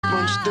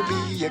to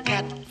be a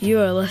cat. You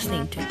are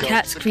listening to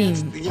Cat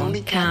Scream on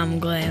Cam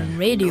Glen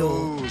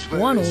Radio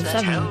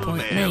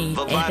 107.9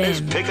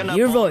 FM.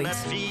 Your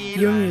voice,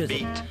 your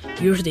music,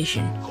 your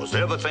station. 'Cause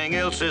everything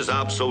else is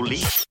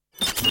obsolete.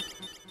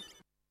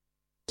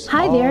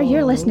 Hi there,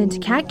 you're listening to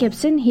Kat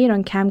Gibson here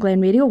on Cam Glen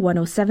Radio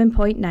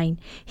 107.9.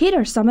 Here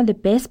are some of the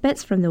best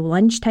bits from the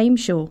Lunchtime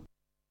show.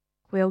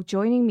 Well,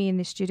 joining me in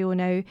the studio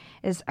now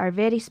is our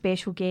very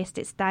special guest.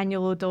 It's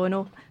Daniel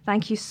O'Donnell.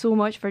 Thank you so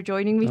much for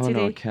joining me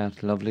today. No,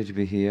 Kat, lovely to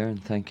be here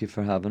and thank you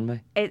for having me.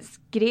 It's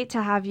great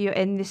to have you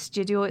in the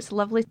studio. It's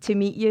lovely to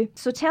meet you.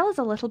 So tell us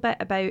a little bit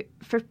about,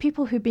 for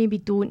people who maybe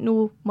don't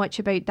know much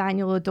about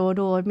Daniel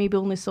O'Donnell or maybe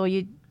only saw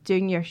you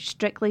doing your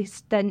Strictly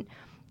stint,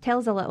 tell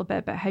us a little bit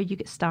about how you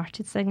got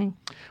started singing.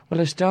 Well,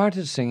 I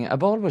started singing.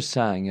 I've always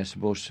sang, I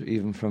suppose,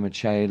 even from a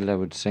child. I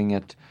would sing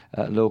at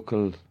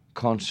local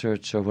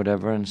concerts or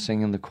whatever and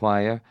sing in the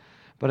choir.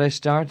 But I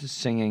started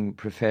singing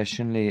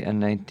professionally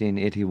in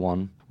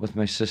 1981 with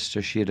my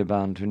sister. She had a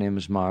band, her name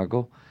was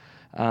Margot,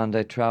 and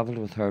I travelled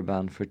with her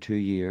band for 2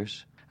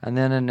 years. And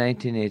then in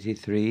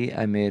 1983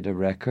 I made a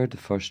record, the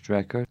first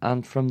record,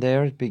 and from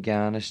there it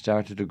began. I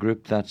started a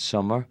group that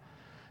summer,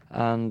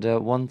 and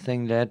one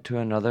thing led to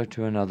another,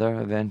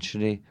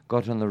 eventually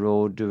got on the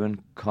road doing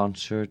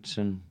concerts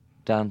and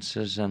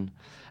dances, and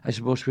I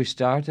suppose we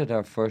started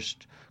our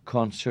first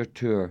concert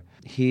tour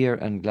here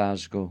in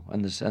Glasgow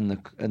in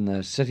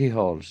the city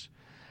halls,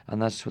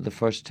 and that's the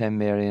first time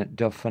Mary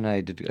Duff and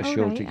I did a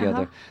show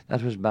together.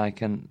 That was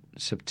back in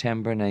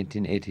September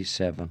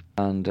 1987,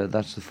 and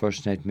that's the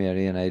first night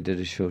Mary and I did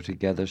a show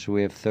together. So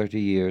we have 30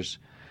 years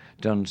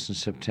done since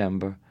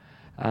September,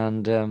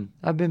 and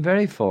I've been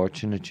very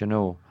fortunate, you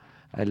know.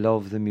 I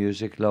love the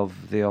music,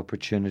 love the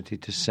opportunity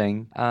to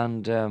sing,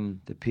 and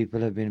the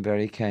people have been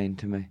very kind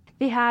to me.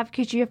 They have,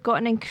 because you have got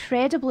an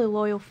incredibly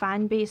loyal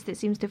fan base that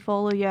seems to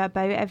follow you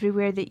about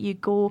everywhere that you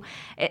go.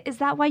 Is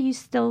that why you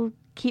still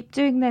keep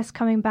doing this,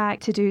 coming back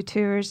to do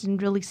tours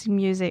and releasing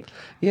music?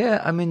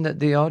 Yeah, I mean,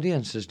 the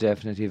audience is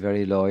definitely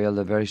very loyal,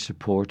 they're very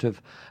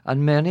supportive,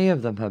 and many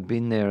of them have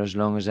been there as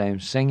long as I'm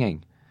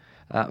singing.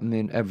 I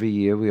mean, every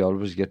year we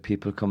always get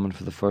people coming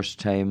for the first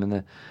time,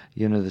 and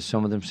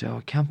some of them say, "Oh,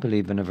 I can't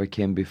believe I never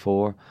came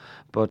before."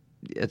 But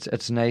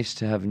it's nice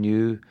to have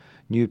new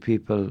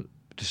people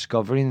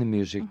discovering the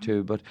music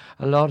too. But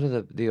a lot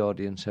of the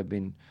audience have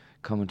been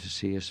coming to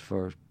see us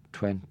for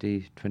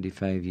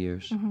 25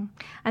 years.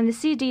 And the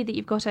CD that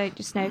you've got out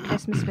just now,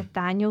 Christmas with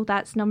Daniel,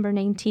 that's number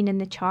 19 in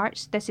the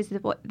charts. This is the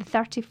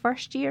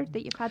 31st year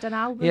that you've had an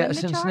album in the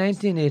charts? Yeah, since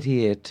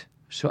 1988.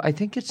 So I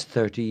think it's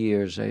 30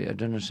 years. I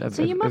don't know.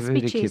 So you must be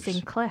chasing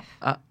Cliff.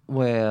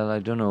 Well, I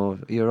don't know.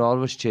 You're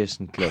always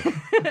chasing Cliff.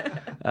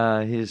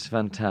 He's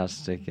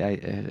fantastic. I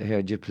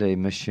heard you play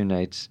Miss You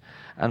Nights.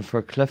 And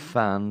for Cliff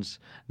fans,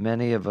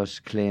 many of us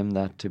claim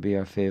that to be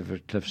our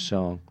favourite Cliff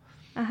song.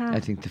 I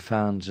think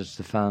it's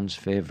the fans'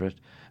 favourite,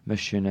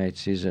 Miss You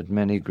Nights. He's had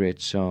many great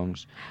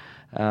songs.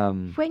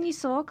 When you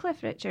saw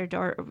Cliff Richard,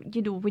 or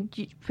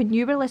when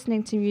you were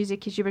listening to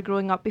music as you were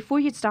growing up, before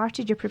you'd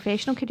started your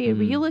professional career,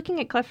 were you looking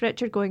at Cliff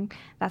Richard going,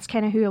 that's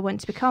kind of who I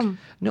want to become?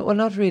 No, well,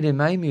 not really.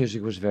 My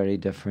music was very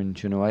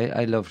different.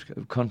 I loved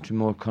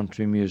more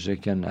country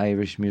music and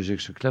Irish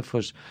music, so Cliff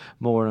was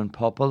more on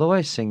pop, although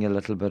I sing a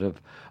little bit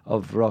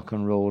of rock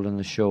and roll in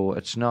the show.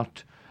 It's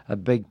not a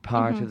big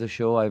part of the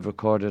show. I've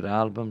recorded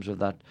albums of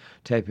that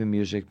type of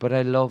music, but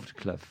I loved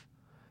Cliff.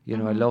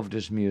 I loved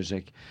his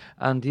music,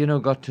 and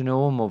got to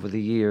know him over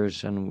the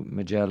years. And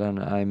Magella and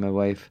I, my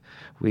wife,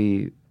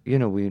 we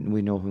know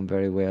him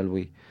very well.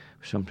 We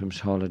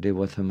sometimes holiday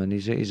with him, and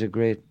he's a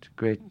great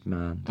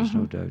man. There's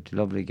no doubt,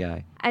 lovely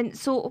guy. And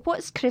so,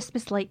 what's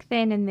Christmas like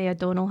then in the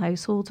O'Donnell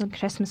household on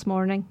Christmas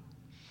morning?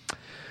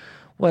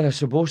 Well, I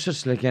suppose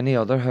it's like any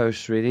other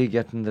house, really,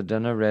 getting the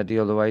dinner ready.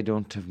 Although I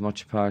don't have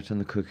much part in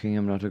the cooking,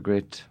 I'm not a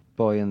great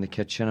boy in the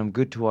kitchen. I'm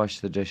good to wash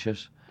the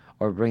dishes,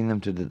 or bring them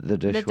to the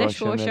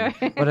dishwasher.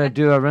 But I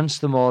rinse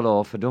them all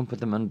off. I don't put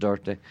them in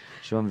dirty.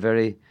 So I'm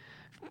very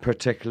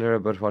particular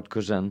about what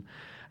goes in.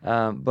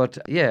 But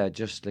yeah,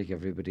 just like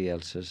everybody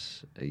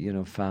else's,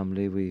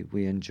 family,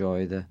 we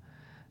enjoy the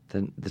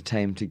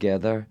time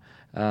together.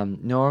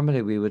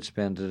 Normally we would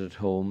spend it at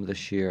home.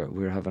 This year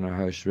we're having our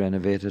house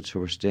renovated, so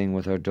we're staying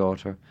with our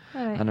daughter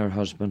and her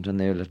husband and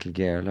their little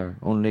girl, our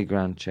only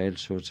grandchild.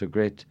 So it's a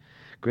great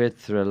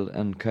thrill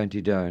in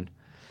County Down.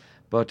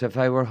 But if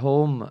I were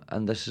home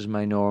and this is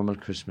my normal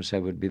Christmas, I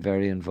would be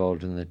very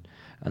involved in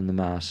the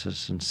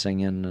masses and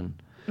singing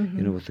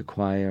and with the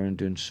choir and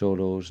doing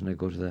solos, and I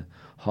go to the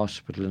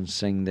hospital and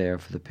sing there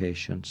for the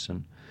patients,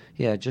 and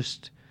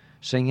just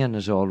singing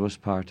is always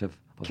part of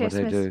Christmas,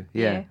 what I do.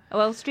 Yeah.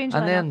 Well, strangely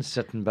and then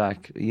sitting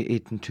back,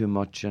 eating too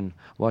much and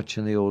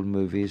watching the old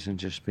movies and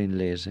just being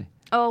lazy.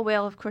 Oh,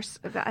 well, of course,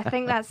 I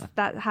think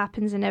that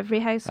happens in every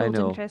household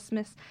on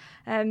Christmas.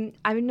 I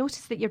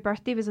noticed that your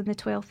birthday was on the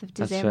 12th of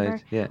December.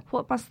 That's right, yeah.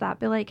 What must that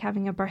be like,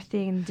 having a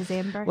birthday in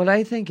December? Well,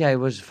 I think I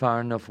was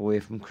far enough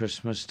away from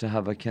Christmas to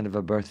have a kind of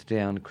a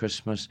birthday on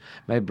Christmas.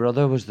 My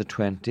brother was the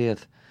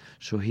 20th,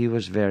 so he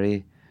was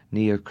very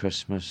near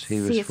Christmas. He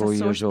was See, it's a 4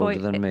 sore years older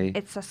point. than me.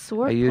 It's a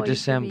sore Are you point for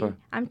December? me.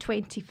 I'm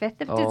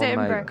 25th of Oh,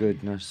 December. my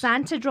goodness.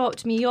 Santa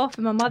dropped me off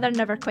and my mother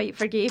never quite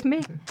forgave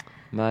me.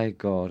 My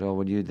God. Oh,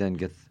 well, you then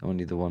get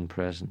only the one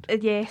present.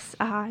 Yes,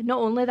 not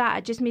only that,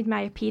 I just made my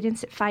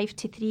appearance at 5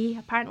 to 3.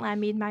 Apparently I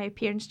made my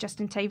appearance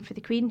just in time for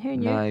the Queen, who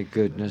knew? My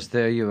goodness,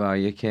 there you are.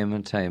 You came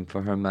in time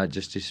for Her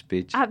Majesty's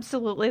speech.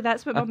 Absolutely,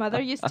 that's what my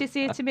mother used to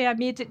say to me. I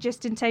made it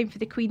just in time for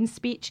the Queen's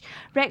speech.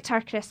 Wrecked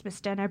our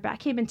Christmas dinner, but I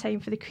came in time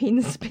for the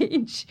Queen's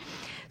speech.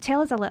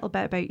 Tell us a little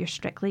bit about your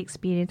Strictly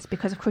experience,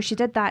 because of course you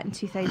did that in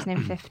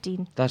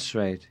 2015. That's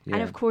right, yeah.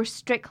 And of course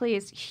Strictly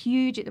is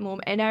huge at the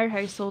moment. In our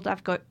household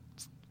I've got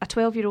a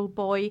 12-year-old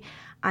boy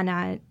and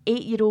an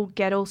 8-year-old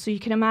girl, so you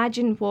can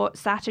imagine what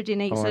Saturday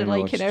nights are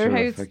like in our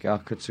terrific.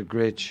 house. It's a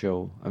great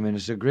show. I mean,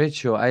 it's a great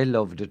show. I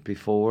loved it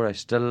before. I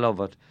still love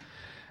it.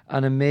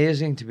 And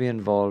amazing to be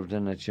involved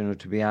in it, you know,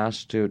 to be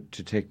asked to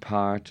take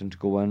part and to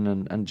go in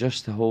and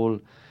just the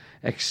whole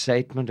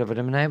excitement of it.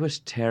 I mean, I was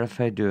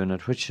terrified doing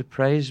it, which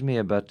surprised me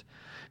a bit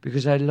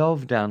because I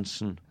love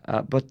dancing.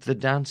 But the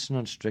dancing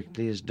on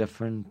Strictly is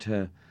different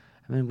to...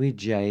 I mean, we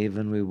jive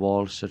and we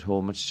waltz at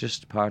home. It's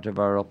just part of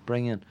our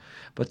upbringing.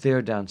 But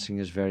their dancing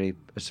is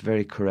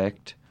very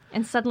correct.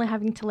 And suddenly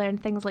having to learn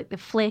things like the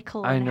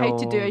flakel I and know, how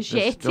to do a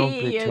jetty. Don't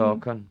be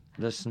talking.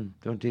 Listen,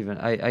 don't even.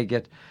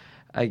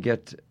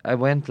 I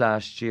went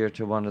last year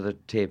to one of the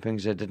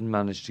tapings. I didn't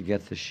manage to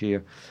get this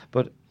year.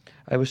 But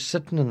I was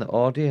sitting in the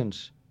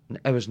audience and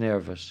I was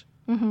nervous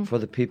for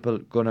the people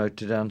going out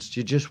to dance.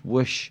 You just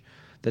wish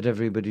that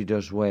everybody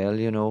does well,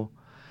 you know.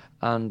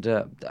 And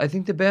I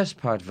think the best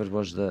part of it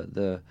was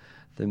the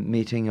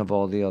meeting of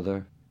all the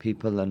other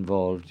people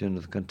involved, you know,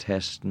 the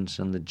contestants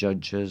and the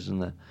judges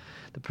and the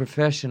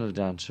professional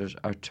dancers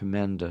are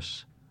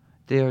tremendous.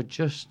 They are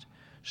just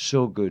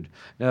so good.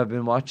 Now, I've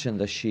been watching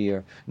this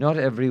year, not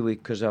every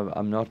week because I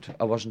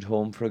wasn't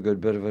home for a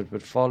good bit of it,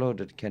 but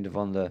followed it kind of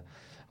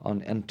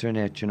on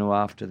internet, you know,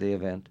 after the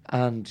event.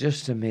 And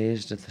just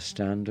amazed at the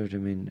standard. I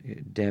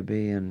mean,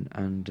 Debbie and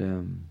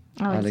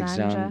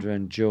Alexandra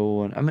and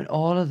Joe, and I mean,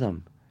 all of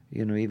them.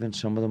 You know, even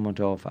some of them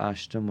went off.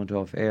 Ashton went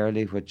off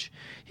early, which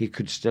he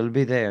could still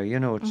be there. You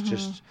know, it's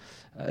just,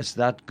 it's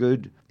that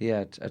good.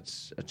 Yeah,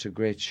 it's a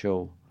great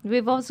show.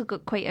 We've also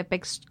got quite a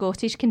big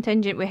Scottish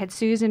contingent. We had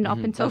Susan up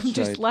until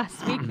just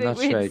last week. That's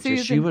we had right. Susan.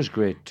 Yeah, she was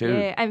great too.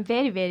 Yeah, and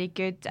very, very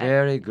good.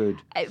 Very good.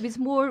 It was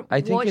more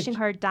watching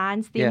her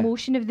dance, the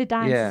emotion of the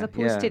dance, as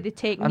opposed to the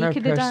technique and her of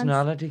the dance.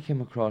 personality came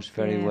across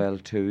very well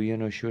too. You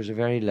know, she was a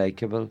very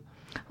likeable.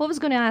 What I was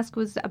going to ask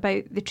was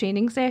about the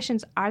training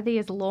sessions. Are they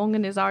as long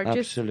and as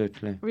arduous?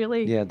 Absolutely.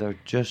 Really? Yeah, they're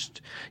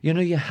just... You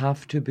know, you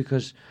have to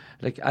because,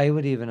 like, I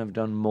would even have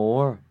done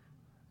more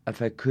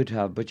if I could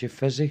have, but you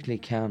physically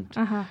can't.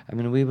 I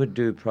mean, we would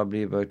do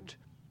probably about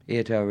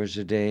 8 hours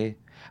a day,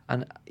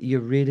 and you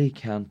really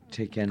can't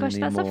take in any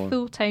more. Gosh, that's a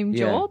full-time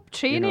job,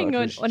 training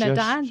on a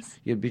dance.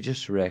 You'd be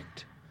just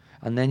wrecked.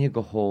 And then you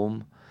go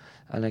home,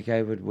 and, like,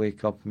 I would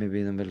wake up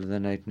maybe in the middle of the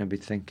night, and I'd be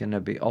thinking,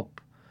 I'd be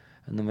up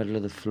in the middle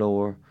of the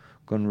floor,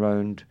 going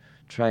round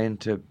trying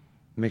to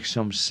make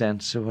some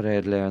sense of what I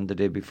had learned the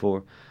day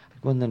before. I'd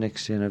go on the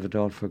next day and I've it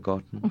all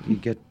forgotten. You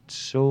get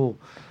so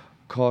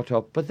caught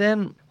up. But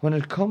then when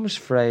it comes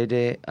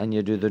Friday and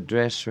you do the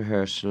dress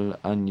rehearsal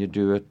and you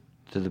do it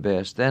to the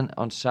best, then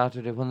on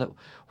Saturday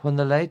when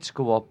the lights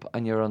go up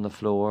and you're on the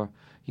floor,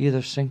 you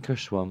either sink or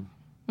swim.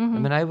 I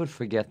mean, I would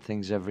forget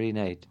things every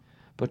night,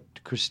 but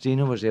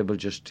Christina was able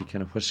just to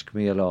kind of whisk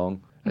me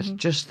along. It's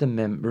just the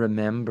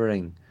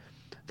remembering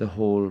the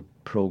whole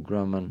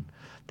programme, and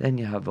then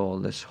you have all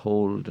this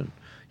hold and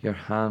your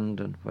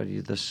hand, and where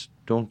you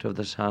don't have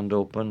this hand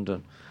opened,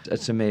 and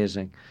it's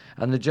amazing.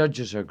 And the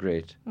judges are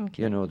great.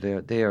 You know,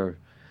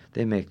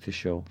 they make the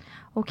show.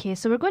 Okay,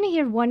 so we're going to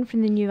hear one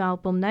from the new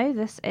album now.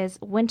 This is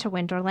Winter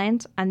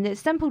Wonderland, and the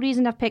simple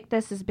reason I've picked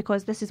this is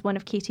because this is one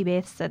of Katie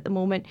Beth's at the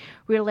moment.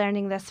 We're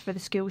learning this for the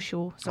school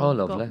show. So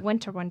we've got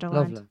Winter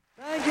Wonderland. Lovely.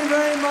 Thank you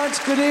very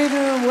much. Good evening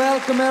and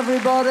welcome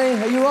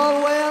everybody. Are you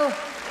all well?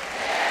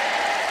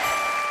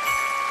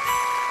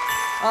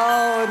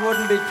 Oh, it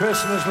wouldn't be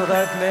Christmas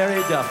without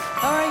Mary Duff.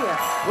 How are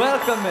you?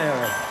 Welcome,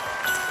 Mary.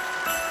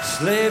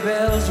 Sleigh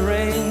bells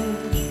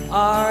ring,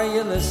 are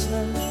you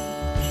listening?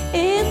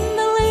 In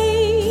the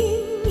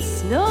lane,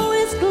 snow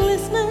is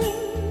glistening.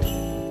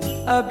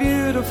 A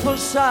beautiful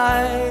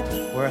sight,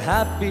 we're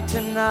happy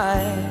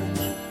tonight.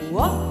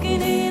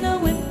 Walking in a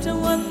winter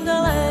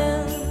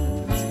wonderland.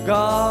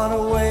 Gone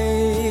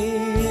away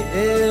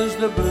is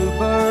the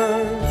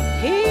bluebird.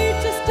 Here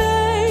to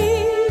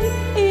stay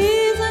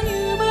is a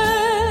new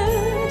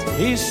bird.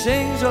 He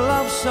sings a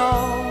love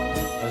song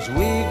as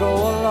we go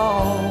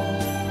along,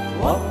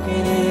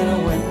 walking in a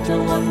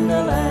winter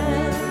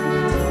wonderland.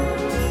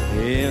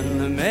 In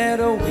the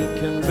meadow we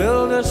can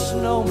build a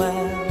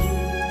snowman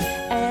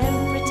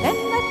and pretend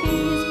that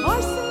he's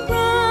Parson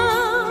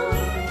Brown.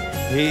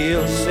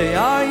 He'll say,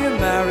 are you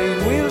married?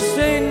 We'll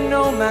say,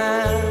 no,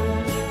 man.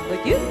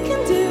 But you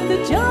can do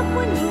the job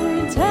when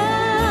you're in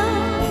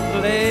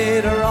town.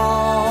 Later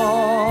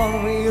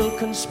on we'll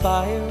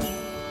conspire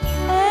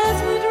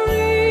as we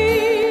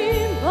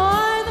dream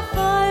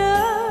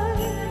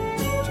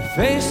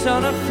face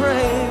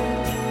unafraid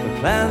the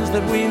plans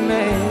that we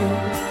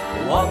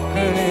made,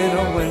 walking in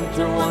a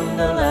winter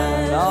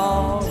wonderland.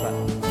 All right.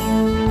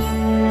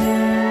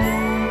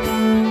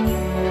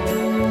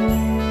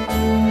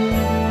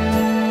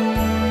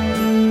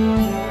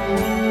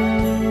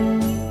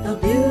 A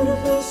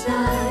beautiful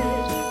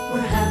sight,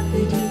 we're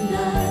happy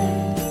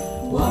tonight,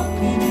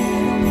 walking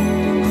in a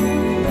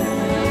wonderland.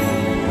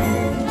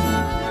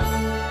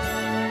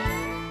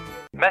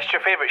 Missed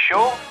your favourite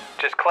show?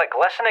 Just click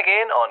listen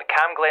again on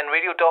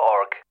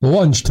camglenradio.org.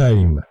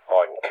 Lunchtime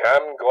on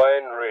Cam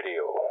Glen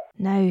Radio.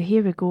 Now,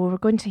 here we go. We're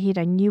going to hear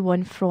a new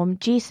one from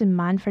Jason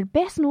Manford,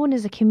 best known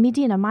as a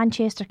comedian, a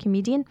Manchester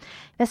comedian.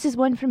 This is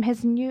one from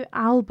his new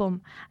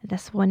album.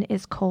 This one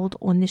is called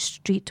On the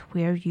Street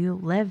Where You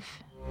Live.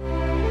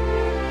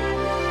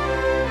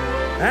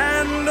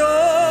 And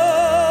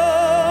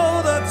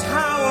oh, the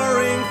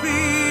towering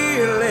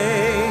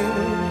feeling,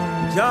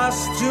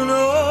 just to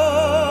know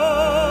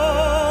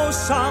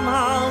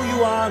somehow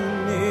you are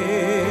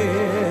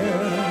near.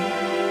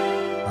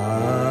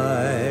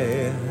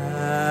 I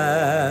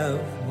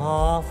have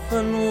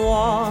often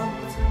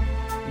walked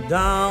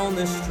down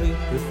the street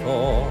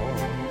before,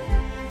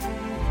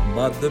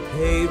 but the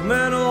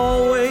pavement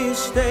always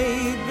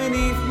stayed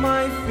beneath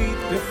my feet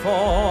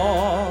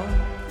before.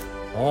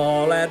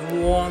 All at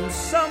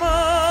once am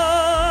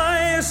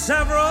I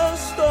several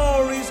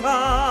stories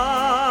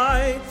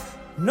high,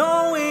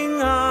 knowing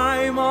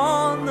I'm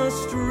on the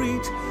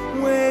street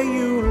where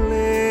you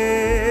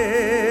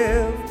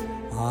live.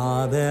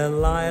 Are there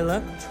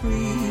lilac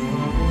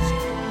trees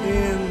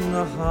in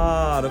the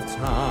heart of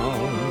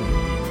town?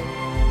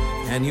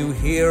 Can you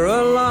hear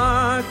a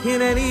lark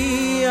in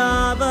any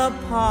other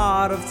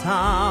part of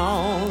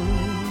town?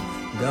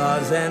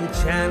 Does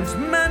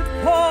enchantment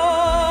pour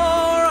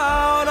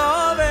out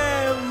of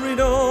every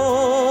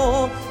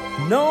door?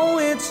 No,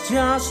 it's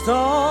just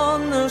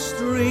on the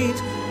street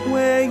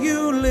where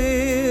you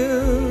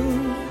live.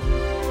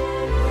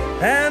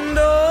 And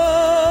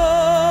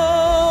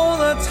oh,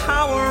 the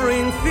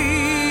towering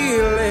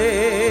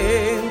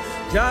feeling,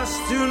 just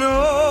to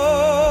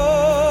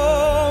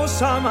know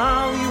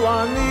somehow you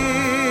are near.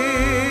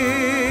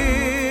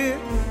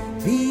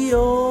 The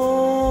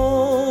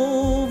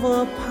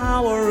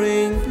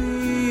overpowering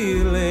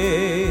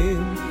feeling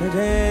that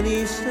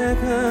any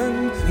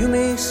second you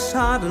may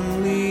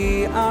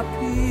suddenly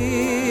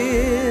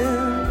appear.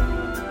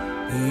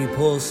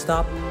 People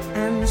stop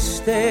and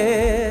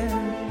stare,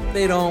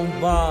 they don't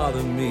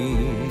bother me,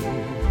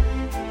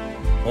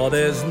 for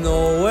there's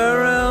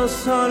nowhere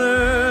else on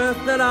earth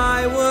that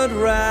I would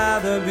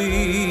rather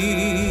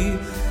be.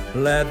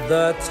 Let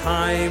the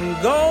time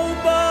go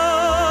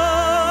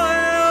by,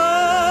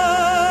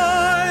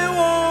 I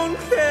won't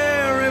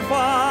care if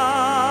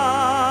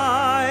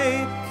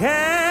I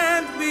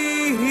can't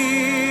be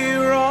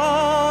here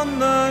on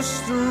the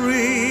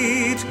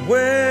street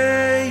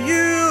where you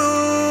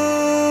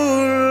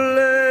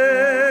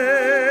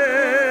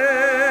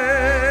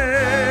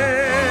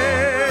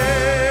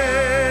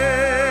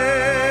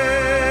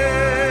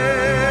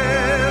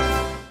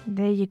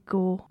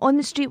Go. On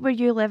the Street Where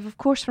You Live, of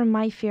course, from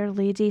My Fair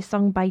Lady,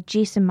 sung by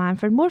Jason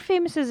Manford, more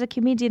famous as a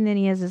comedian than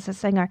he is as a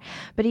singer,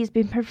 but he's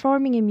been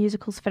performing in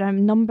musicals for a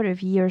number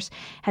of years,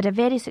 had a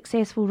very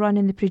successful run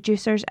in The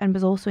Producers and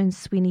was also in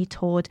Sweeney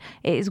Todd.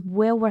 It is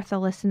well worth a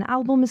listen. The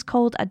album is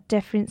called A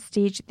Different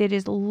Stage. There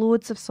is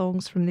loads of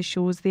songs from the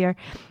shows there.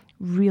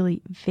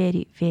 Really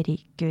very,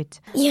 very good.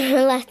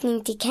 You're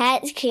listening to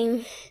Cat's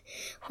Cream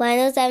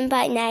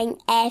 107.9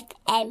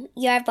 FM.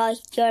 Your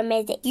voice, your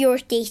music, your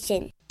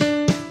station.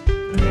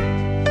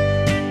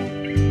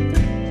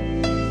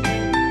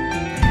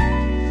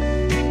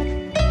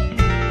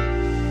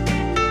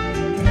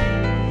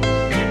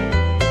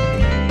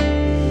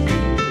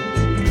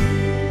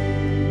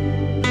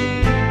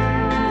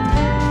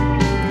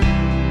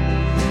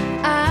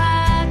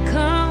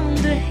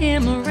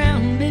 Him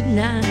around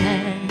midnight,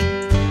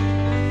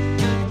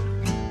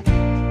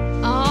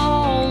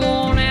 all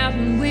worn out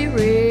and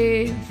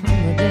weary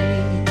from the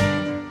day.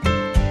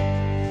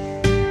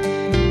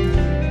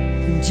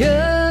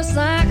 Just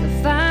like a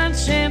fine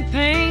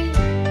champagne,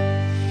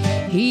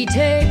 he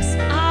takes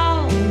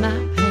all my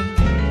pain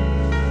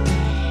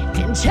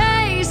and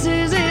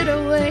chases it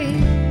away.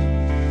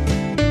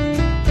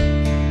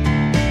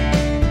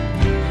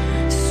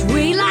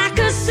 Sweet like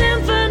a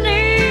symphony,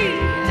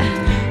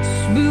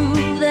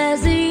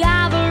 as the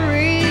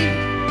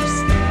ivories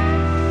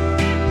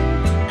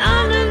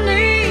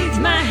underneath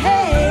my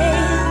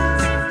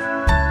hands.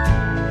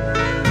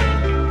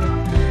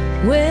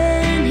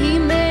 When he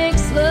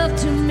makes love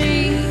to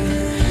me,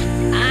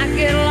 I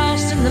get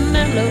lost in the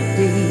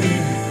melody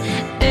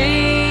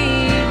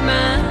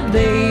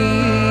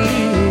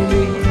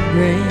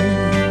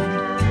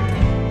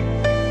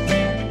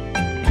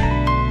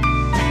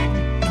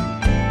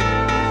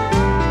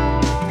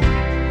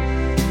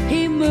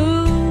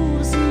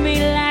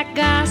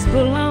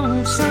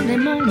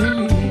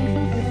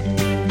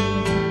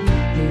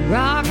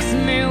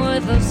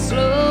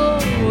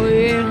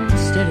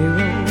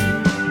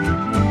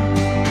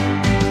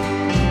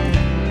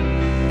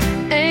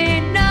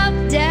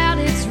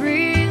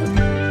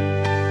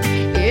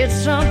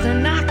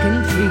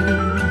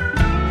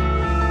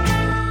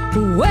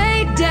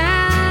way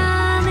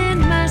down in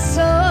my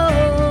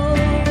soul.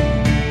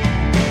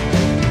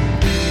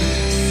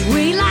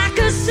 Sweet like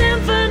a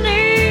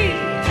symphony,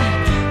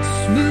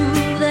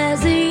 smooth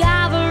as the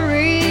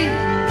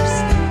ivories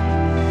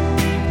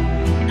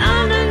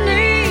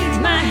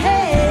underneath my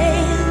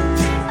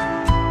hands.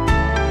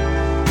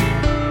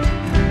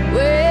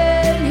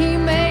 When he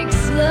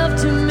makes love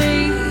to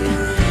me,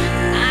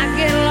 I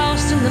get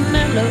lost in the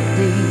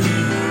melody.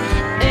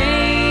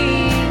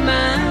 Ain't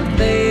my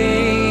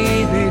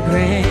baby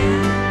grand?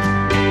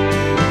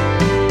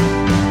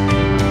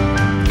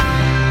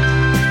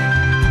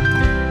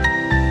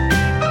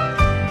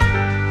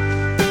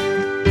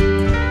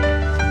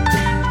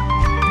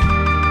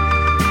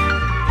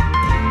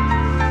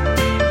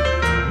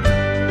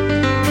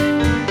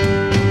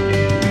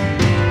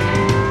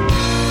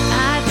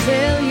 I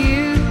tell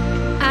you,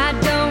 I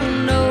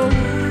don't know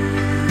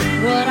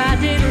what I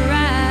did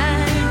right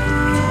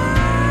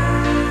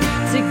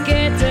to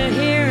get to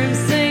hear him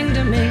sing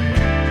to me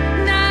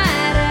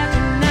night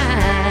after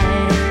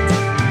night.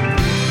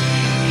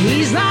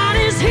 He's right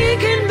as he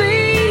can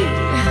be,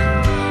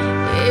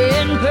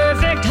 in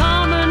perfect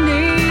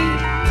harmony.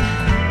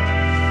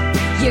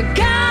 You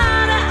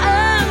gotta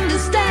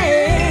understand,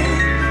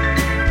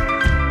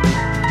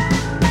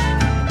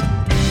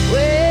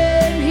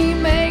 when he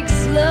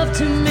makes love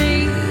to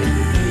me,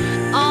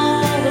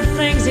 all the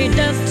things he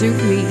does to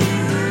me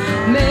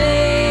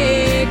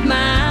make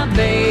my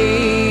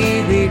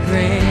baby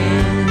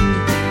grand.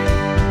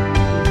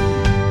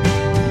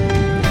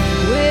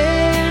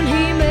 When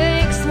he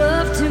makes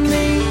love to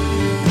me,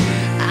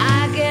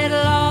 I get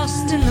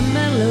lost in the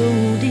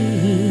melody.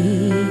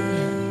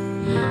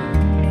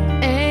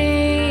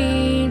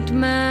 Ain't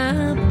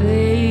my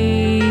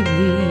baby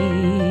grand?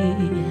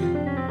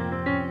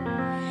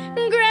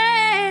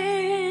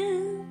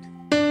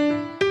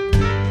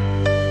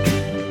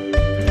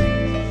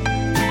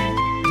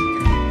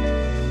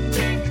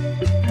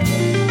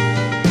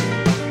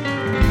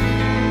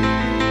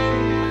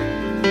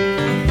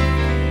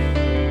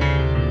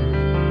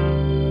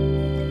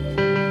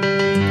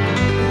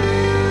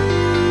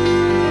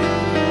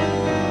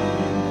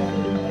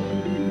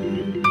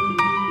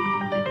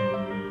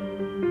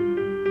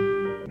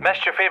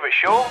 Missed your favourite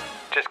show?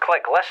 Just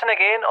click listen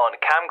again on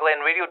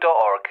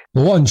camglenradio.org.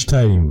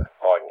 Lunchtime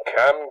on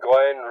Cam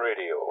Glen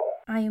Radio.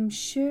 I am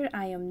sure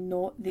I am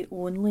not the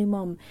only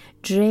mum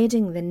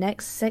dreading the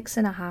next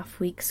 6.5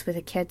 weeks with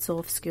the kids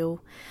off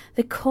school.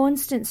 The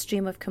constant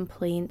stream of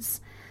complaints,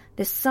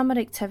 the summer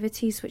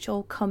activities which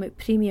all come at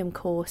premium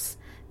costs,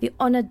 the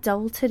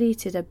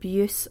unadulterated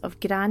abuse of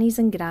grannies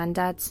and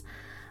granddads,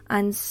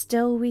 and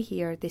still we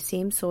hear the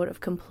same sort of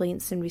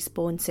complaints and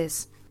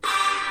responses.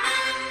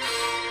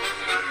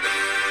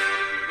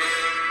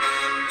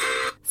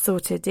 So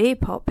today,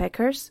 Pop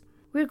Pickers,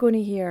 we're going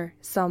to hear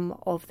some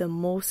of the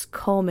most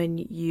common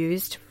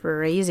used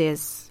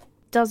phrases.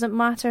 Doesn't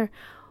matter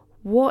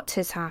what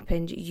has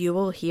happened, you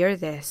will hear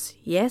this,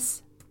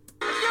 yes?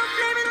 Don't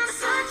blame it on the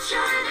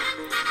sunshine.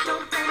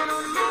 Don't blame it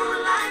on the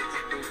moonlight.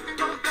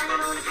 Don't blame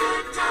it on the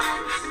good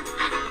times.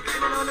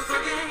 Blame it on the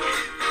boogie.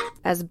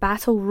 As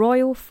Battle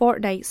Royal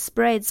Fortnite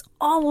spreads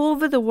all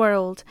over the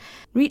world,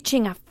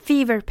 reaching a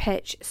fever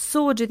pitch,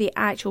 so do the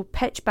actual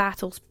pitch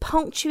battles,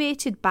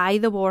 punctuated by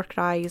the war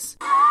cries.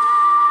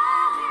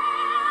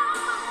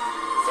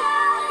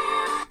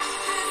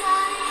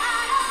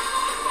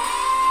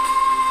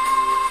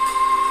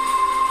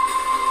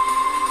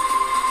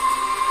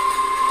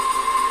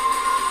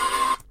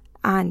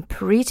 And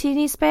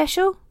pre-teeny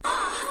special?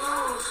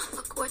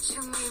 Look what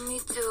you made me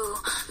do.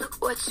 Look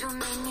what you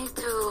made me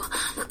do.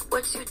 Look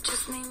what you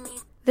just made me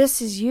do.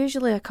 This is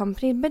usually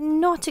accompanied but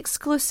not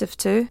exclusive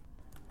to.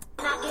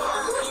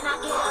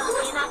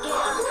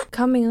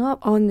 Coming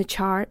up on the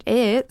chart,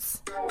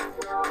 it's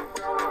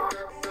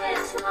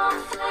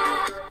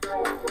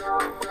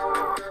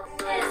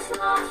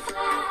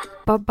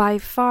but by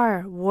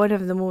far one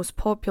of the most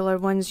popular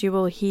ones you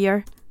will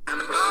hear.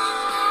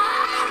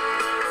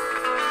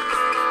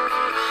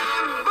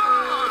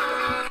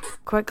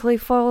 Quickly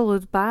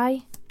followed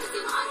by.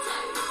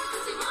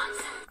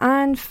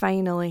 And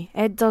finally,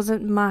 it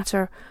doesn't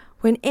matter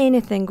when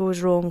anything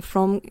goes wrong,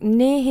 from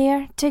nae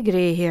hair to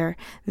grey hair,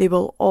 they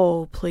will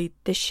all plead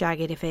the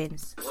shaggy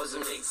defence.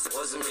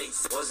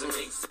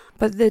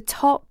 But the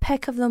top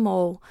pick of them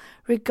all,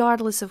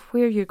 regardless of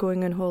where you're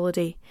going on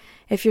holiday,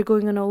 if you're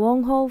going on a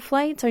long haul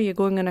flight or you're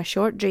going on a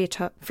short day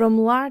trip, from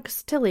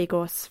Largs to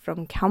Lagos,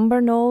 from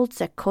Cumbernauld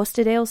to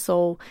Costa del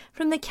Sol,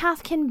 from the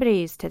Cathkin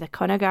Braes to the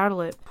Cunnagar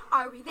Loop.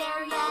 Are we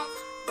there yet?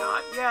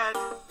 Not yet.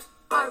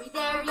 Are we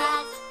there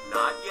yet?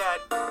 Not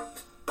yet.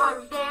 Are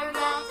we there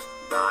yet?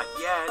 Not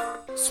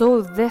yet.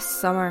 So this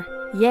summer,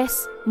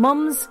 yes,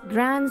 mums,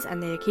 grands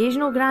and the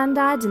occasional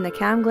granddads in the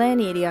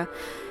Camglen area,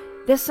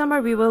 this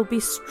summer we will be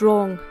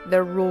strong.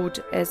 The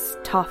road is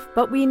tough,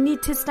 but we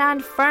need to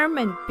stand firm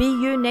and be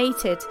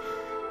united.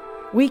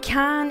 We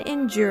can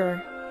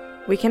endure,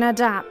 we can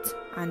adapt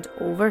and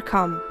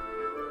overcome.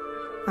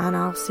 And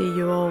I'll see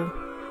you all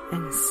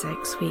in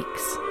 6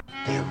 weeks.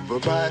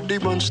 Everybody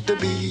wants to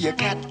be a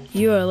cat.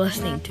 You are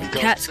listening to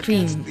Cat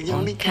Scream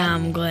on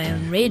Cam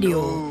Glen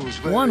Radio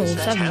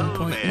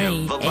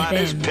 107.9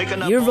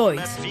 FM. Your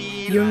voice,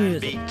 your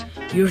music,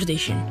 your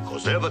station.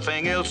 'Cause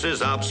everything else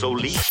is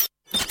obsolete.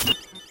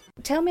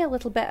 Tell me a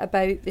little bit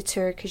about the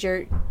tour, because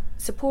you're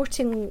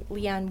supporting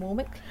Leanne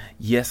Womack.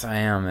 Yes, I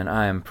am, and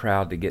I am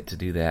proud to get to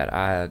do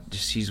that.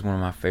 She's one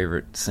of my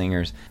favorite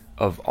singers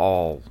of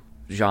all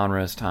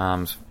genres,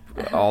 times,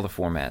 all the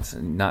formats,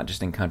 and not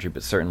just in country,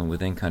 but certainly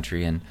within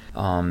country. And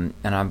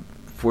I'm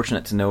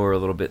fortunate to know her a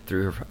little bit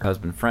through her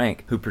husband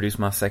Frank, who produced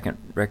my second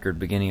record,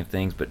 Beginning of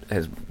Things, but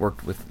has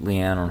worked with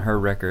Leanne on her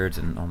records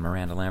and on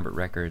Miranda Lambert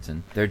records.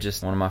 And they're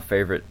just one of my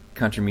favorite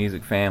country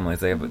music families.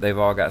 They've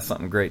all got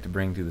something great to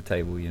bring to the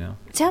table, you know.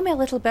 Tell me a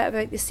little bit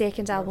about the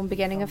second album,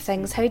 Beginning of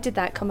Things. How did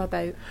that come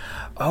about?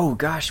 Oh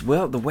gosh,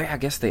 well, the way I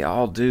guess they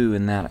all do,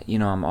 in that, you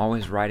know, I'm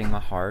always writing my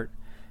heart,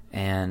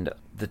 and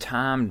the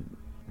time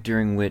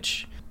during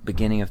which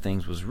Beginning of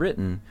Things was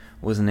written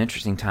was an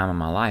interesting time in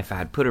my life. I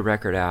had put a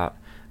record out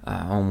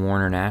on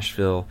Warner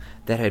Nashville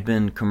that had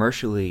been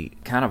commercially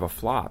kind of a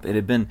flop. It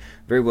had been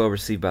very well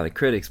received by the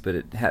critics, but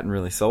it hadn't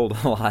really sold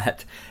a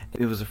lot.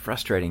 It was a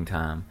frustrating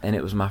time, and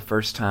it was my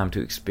first time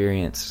to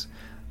experience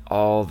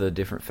all the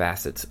different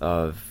facets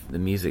of the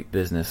music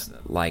business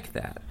like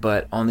that.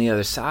 But on the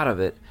other side of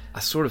it,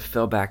 I sort of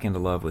fell back into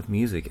love with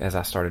music as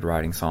I started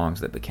writing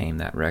songs that became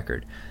that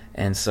record.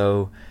 And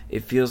so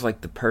it feels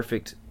like the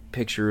perfect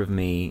picture of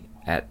me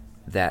at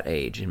that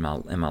age, in my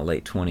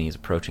late 20s,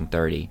 approaching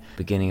 30.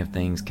 Beginning of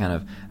Things, kind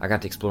of, I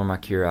got to explore my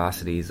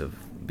curiosities of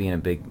being a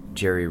big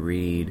Jerry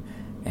Reed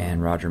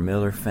and Roger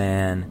Miller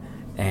fan,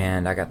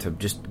 and I got to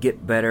just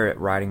get better at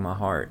writing my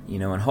heart, you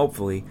know, and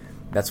hopefully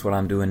that's what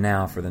I'm doing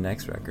now for the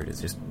next record,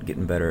 is just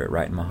getting better at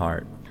writing my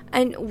heart.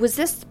 And was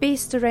this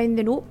based around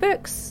the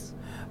notebooks?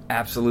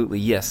 Absolutely,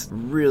 yes.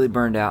 Really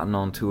burned out and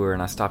on tour,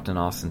 and I stopped in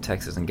Austin,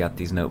 Texas, and got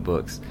these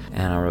notebooks,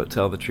 and I wrote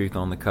Tell the Truth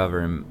on the cover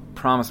and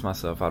promised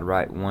myself I'd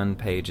write 1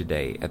 page a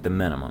day at the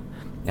minimum.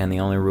 And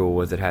the only rule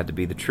was it had to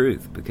be the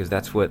truth, because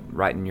that's what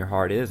writing your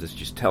heart is. It's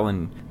just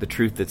telling the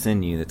truth that's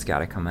in you that's got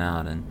to come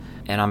out. And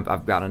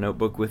I've got a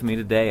notebook with me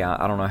today.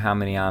 I don't know how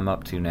many I'm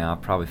up to now,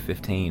 probably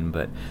 15,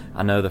 but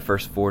I know the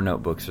first 4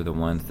 notebooks are the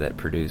ones that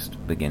produced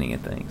Beginning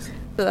of Things.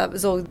 So that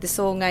was all the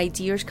song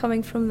ideas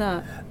coming from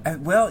that?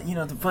 Well, you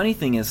know, the funny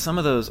thing is some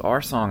of those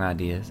are song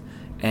ideas,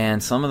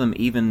 and some of them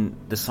even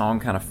the song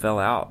kind of fell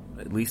out,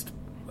 at least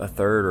a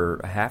third or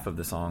a half of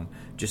the song,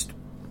 just,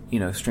 you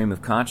know, stream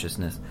of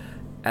consciousness.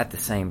 At the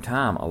same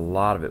time, a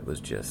lot of it was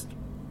just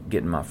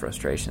getting my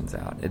frustrations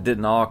out. It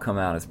didn't all come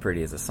out as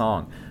pretty as a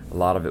song. A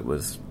lot of it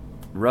was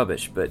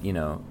rubbish, but, you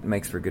know, it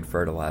makes for good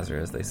fertilizer,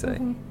 as they say.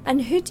 Mm-hmm.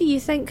 And who do you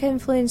think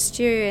influenced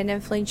you and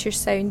influenced your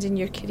sound in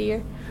your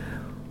career?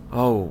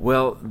 Oh,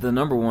 well, the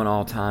number one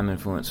all-time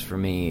influence for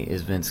me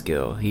is Vince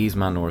Gill. He's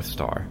my North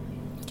Star.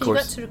 You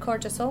got to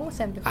record a song with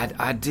him before?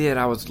 I did.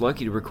 I was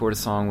lucky to record a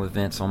song with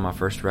Vince on my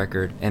first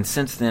record, and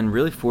since then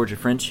really forged a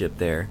friendship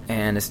there.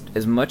 And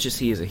as much as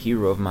he is a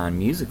hero of mine,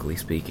 musically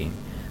speaking,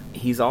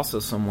 he's also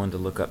someone to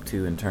look up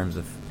to in terms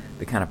of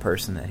the kind of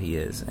person that he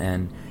is.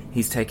 And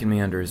he's taken me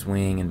under his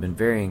wing and been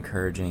very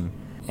encouraging,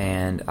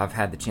 and I've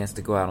had the chance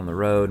to go out on the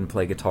road and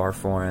play guitar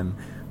for him,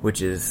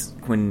 which is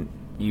when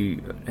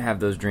you have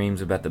those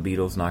dreams about the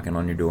Beatles knocking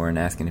on your door and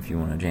asking if you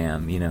want to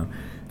jam, you know.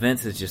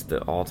 Vince is just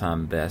the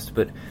all-time best.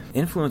 But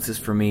influences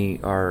for me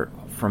are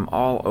from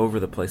all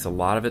over the place. A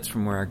lot of it's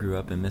from where I grew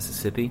up in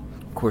Mississippi.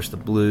 Of course, the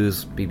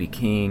blues, B.B.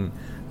 King.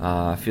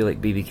 I feel like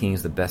B.B. King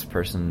is the best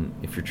person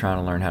if you're trying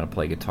to learn how to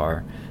play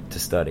guitar to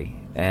study.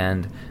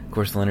 And, of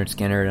course, Leonard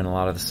Skinner and a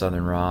lot of the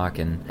Southern rock.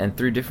 And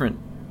through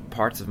different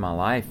parts of my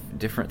life,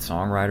 different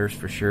songwriters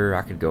for sure.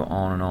 I could go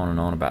on and on and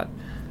on about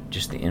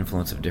just the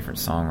influence of different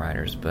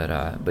songwriters,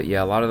 but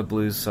yeah, a lot of the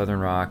blues, Southern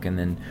rock, and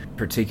then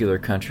particular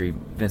country,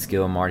 Vince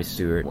Gill and Marty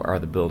Stewart are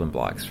the building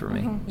blocks for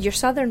me. Mm-hmm. Your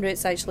Southern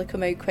roots actually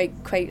come out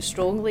quite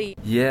strongly.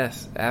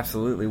 Yes,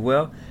 absolutely.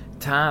 Well,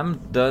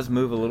 time does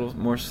move a little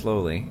more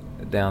slowly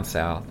down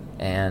south,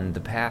 and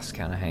the past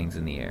kind of hangs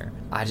in the air.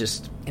 I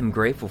just am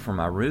grateful for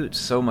my roots.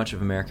 So much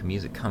of American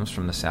music comes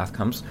from the South,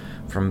 comes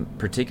from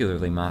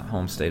particularly my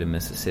home state of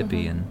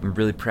Mississippi, and I'm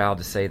really proud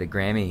to say the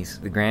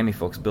Grammy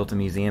folks built a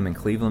museum in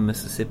Cleveland,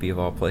 Mississippi, of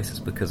all places,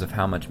 because of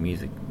how much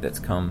music that's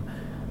come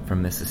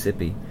from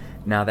Mississippi.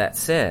 Now, that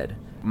said,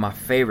 my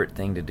favorite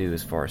thing to do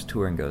as far as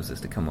touring goes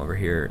is to come over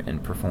here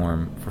and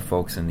perform for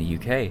folks in the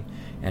UK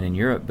and in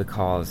Europe,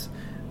 because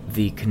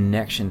the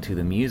connection to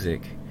the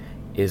music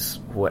is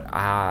what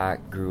I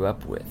grew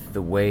up with.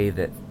 The way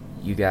that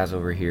you guys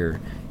over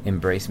here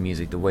embrace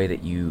music, the way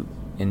that you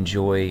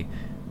enjoy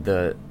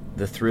the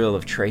thrill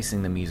of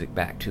tracing the music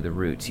back to the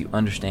roots. You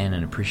understand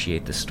and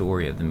appreciate the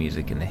story of the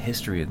music and the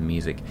history of the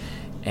music.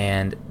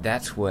 And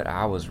that's what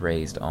I was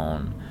raised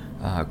on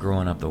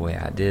growing up the way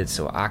I did.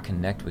 So I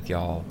connect with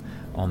y'all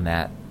on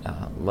that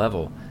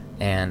level.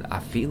 And I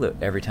feel it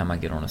every time I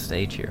get on a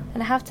stage here.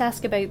 And I have to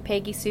ask about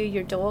Peggy Sue,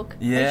 your dog.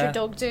 Yeah. How's your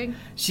dog doing?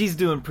 She's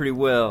doing pretty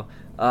well.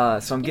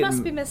 So I'm You getting.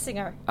 must be missing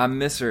her. I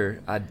miss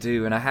her. I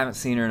do, and I haven't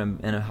seen her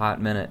in a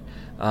hot minute.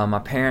 My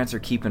parents are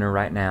keeping her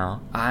right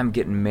now. I'm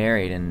getting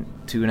married in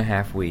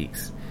 2.5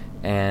 weeks,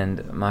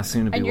 and my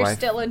soon-to-be And you're wife.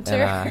 still on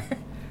tour.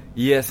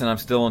 Yes, and I'm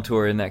still on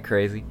tour. Isn't that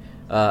crazy?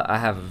 I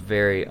have a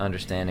very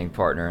understanding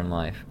partner in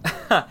life.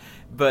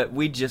 But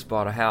we just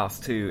bought a house,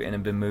 too, and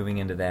have been moving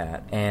into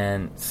that.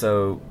 And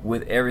so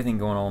with everything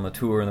going on the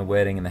tour and the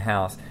wedding and the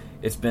house,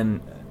 it's been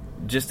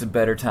just a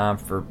better time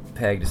for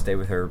Peg to stay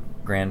with her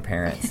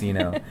grandparents, you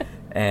know.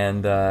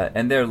 And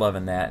they're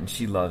loving that, and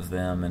she loves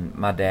them. And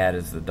my dad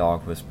is the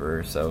dog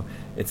whisperer, so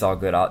it's all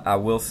good. I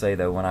will say,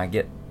 though, when I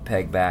get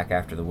Peg back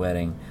after the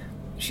wedding,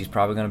 she's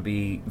probably going to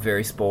be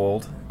very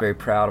spoiled, very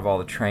proud of all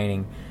the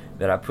training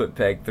that I put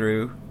Peg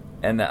through.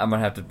 And I'm going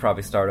to have to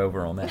probably start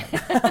over on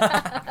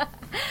that.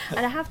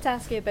 And I have to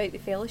ask you about the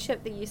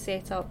fellowship that you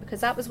set up,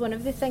 because that was one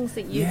of the things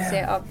that you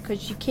set up,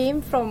 because you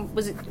came from,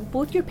 was it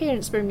both your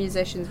parents were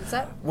musicians, was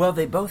that? Well,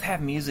 they both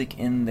have music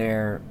in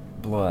their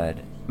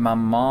blood. My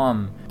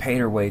mom paid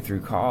her way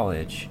through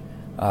college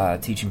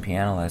teaching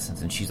piano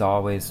lessons, and she's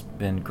always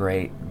been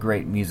great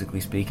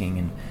musically speaking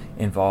and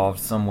involved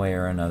some way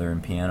or another in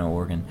piano,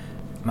 organ.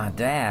 My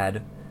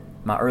dad,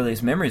 my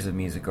earliest memories of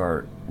music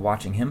are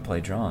watching him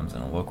play drums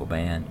in a local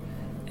band,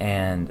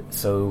 and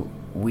so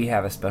we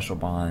have a special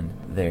bond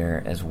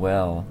there as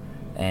well.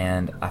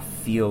 And I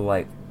feel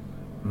like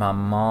my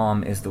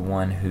mom is the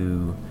one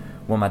who,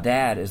 well, my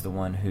dad is the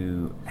one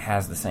who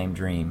has the same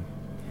dream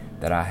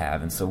that I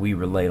have, and so we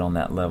relate on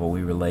that level.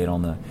 We relate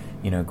on the,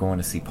 you know, going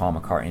to see Paul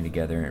McCartney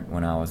together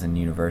when I was in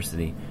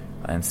university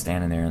and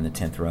standing there in the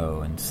 10th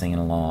row and singing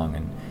along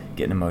and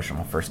getting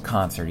emotional. My first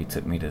concert, he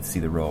took me to see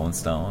the Rolling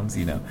Stones,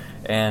 you know,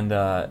 and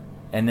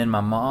then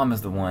my mom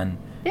is the one.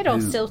 They're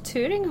all still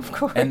touring, of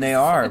course. And they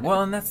are.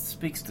 Well, and that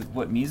speaks to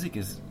what music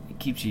is. It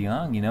keeps you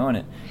young, you know,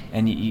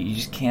 and you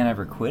just can't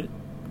ever quit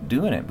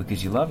doing it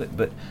because you love it.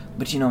 But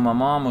you know, my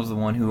mom was the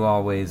one who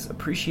always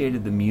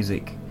appreciated the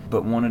music,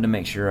 but wanted to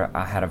make sure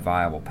I had a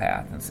viable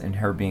path. And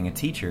her being a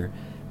teacher,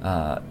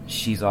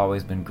 she's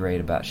always been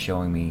great about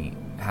showing me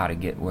how to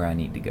get where I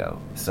need to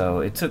go. So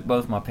it took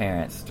both my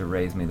parents to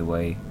raise me the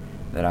way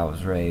that I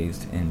was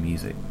raised in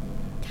music.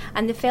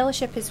 And the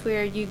fellowship is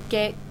where you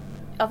get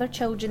other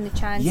children the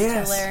chance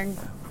to learn.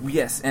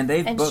 Yes, and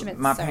they've instruments.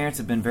 My parents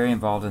have been very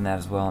involved in that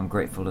as well. I'm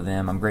grateful to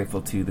them. I'm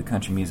grateful to the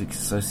Country Music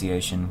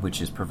Association, which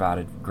has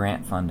provided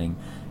grant funding,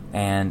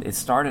 and it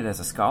started as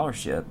a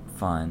scholarship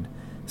fund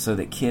so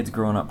that kids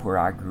growing up where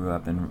I grew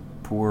up in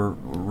poor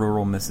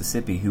rural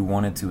Mississippi who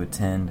wanted to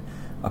attend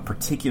a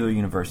particular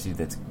university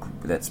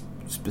that's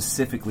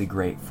specifically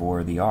great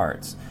for the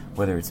arts,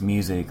 whether it's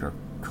music or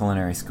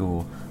culinary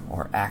school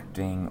or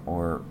acting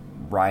or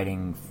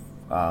writing,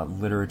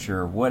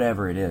 literature,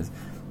 whatever it is,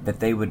 that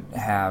they would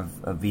have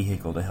a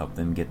vehicle to help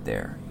them get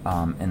there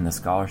in the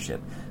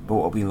scholarship. But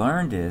what we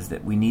learned is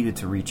that we needed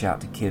to reach out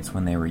to kids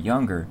when they were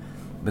younger,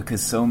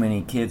 because so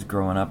many kids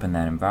growing up in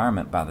that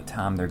environment, by the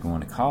time they're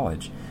going to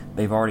college,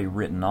 they've already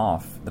written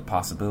off the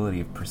possibility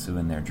of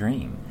pursuing their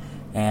dream.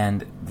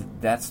 And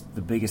that's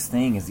the biggest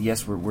thing is,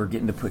 yes, we're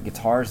getting to put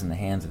guitars in the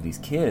hands of these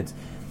kids,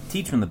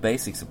 teach them the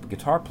basics of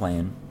guitar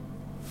playing,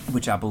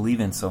 which I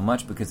believe in so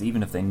much, because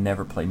even if they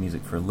never play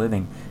music for a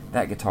living,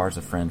 that guitar is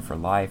a friend for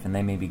life, and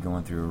they may be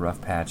going through a rough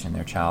patch in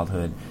their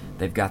childhood.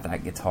 They've got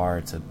that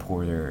guitar to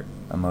pour their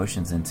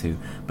emotions into.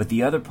 But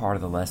the other part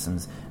of the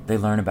lessons, they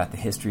learn about the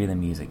history of the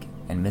music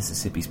and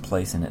Mississippi's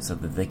place in it so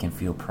that they can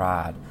feel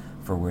pride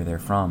for where they're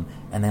from,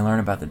 and they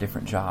learn about the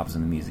different jobs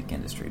in the music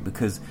industry,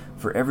 because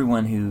for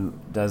everyone who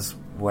does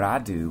what I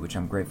do, which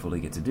I'm grateful to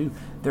get to do,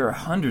 there are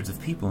hundreds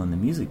of people in the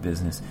music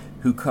business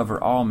who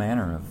cover all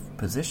manner of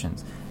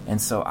positions.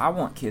 And so I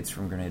want kids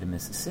from Grenada,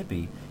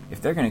 Mississippi,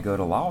 if they're going to go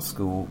to law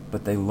school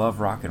but they love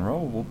rock and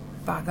roll, well,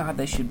 by God,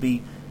 they should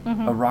be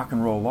a rock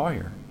and roll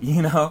lawyer,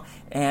 you know?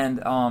 And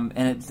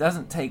it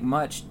doesn't take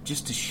much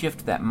just to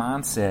shift that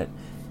mindset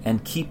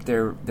and keep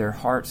their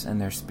hearts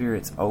and their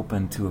spirits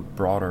open to a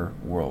broader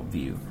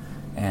worldview.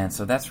 And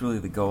so that's really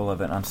the goal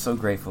of it. I'm so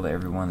grateful to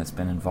everyone that's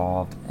been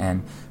involved.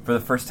 And for the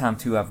first time,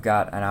 too,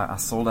 I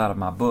sold out of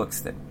my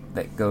books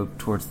that go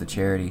towards the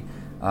charity,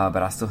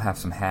 but I still have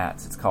some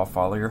hats. It's called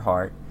Follow Your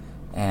Heart,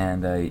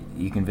 and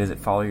you can visit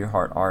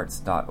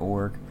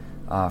followyourheartarts.org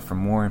for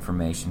more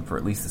information for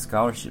at least the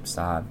scholarship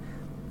side.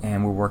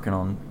 And we're working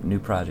on new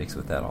projects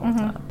with that all the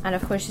time. And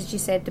of course, as you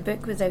said, the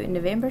book was out in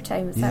November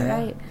time, is that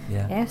right?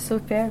 Yeah,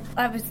 superb.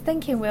 I was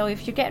thinking, well,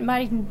 if you're getting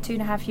married in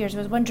 2.5 years, I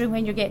was wondering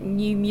when you're getting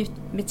new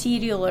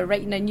material or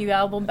writing a new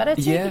album, but I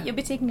take it you'll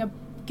be taking a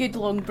good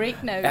long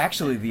break now.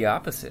 Actually, the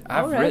opposite.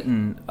 I've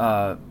written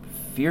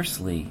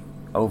fiercely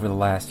over the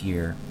last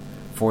year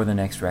for the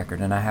next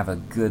record, and I have a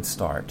good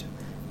start.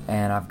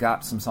 And I've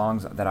got some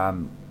songs that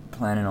I'm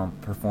planning on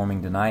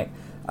performing tonight.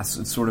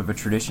 It's sort of a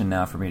tradition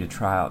now for me to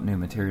try out new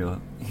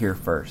material here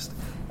first.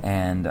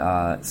 And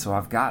so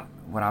I've got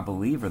what I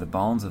believe are the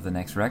bones of the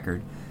next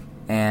record.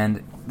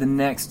 And the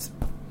next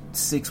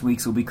 6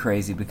 weeks will be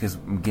crazy because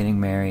I'm getting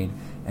married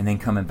and then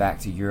coming back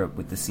to Europe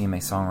with the CMA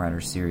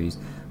Songwriters Series,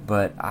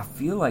 But I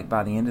feel like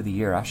by the end of the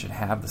year, I should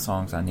have the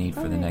songs I need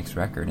for the next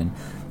record. And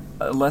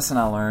a lesson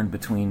I learned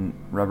between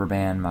Rubber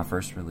Band, my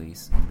first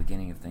release, and the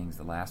Beginning of Things,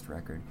 the last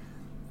record,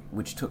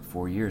 which took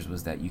 4 years,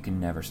 was that you can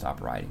never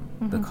stop writing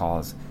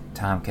because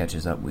time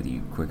catches up with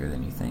you quicker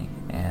than you think.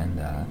 And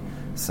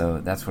so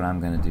that's what I'm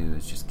going to do,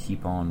 is just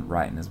keep on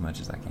writing as much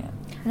as I can.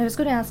 And I was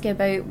going to ask you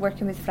about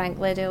working with Frank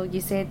Liddell.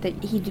 You said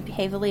that he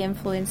heavily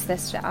influenced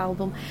this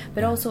album,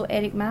 but also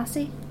Eric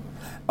Massey.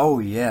 Oh,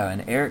 yeah,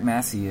 and Eric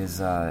Massey is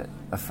a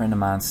friend of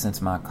mine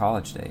since my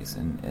college days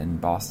in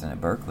Boston at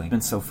Berkeley. It's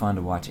been so fun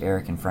to watch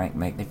Eric and Frank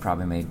make. They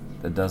probably made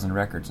a dozen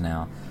records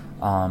now.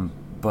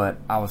 But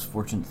I was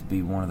fortunate to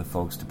be one of the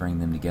folks to bring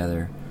them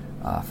together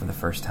for the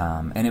first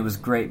time. And it was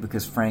great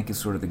because Frank is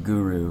sort of the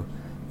guru,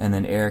 and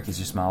then Eric is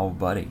just my old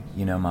buddy,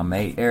 my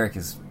mate. Eric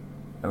is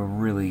a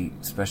really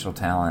special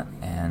talent,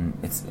 and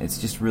it's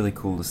just really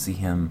cool to see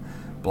him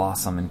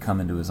blossom and come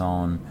into his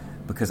own,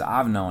 because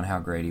I've known how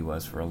great he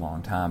was for a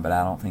long time, but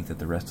I don't think that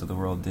the rest of the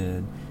world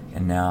did.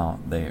 And now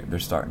they're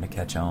starting to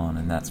catch on,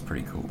 and that's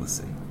pretty cool to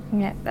see.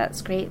 Yeah,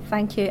 that's great.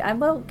 Thank you.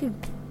 And well,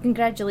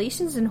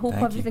 congratulations, and hope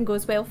everything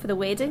goes well for the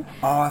wedding.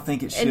 Oh, I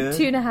think it should.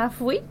 In 2.5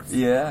 weeks.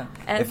 Yeah.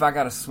 If I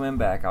got to swim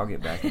back, I'll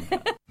get back in.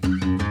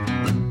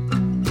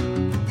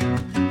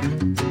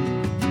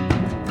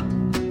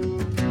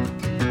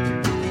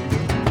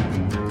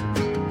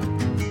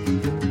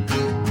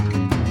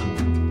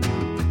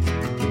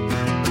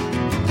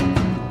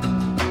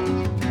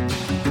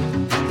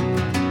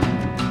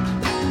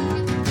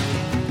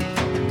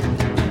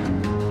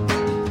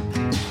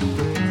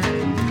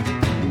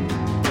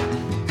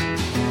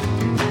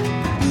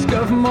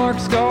 Mark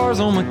scars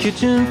on my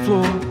kitchen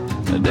floor,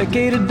 a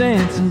decade of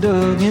dancing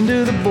dug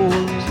into the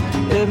boards.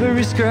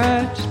 Every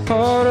scratch is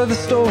part of the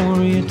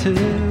story it tells.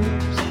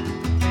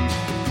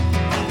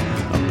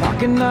 A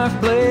pocket knife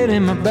blade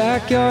in my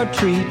backyard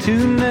tree,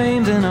 2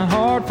 names and a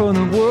heart for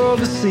the world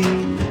to see.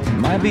 It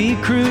might be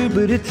crude,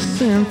 but it's a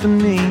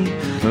symphony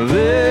of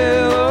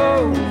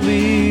L-O-V-E.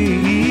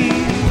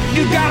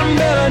 You got a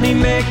melody,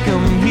 make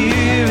them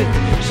hear it.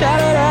 Shout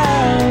it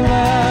out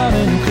loud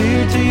and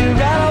clear till you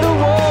rattle the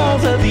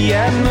walls of the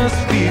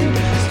atmosphere.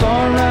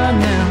 Start right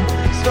now,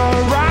 start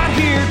right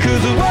here,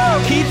 'cause the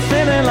world keeps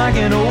spinning like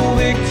an old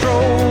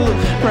Victrola,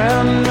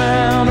 round and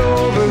round,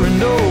 over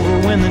and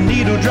over. When the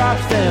needle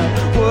drops down,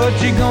 what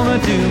you gonna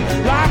do?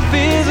 Life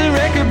is a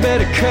record,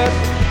 better cut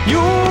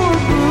your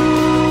groove.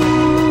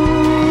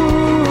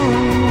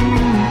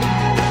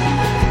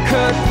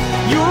 Cut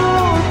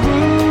your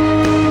groove.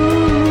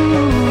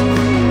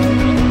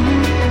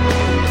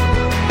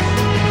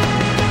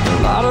 A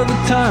lot of the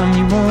time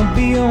you won't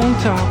be on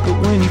top, but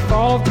when you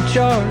fall off the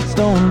charts,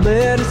 don't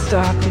let it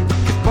stop you.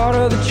 Part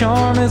of the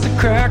charm is a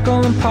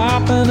crackle and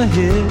pop and a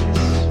hiss.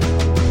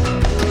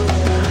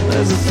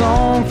 There's a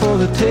song for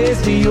the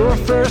taste of your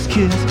first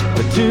kiss,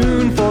 a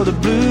tune for the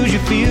blues you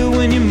feel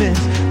when you miss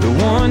the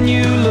one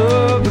you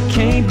love but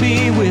can't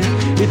be with.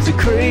 It's a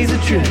crazy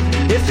trip,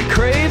 it's a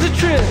crazy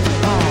trip.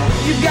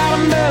 You got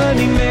a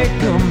melody, make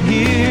them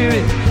hear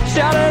it.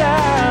 Shout it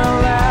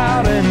out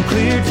loud and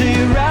clear till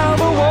you rattle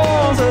the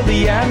walls of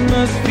the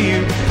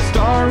atmosphere.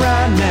 Start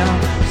right now,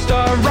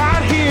 start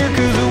right here,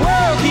 'cause the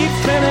world keeps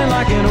spinning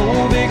like an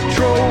old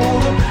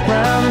Victrola,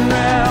 round and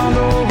round,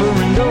 over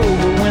and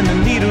over. When the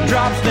needle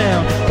drops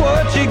down,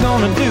 what you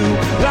gonna do?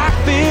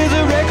 Life is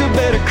a record,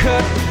 better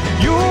cut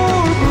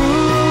your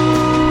groove.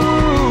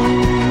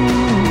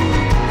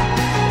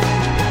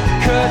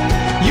 Cut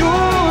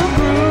your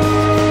groove.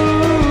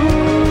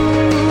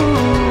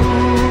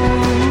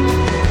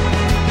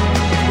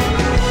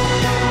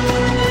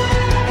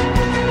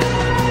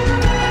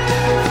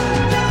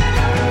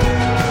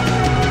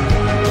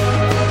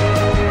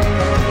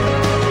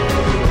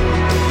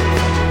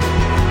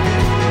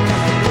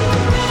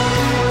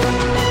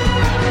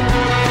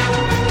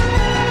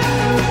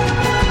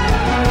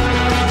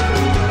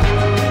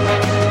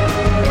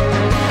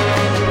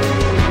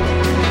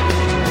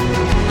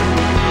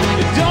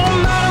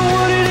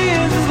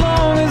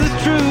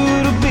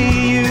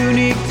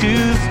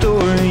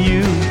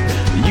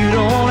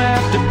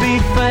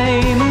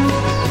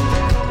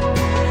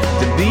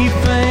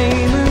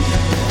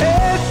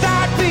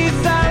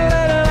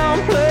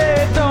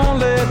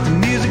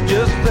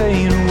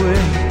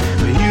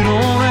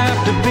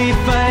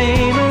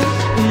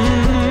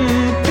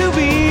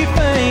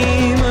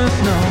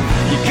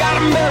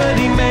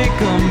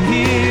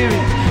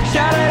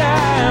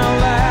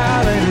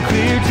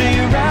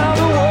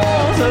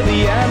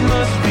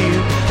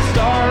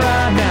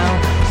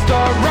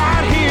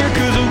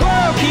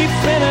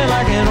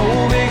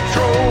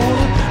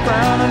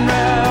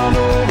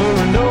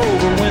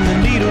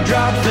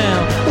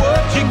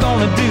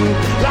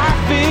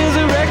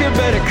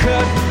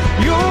 Cut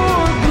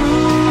your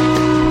groove.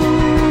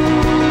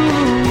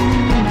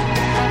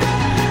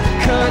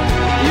 Cut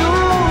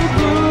your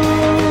groove.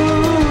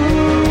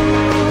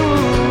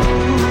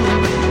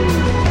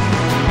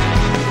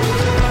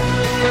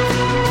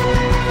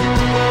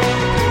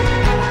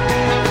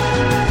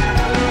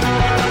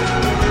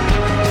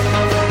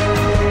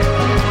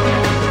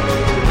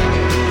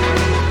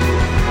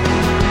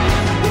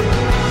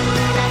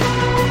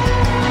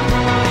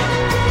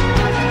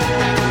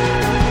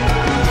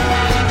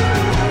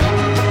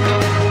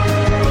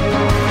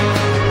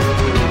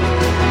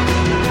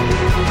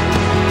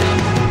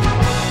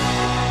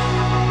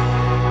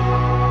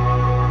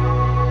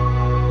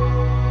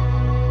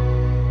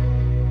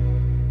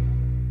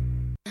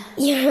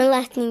 You're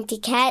listening to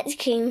Cat's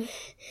Cream,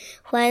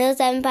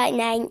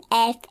 107.9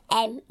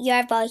 FM.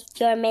 Your voice,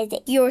 your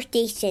music, your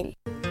station.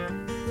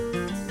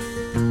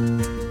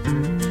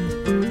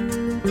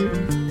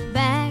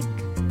 Back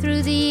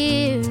through the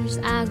years,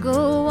 I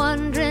go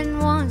wandering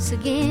once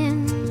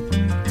again.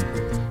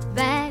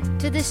 Back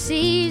to the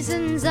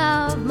seasons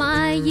of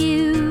my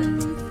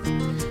youth.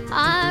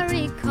 I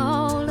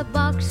recall a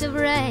box of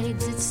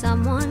rags that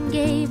someone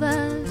gave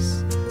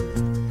us,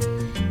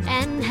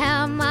 and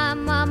how my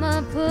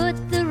mama put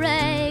the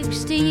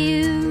rags to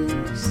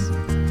use.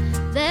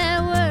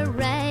 There were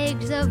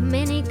rags of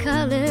many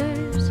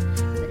colors,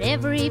 but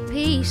every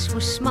piece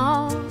was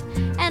small,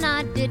 and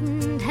I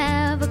didn't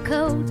have a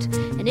coat,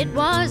 and it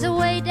was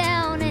away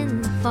down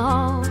in the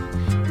fall.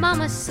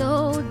 Mama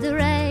sewed the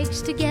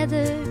rags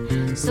together,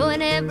 so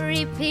in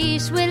every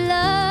piece with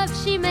love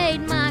she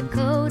made my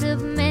coat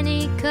of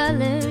many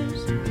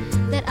colors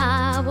that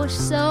I was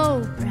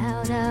so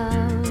proud of.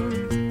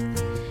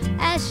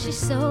 As she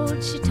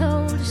sewed, she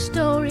told a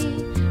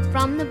story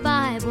from the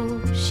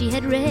Bible she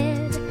had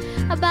read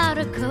about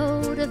a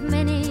coat of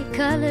many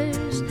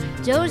colors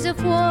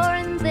Joseph wore,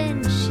 and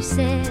then she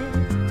said,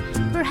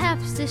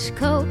 perhaps this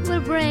coat will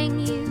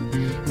bring you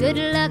good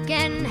luck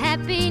and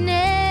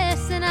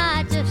happiness. And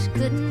I just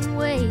couldn't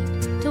wait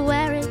to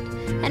wear it,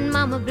 and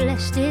Mama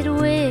blessed it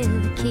with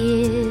a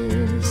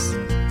kiss.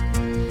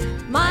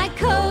 My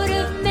coat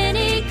of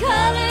many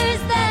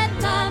colors that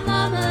my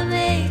Mama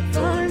made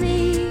for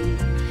me,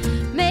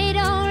 made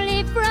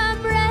only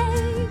from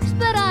rags,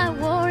 but I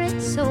wore it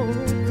so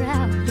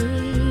proudly.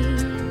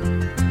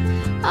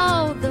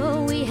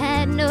 Although we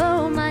had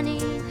no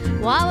money,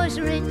 well, I was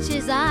rich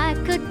as I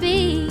could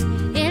be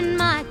in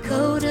my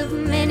coat of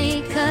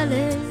many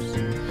colors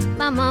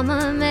my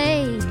Mama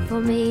made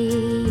for me.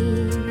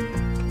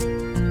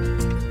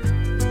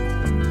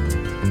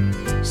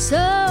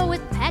 So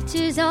with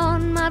patches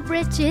on my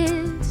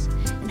breeches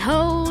and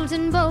holes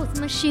in both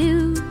my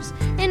shoes,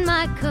 in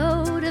my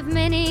coat of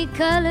many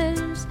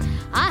colors,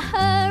 I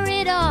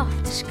hurried off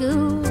to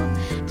school,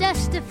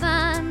 just to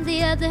find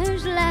the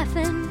others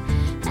laughing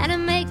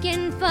and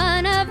making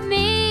fun of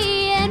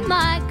me in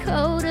my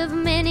coat of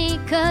many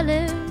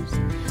colors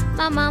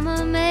my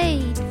Mama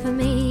made for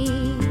me.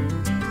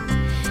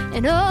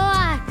 And oh,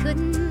 I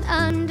couldn't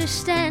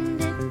understand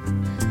it,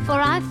 for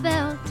I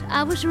felt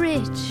I was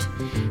rich,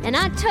 and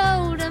I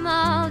told them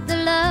all the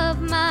love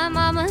my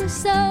Mama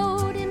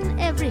sewed in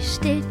every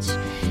stitch.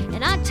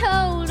 And I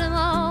told them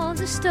all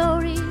the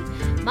story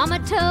Mama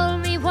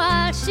told me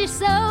while she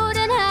sewed,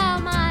 and how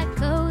my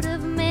coat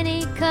of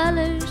many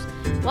colors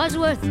was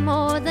worth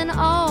more than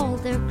all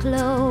their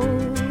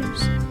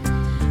clothes.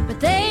 But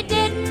they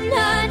didn't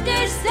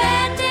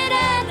understand it,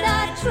 and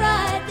I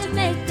tried to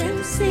make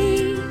them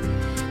see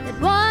that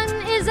one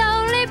is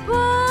only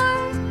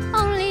poor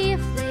only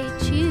if they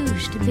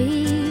choose to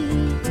be.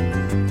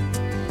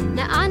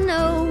 Now I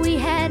know we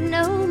had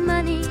no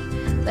money,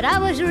 but I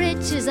was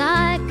rich as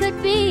I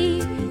could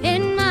be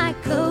in my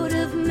coat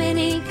of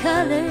many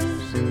colors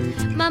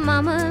my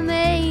Mama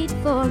made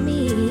for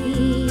me,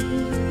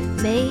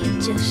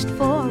 made just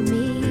for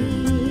me.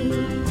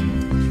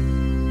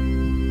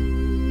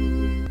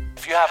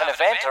 If you have an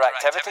event or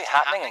activity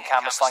happening in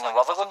Cambuslang and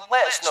Rutherglen,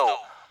 let us know.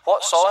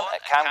 What's on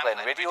at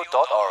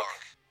camglenradio.org.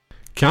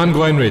 Cam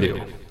Glen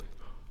Radio,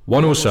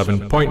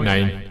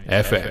 107.9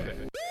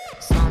 FM.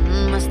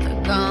 Something must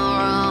have gone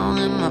wrong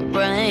in my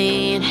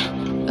brain.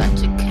 Got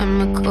your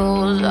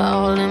chemicals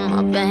all in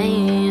my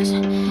veins.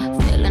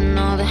 Feeling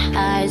all the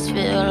highs,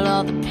 feel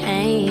all the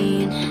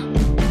pain.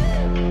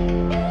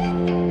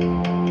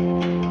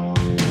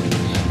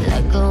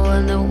 Let go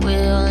of the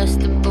wheel, it's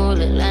the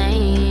bullet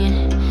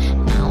lane.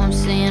 Now I'm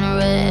seeing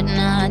red,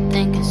 not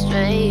thinking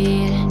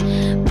straight.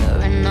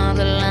 Blurring all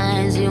the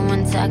lines, you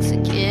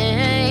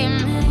intoxicate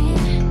me.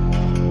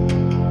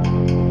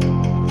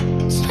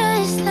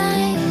 Just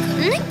like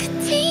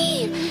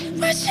nicotine,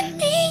 rushing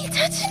me,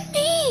 touching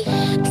me.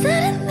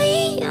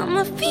 Suddenly I'm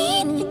a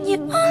fiend, and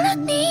you're all I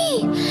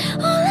need,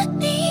 all I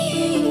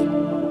need.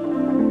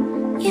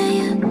 Yeah,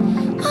 yeah,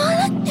 all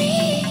I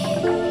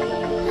need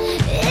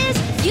is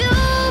you,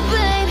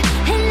 babe.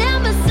 And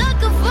I'm a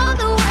sucker for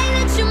the way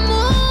that you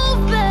move,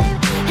 babe.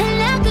 And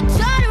I could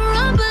try to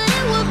run, but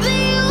it would be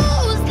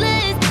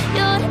useless.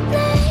 You're to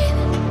blame.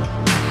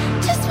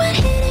 Just when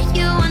hitting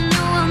you, I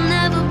know I'll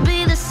never be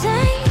the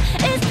same.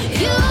 It's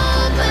you,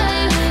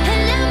 babe.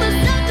 And I'm a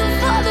sucker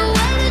for the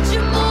way that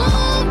you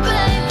move,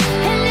 babe.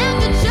 And I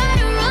could try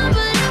to run,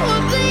 but it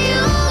would be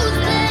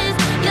useless.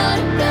 You're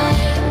to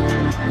blame.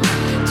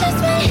 Just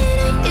when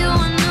hitting you,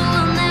 I know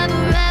I'll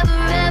never, ever,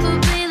 ever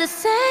be the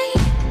same.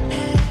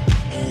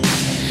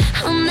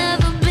 I'll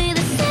never be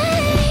the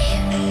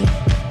same.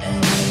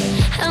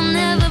 I'll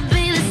never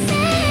be the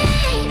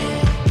same.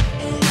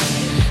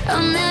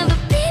 I'll never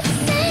be the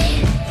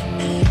same.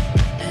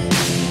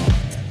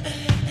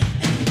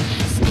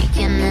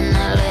 Sneaking in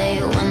LA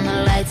when the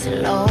lights are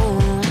low.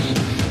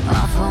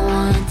 All for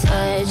one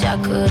touch, I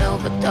could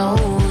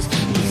overdose.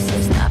 He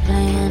said stop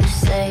playing it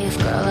safe,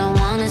 girl, I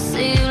wanna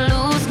see you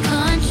lose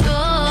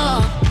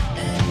control.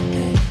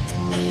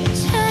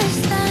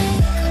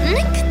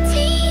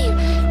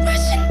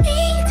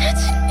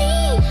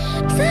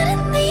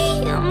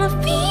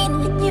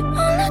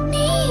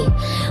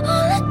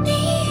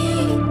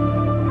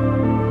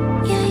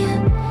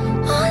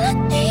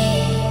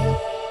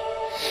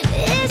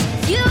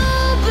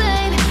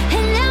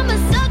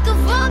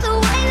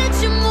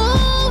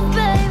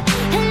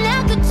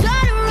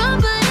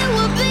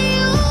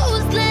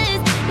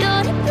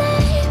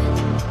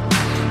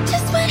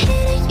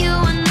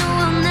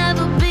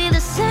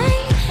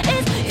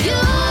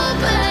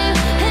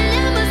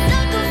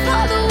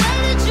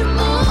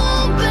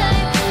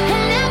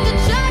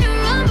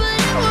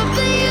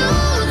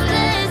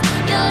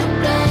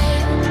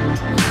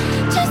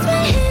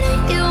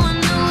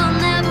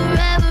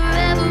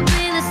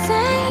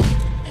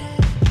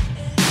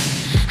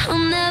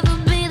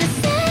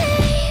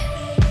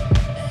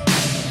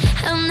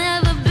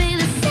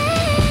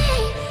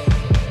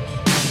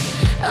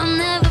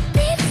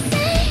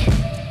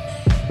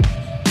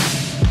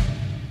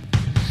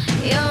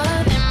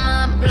 You're in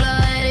my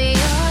blood,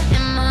 you're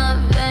in my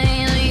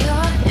veins,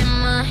 you're in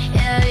my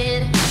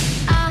head.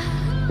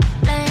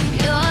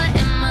 You're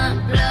in my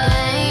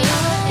blood,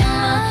 you're in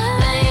my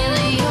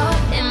veins, you're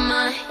in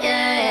my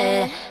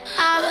head.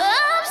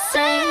 I'm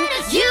saying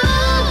you,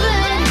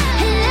 babe,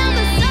 and I'm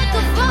a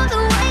sucker for the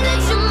way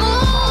that you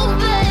move,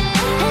 babe.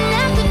 And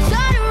I could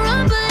try to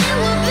run, but it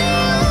would be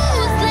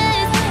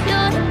useless.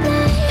 You're to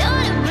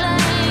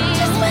blame.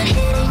 Just by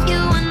hitting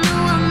you, I knew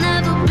I'll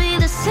never be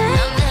the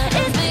same.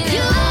 It's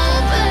you,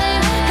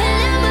 babe, and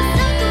I'm a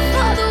sucker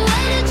for the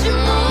way that you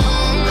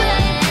move,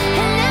 babe.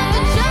 And I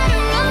could try to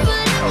run,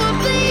 but it would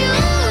be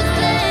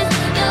useless.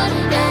 You're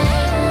to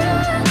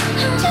blame.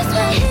 Just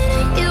by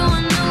hitting you, I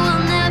knew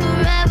I'll never,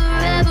 ever,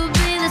 ever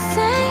be the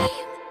same.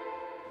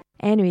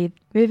 Anyway,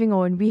 moving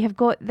on, we have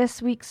got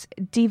this week's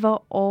Diva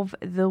of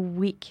the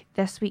Week.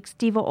 This week's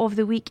Diva of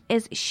the Week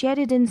is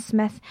Sheridan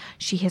Smith.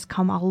 She has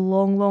come a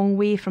long, long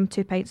way from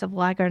 2 pints of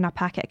lager and a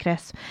packet of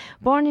crisps.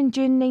 Born in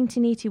June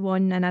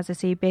 1981, and as I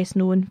say, best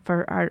known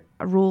for her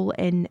role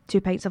in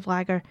 2 pints of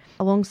lager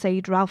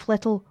alongside Ralph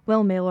Little,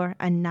 Will Miller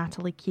and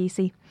Natalie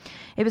Casey.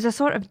 It was a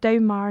sort of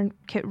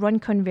down-market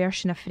run-con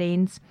version of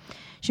Friends.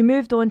 She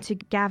moved on to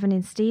Gavin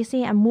and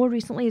Stacey and more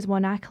recently has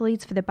won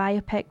accolades for the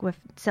biopic with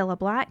Cilla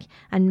Black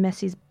and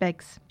Mrs.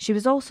 Biggs. She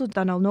has also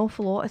done an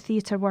awful lot of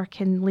theatre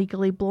work in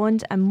Legally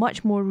Blonde, and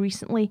much more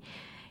recently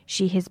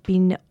she has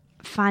been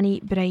Fanny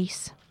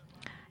Bryce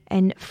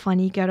in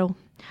Funny Girl.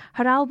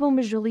 Her album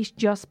was released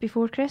just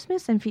before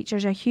Christmas and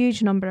features a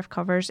huge number of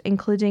covers,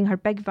 including her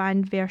big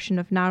band version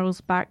of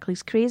Gnarls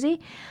Barkley's Crazy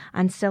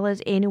and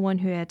Cilla's Anyone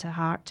Who Had a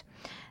Heart.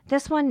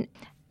 This one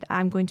that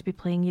I'm going to be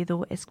playing you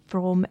though is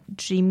from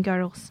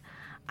Dreamgirls,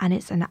 and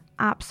it's an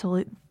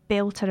absolute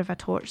belter of a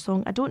torch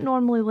song. I don't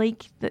normally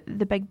like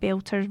the big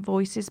belter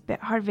voices, but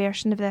her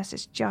version of this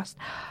is just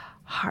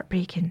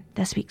heartbreaking.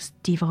 This week's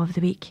Diva of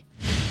the Week.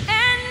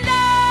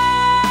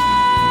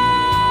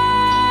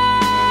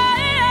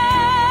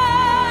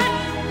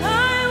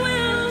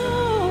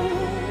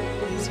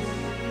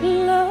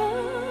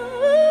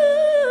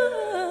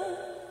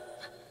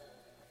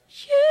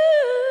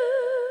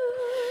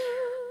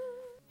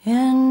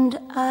 And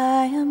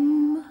I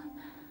am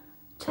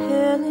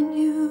telling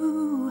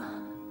you,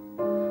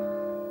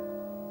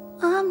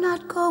 I'm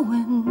not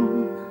going.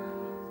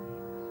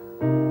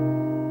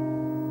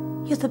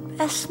 You're the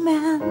best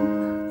man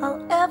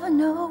I'll ever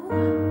know.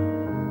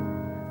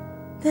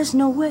 There's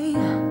no way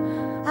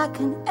I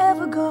can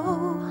ever go.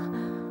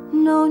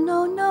 No,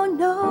 no, no,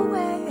 no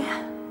way.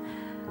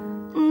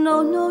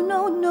 No, no,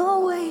 no, no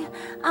way.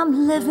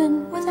 I'm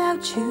living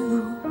without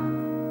you.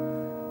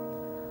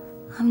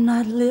 I'm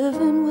not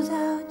living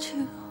without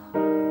you.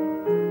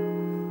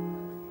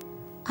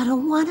 I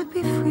don't want to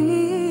be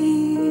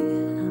free.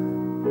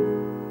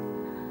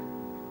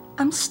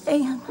 I'm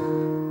staying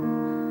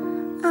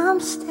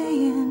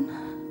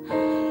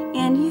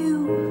in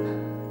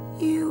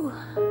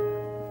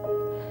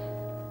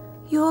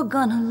you're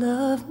gonna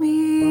love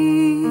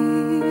me.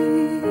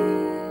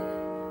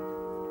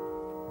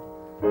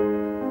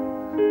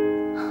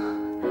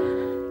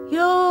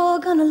 You're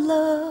gonna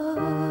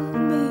love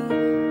me.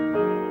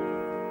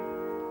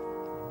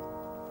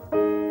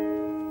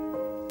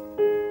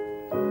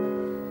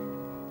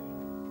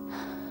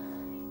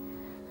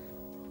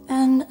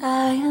 And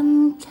I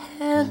am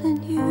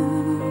telling you,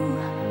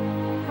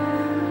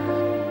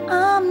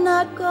 I'm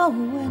not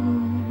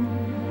going.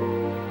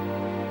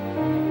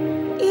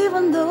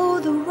 Even though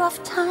the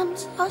rough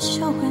times are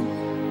showing,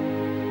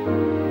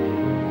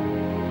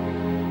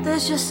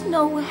 there's just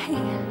no way,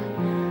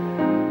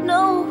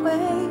 no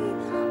way.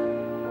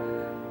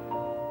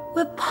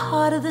 We're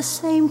part of the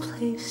same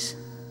place.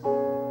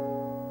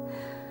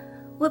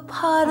 We're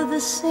part of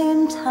the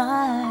same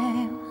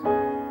time.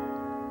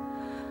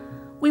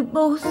 We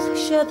both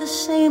share the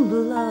same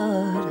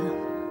blood.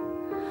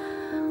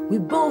 We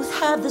both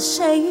have the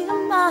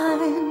same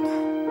mind.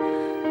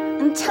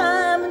 And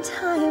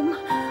time,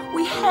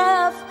 we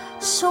have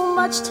so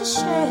much to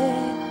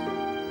share.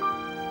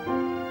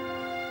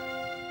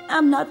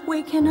 I'm not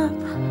waking up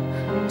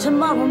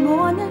tomorrow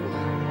morning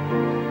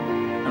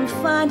and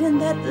finding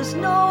that there's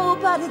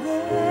nobody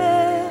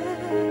there.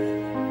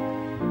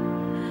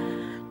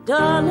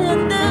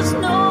 Darling, there's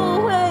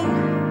no way.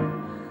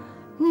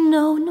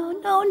 No, no,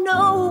 no,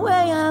 no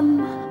way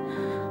I'm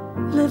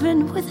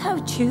living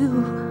without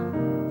you.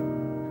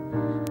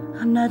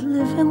 I'm not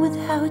living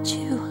without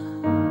you.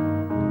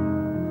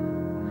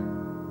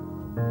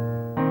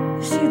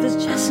 See, there's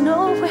just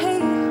no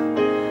way.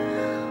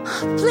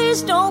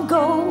 Please don't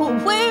go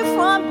away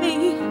from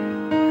me.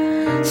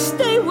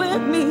 Stay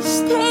with me,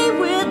 stay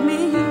with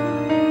me.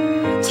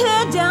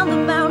 Tear down the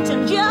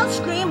mountain, yell,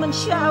 scream and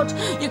shout.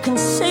 You can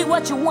say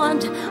what you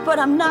want, but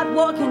I'm not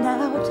walking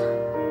out.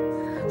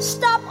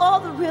 Stop all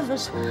the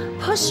rivers,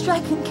 push,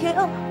 strike and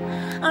kill.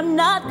 I'm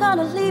not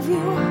gonna leave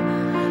you.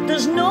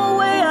 There's no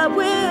way I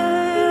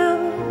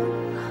will.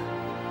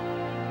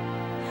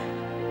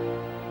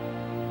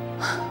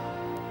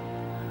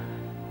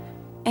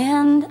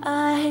 And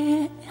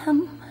I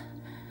am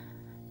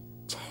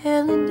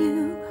telling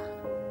you,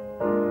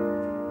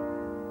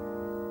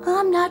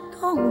 not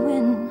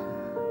going.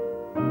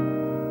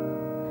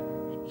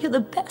 You're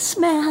the best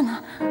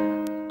man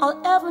I'll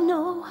ever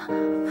know.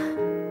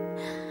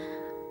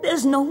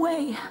 There's no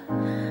way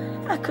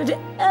I could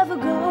ever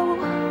go.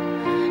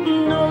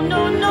 No,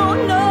 no, no,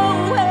 no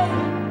way.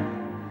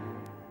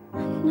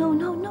 No,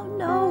 no, no,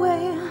 no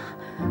way.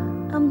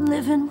 I'm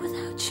living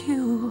without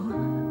you.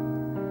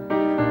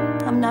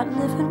 I'm not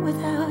living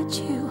without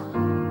you.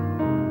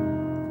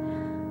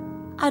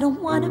 I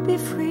don't want to be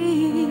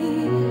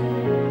free.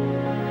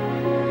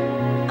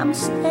 I'm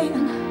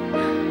staying.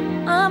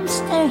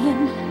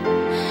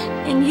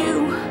 And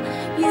you're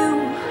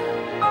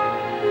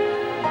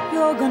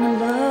gonna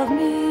love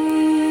me.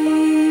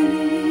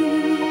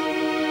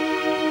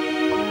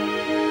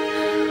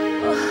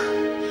 Oh,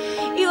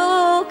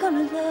 you're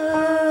gonna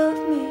love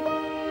me.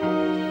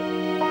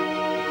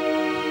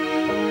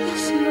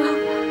 Yes, you are.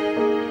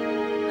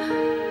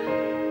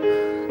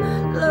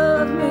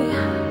 Love me.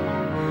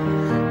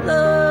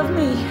 Love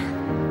me.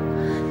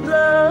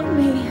 Love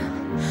me.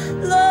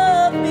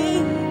 Love me.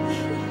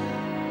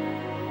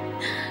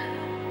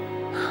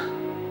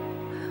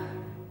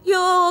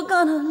 You're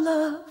gonna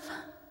love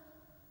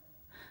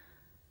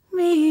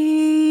me.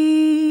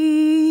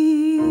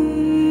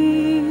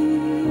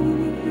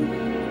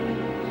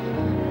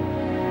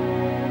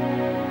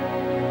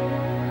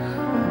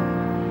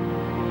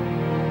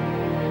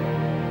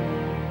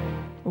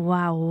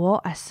 Wow,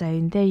 what a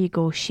sound. There you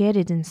go,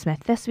 Sheridan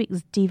Smith, this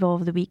week's Diva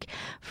of the Week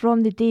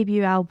from the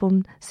debut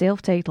album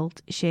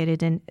self-titled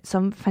Sheridan.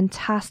 Some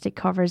fantastic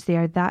covers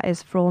there. That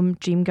is from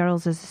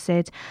Dreamgirls, as I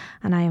said,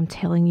 and I am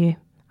telling you,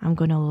 I'm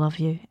going to love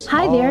you.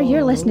 Hi there,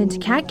 you're listening to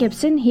Kat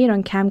Gibson here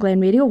on Camglen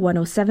Radio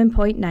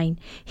 107.9.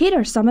 Here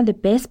are some of the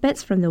best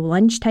bits from the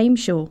Lunchtime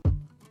show.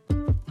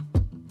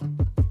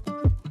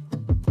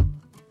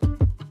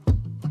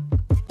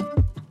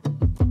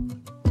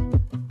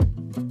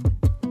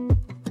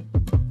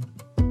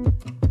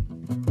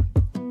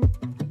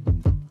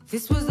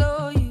 This was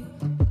all you,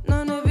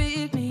 none of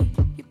it me.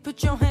 You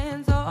put your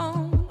hands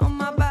on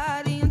my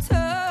body and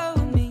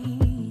told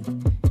me.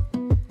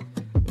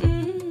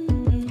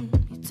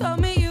 You told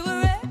me you were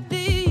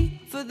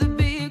ready for the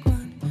big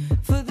one,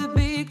 for the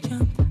big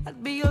jump.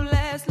 I'd be your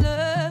last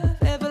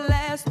love,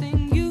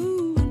 everlasting,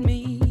 you and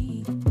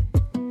me.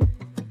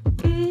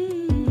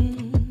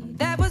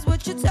 That was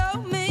what you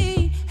told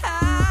me.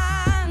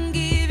 I'm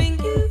giving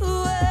you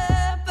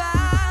up,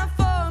 I'm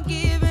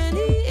forgiving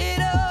it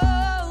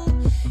all.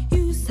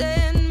 You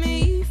set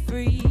me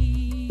free.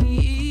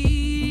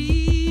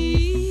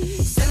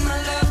 Send my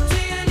love to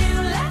your new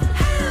lover.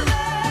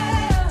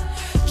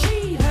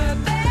 Treat her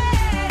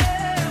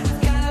better.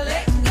 Gotta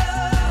let go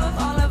of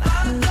all of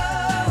our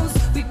goals.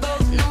 We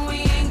both know we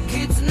ain't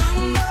kids no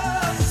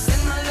more.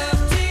 Send my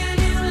love to your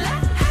new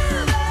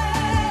lover.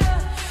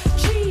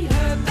 Treat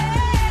her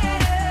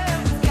better.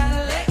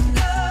 Gotta let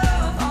go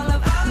of all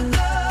of our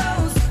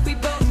goals. We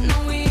both know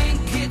we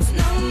ain't kids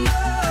no more.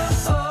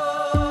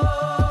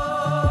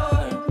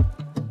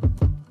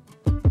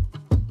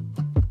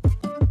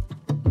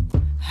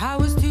 I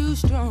was too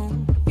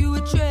strong, you were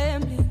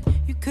trembling,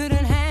 you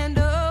couldn't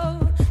handle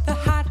the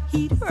hot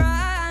heat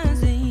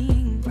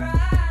rising.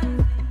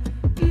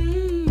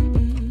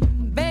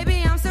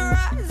 Baby, I'm still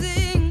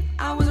rising.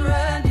 I was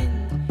running,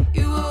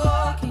 you were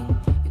walking,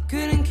 you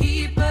couldn't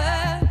keep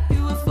up,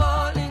 you were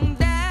falling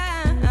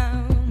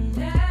down.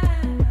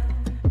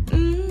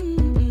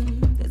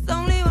 There's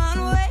only one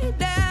way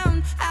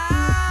down.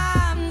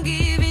 I'm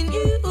giving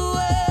you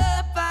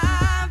up,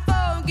 I'm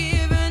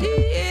forgiving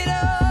it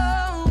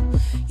all.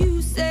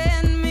 You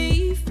set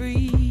me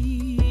free.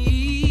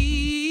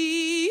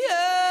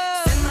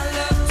 Send my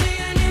love to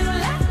your new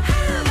lover.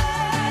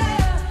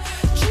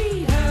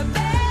 Treat her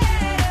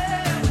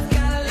better.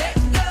 Gotta let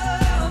go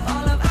of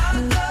all of our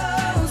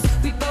goals.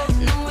 We both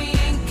know we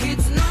ain't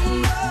kids no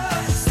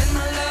more. Send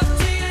my love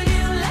to your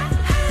new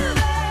lover.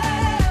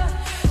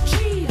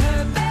 Treat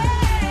her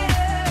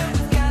better.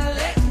 Gotta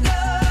let go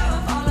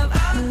of all of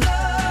our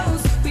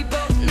goals. We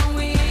both know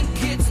we ain't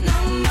kids no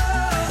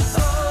more.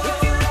 If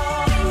you're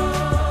ready,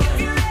 if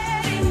you're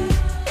ready,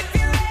 if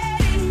you're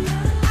ready,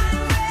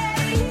 I'm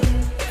ready.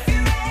 If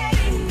you're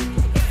ready,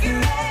 if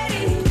you're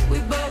ready, we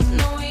both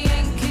know we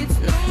ain't kids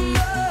no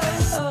more.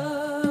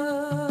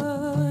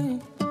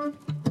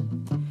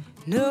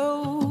 No,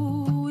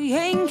 we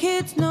ain't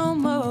kids no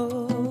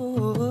more.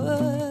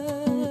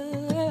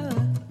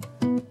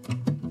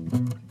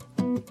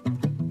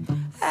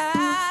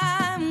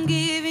 I'm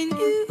giving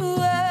you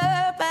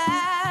up,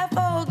 I'm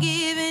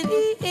forgiving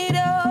it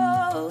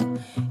all.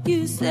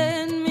 You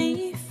set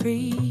me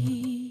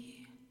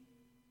free.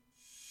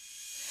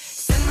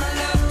 Send my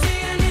love to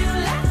your new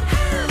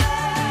lover.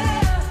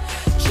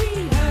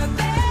 Treat her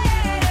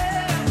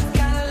better.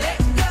 Gotta let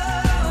go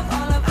of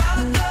all of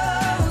our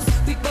goals.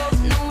 We both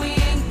know we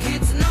ain't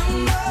kids no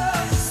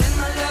more. Send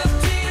my love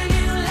to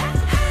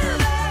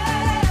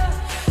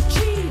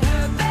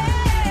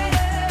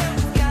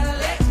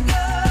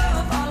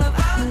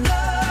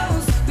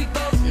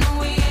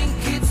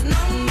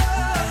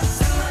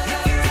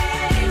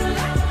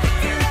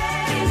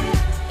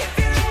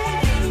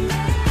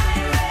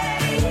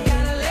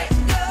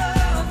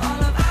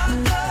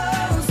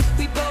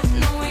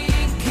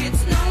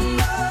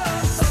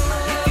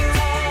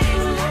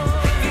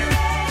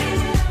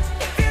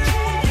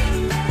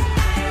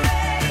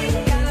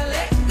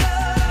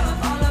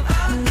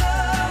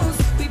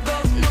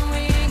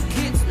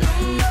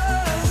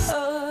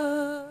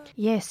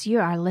Yes,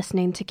 you are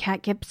listening to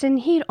Kat Gibson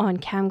here on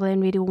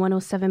Camglen Radio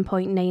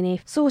 107.9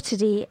 F. So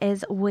today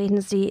is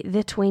Wednesday,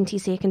 the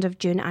 22nd of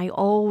June. I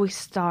always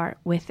start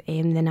with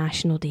the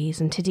National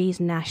Days, and today's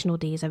National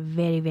Day is a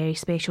very, very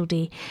special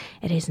day.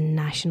 It is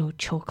National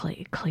Chocolate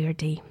Eclair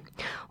Day.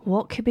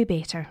 What could be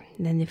better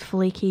than the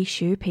flaky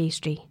choux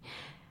pastry,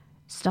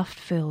 stuffed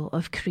full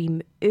of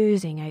cream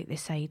oozing out the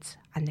sides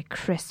and the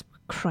crisp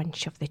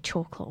crunch of the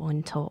chocolate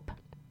on top?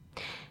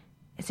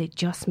 Is it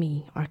just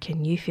me, or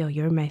can you feel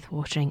your mouth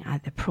watering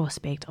at the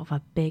prospect of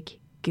a big,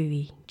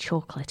 gooey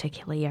chocolate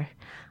eclair?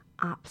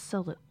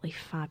 Absolutely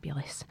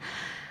fabulous.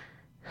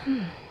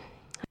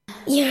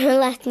 You're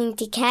listening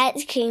to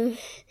Cat's Cream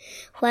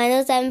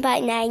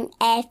 107.9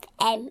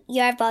 FM.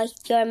 Your voice,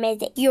 your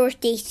music, your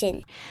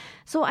station.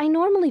 So I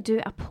normally do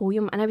a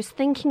poem, and I was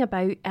thinking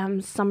about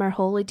summer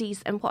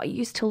holidays, and what I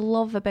used to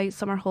love about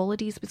summer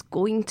holidays was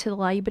going to the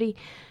library.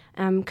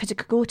 Because I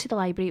could go to the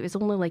library, it was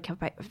only like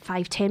about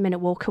 5-10 minute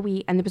walk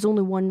away, and there was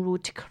only one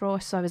road to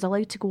cross, so I was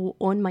allowed to go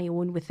on my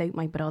own without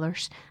my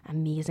brothers.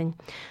 Amazing.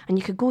 And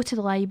you could go to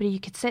the library, you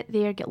could sit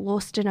there, get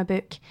lost in a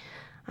book,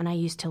 and I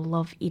used to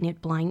love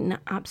Enid Blyton. I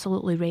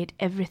absolutely read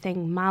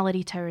everything: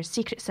 Mallory Towers,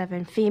 Secret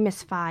 7,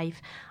 Famous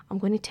 5. I'm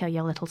going to tell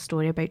you a little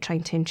story about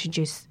trying to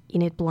introduce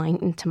Enid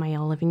Blyton to my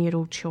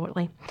 11-year-old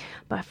shortly.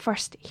 But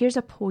first, here's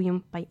a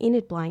poem by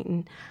Enid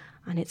Blyton,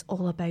 and it's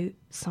all about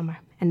summer,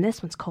 and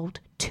this one's called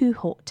Too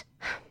Hot.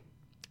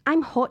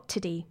 I'm hot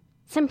today,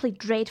 simply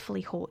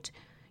dreadfully hot.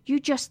 You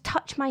just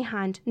touch my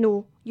hand.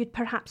 No, you'd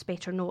perhaps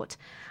better not.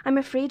 I'm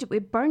afraid it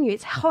would burn you.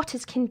 It's hot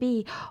as can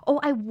be. Oh,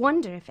 I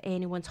wonder if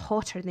anyone's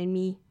hotter than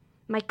me.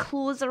 My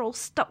clothes are all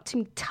stuck to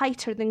me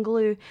tighter than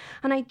glue,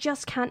 and I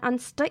just can't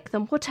unstick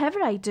them,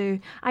 whatever I do.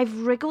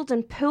 I've wriggled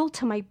and pulled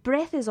till my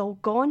breath is all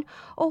gone.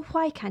 Oh,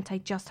 why can't I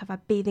just have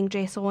a bathing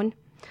dress on?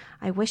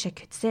 I wish I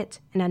could sit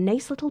in a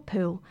nice little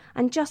pool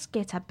and just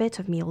get a bit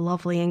of me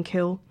lovely and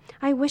cool.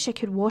 I wish I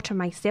could water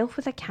myself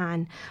with a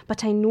can,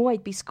 but I know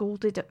I'd be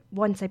scolded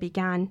once I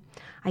began.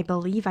 I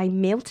believe I'm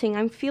melting,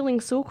 I'm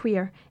feeling so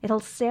queer. It'll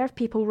serve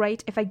people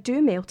right if I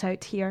do melt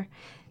out here.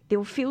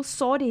 They'll feel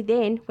sorry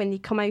then when they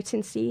come out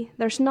and see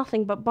there's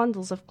nothing but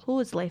bundles of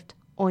clothes left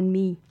on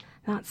me.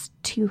 That's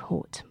Too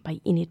Hot by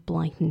Enid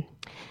Blyton.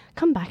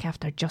 Come back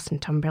after Justin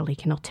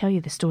Timberlake and I'll tell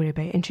you the story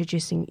about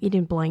introducing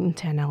Enid Blyton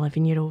to an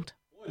 11-year-old.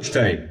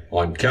 Lunchtime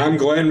on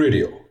Camglen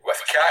Radio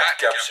with Kat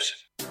Gibson.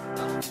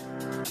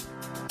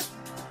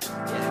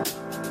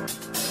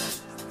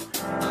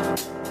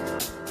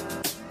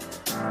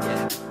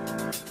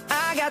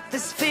 I got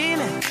this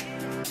feeling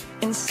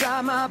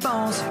inside my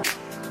bones.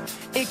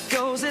 It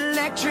goes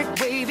electric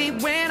wavy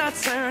when I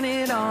turn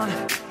it on.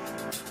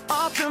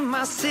 Off from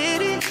my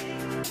city,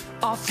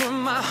 off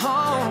from my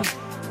home.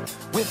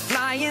 We're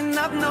flying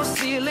up no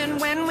ceiling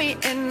when we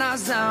in our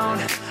zone.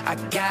 I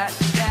got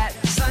that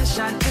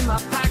sunshine in my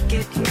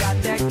pocket,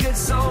 got that good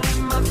soul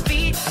in my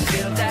feet. I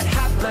feel that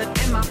hot blood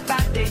in my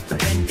body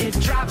when it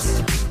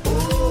drops.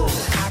 Ooh,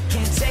 I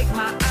can't take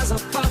my eyes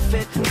off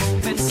it,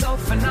 moving so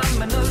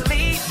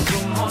phenomenally.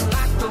 Come on,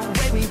 like the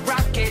way we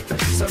rock it,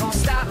 so don't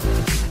stop.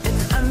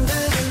 And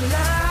under the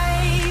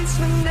lights,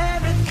 when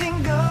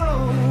everything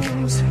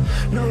goes,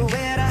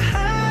 nowhere to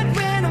hide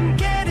when I'm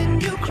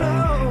getting you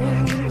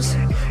close.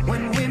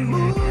 When we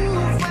move,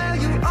 well,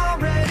 you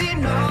already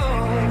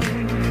know.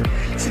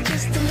 So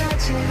just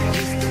imagine.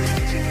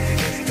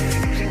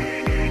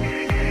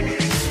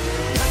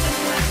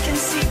 Nothing I can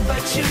see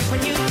but you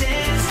when you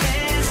dance,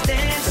 dance,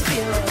 dance.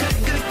 Feel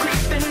good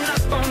creeping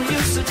up on you.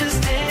 So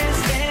just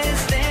dance,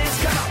 dance, dance.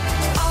 Come on.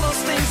 All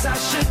those things I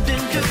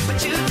shouldn't do, but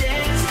you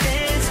dance,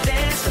 dance,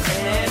 dance.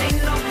 And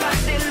ain't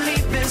nobody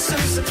leaving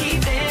soon, so keep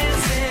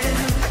dancing.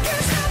 I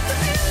can't stop the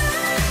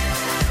feeling.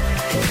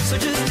 So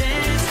just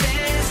dance,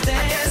 dance,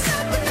 dance.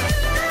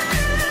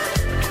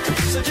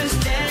 So just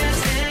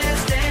dance,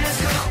 dance, dance,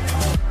 come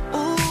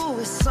on. Ooh,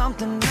 it's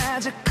something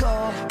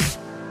magical.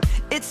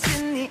 It's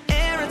in the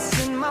air,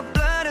 it's in my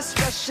blood, it's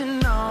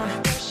rushing on.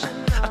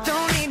 I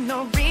don't need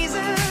no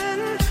reason,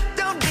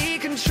 don't need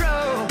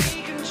control.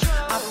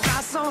 I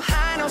fly so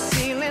high, no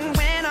ceiling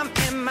when I'm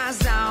in my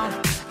zone.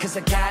 Cause I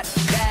got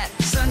that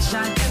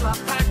sunshine in my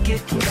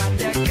pocket, got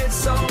that good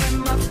soul in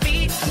my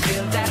feet. I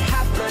feel that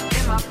hot blood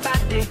in my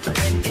body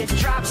when it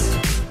drops.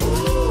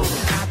 Ooh,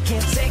 I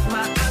can't take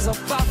my eyes off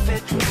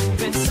it,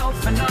 moving so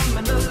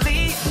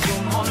phenomenally.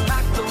 You're more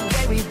like the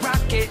way we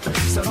rock it,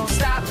 so don't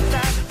stop,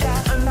 stop,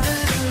 stop. Under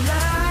the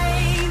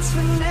lights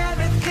when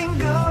everything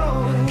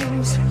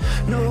goes,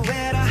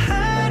 nowhere to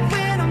hide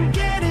when I'm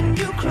getting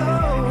you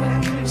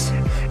close.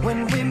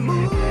 When we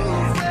move,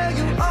 well,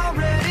 you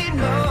already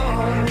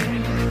know.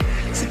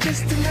 So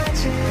just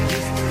imagine.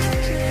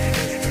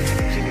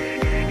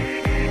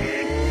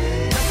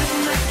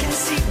 Nothing I can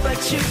see but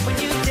you when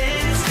you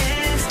dance,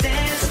 dance,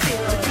 dance.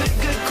 Feel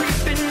good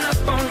creeping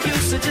up on you.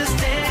 So just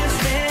dance,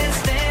 dance,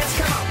 dance.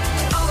 Come on.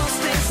 All those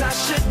things I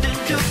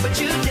shouldn't do, but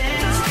you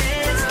dance,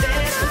 dance,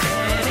 dance.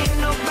 And ain't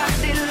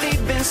nobody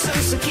leaving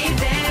soon, so keep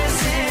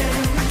dancing.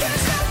 I can't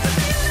stop the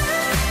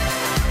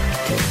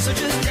feeling. So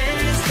just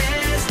dance,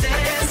 dance,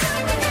 dance.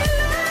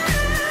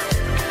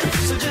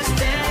 So just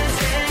dance.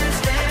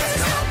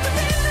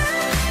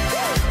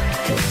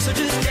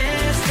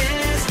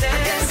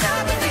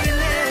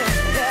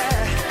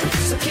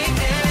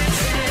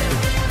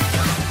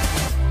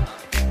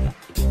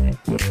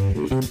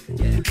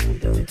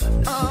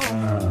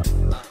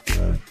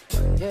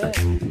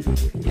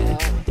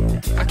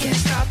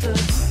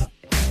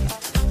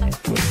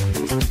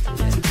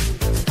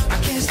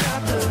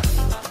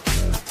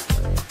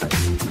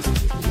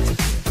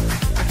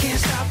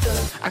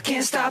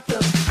 can't stop the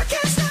nothing I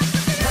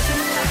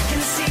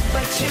can see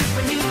but you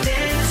when you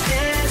dance,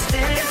 dance,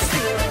 dance.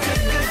 Feel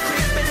good, good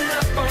creeping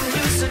up on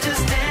you, so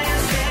just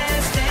dance,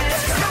 dance,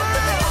 dance.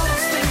 All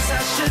those things I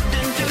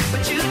shouldn't do,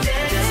 but you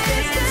dance,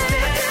 dance,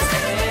 dance.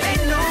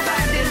 Ain't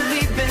nobody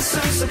leaving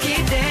soon, so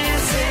keep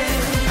dancing.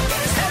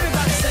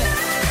 Everybody say.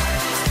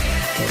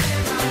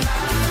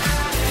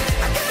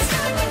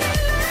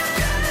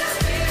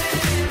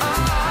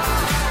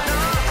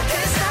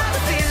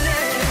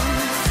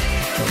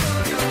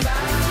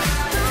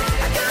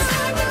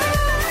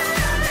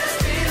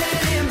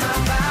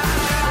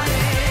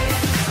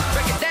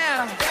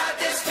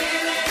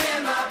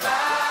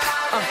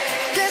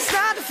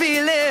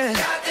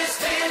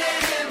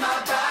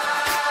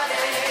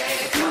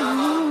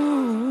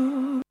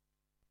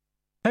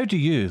 How do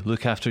you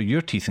look after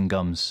your teeth and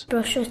gums?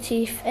 Brush your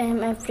teeth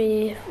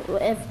every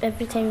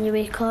time you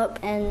wake up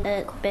and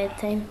at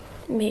bedtime.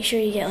 Make sure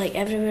you get like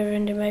everywhere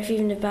around your mouth,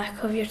 even the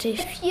back of your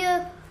teeth. If you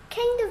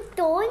kind of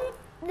don't,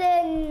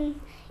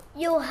 then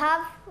you'll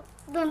have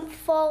them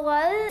fall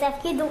out.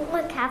 If you don't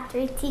look after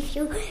your teeth,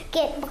 you'll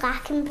get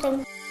black and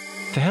brown.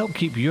 To help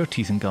keep your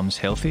teeth and gums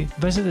healthy,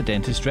 visit the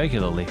dentist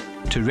regularly.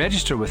 To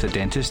register with a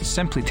dentist,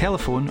 simply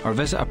telephone or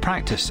visit a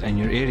practice in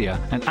your area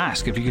and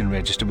ask if you can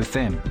register with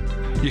them.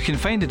 You can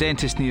find a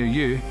dentist near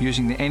you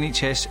using the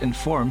NHS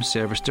Inform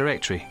service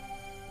directory.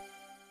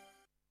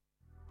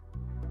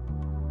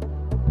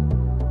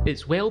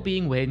 It's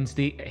Wellbeing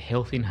Wednesday at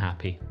Healthy and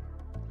Happy.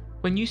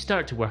 When you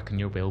start to work on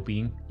your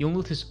well-being, you'll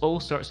notice all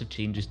sorts of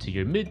changes to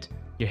your mood,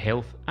 your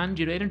health and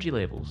your energy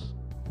levels.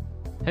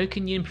 How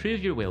can you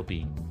improve your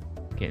well-being?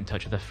 Get in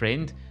touch with a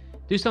friend,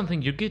 do something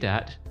you're good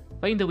at,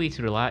 find a way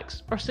to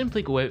relax, or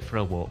simply go out for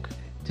a walk.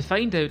 To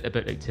find out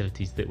about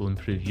activities that will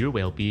improve your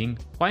well-being,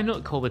 why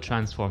not call the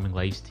Transforming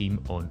Lives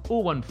team on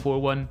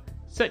 0141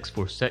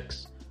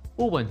 646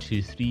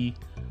 0123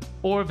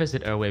 or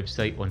visit our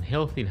website on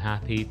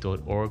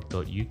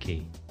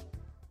healthyandhappy.org.uk.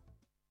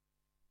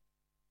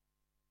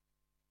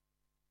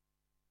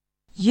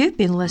 You've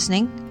been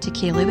listening to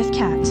Kaylee with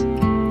Kat.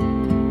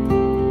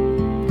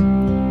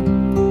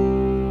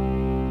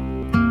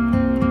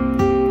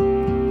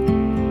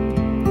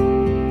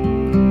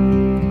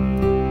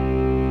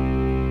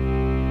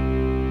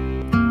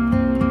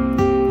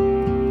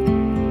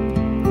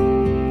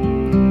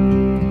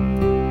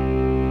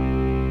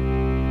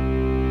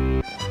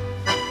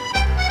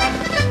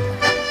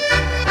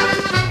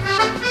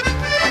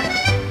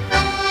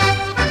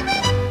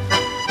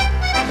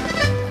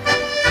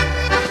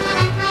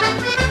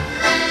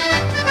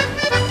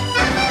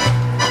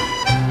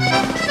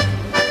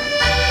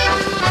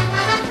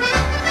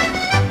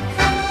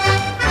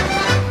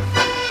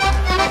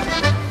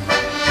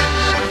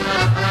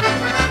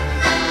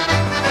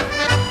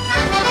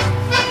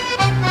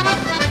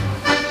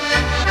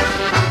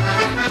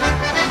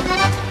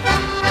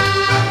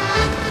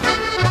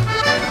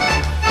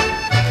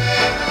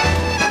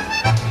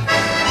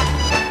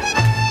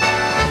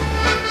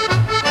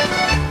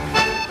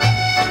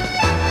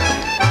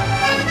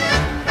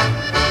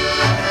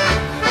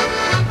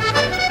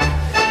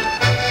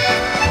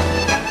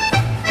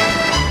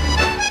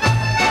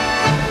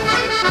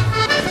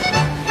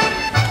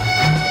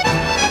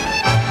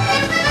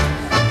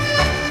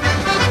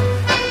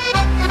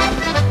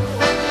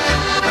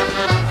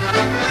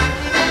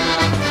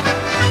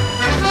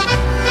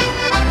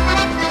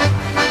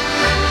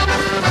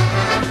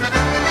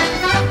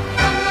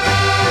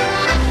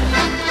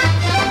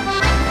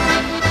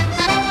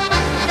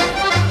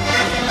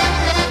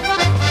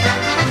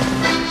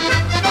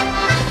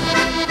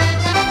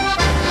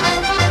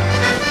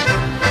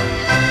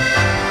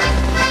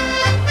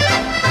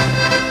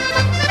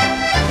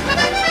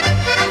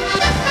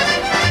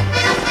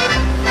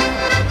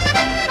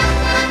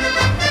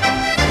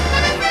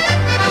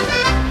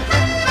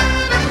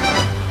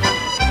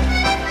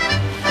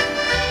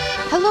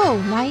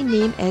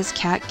 Is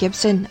Kat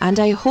Gibson, and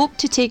I hope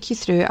to take you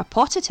through a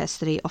potted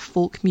history of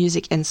folk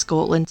music in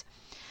Scotland.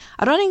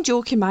 A running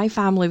joke in my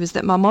family was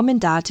that my mum and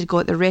dad had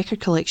got their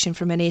record collection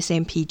from an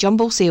SNP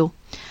jumble sale,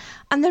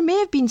 and there may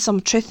have been some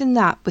truth in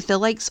that, with the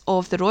likes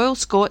of the Royal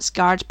Scots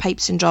Guard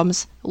pipes and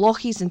drums,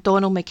 Lochies and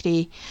Donald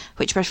McRae,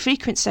 which were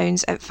frequent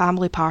sounds at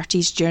family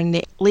parties during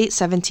the late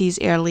 70s,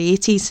 early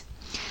 80s.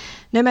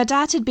 Now, my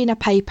dad had been a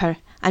piper,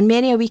 and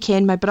many a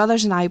weekend my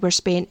brothers and I were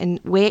spent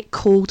in wet,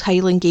 cold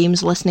Highland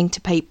games listening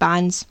to pipe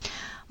bands.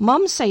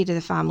 Mum's side of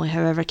the family,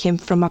 however, came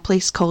from a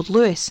place called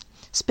Lewis,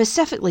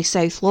 specifically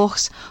South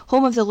Lochs,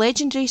 home of the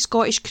legendary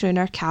Scottish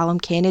crooner Callum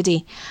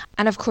Kennedy,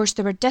 and of course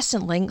there were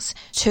distant links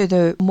to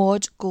the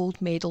Maud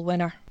gold medal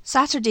winner.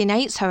 Saturday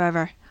nights,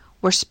 however,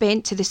 were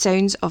spent to the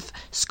sounds of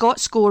Scott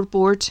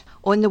Scoreboard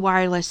on the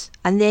wireless,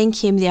 and then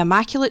came the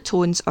immaculate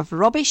tones of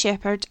Robbie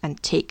Shepherd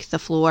and Take the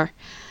Floor.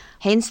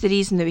 Hence the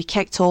reason that we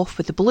kicked off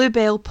with the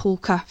Bluebell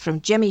Polka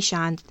from Jimmy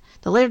Shand,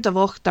 the Laird of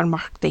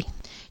Auchtermarchty.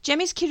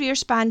 Jimmy's career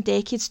spanned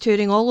decades,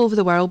 touring all over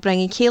the world,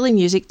 bringing Ceilidh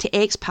music to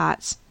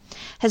expats.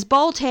 His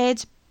bald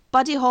head,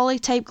 Buddy Holly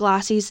type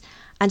glasses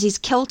and his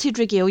kilted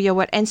regalia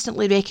were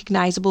instantly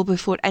recognisable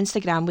before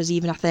Instagram was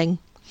even a thing.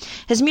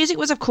 His music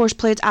was of course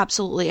played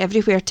absolutely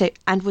everywhere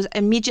and was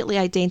immediately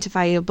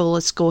identifiable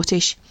as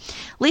Scottish.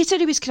 Later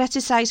he was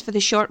criticised for the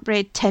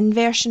shortbread tin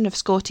version of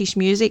Scottish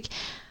music,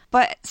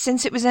 but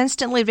since it was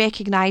instantly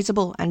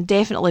recognisable and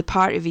definitely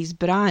part of his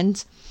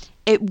brand,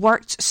 it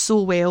worked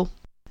so well.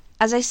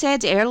 As I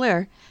said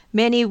earlier,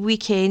 many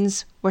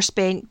weekends were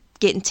spent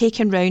getting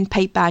taken round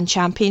pipe band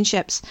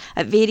championships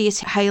at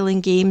various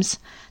Highland games.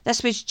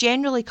 This was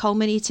generally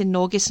culminated in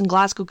August in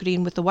Glasgow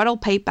Green with the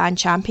World Pipe Band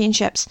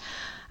Championships.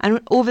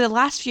 And over the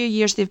last few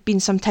years there have been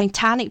some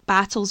titanic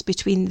battles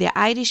between the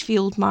Irish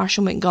Field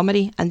Marshal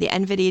Montgomery and the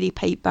Inverary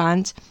Pipe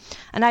Band.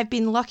 And I've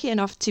been lucky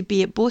enough to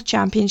be at both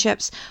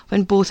championships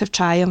when both have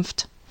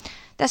triumphed.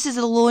 This is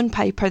the Lone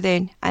Piper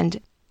then, and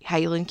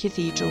Highland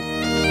Cathedral.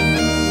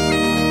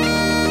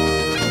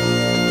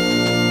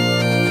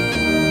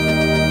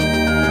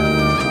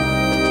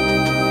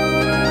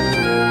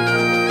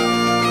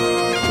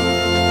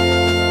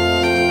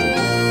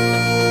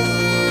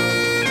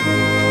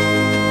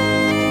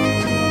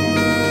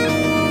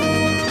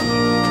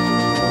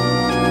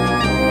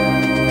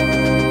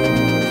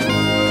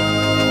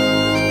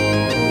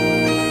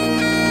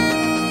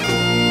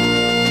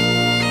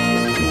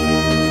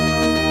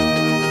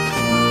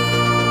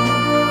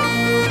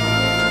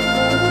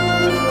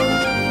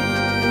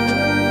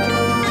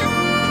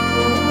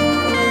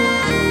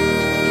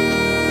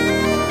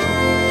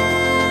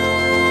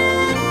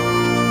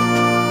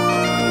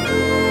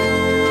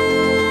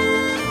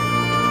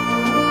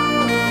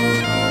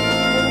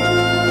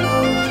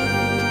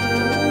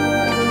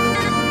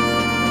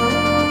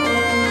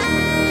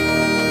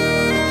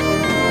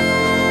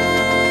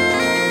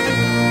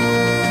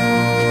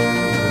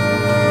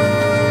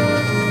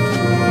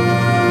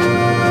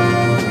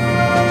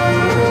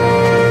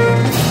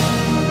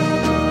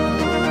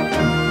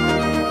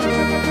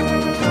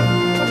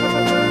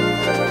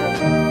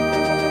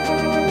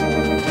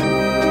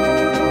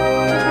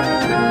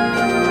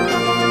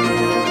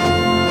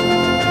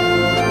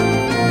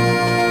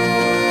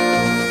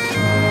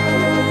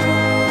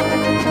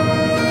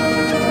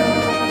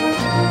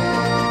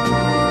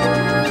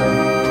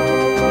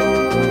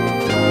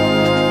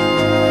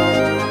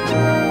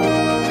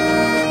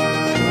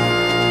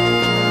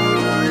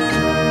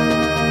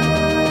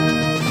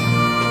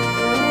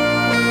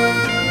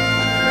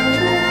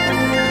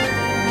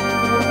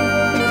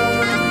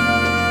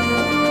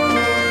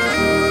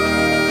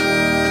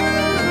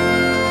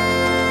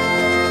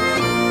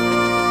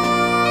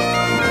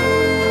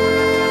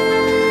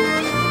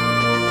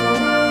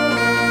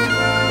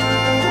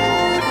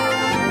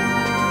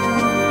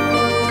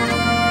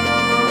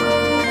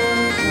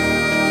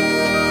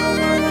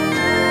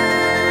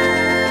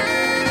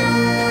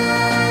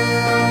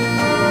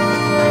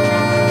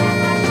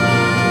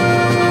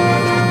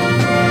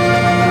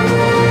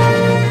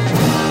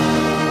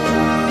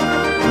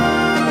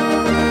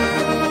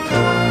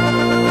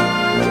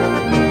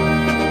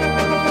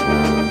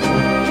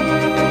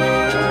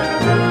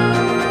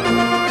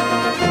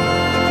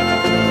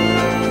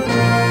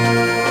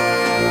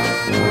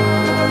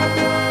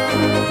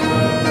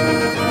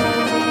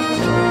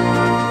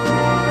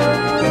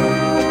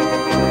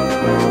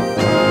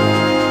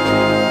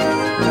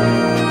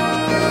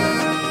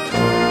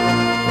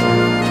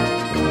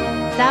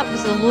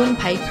 Lone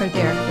Piper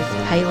there with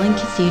Highland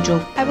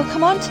Cathedral. I will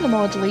come on to the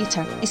mod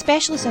later,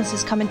 especially since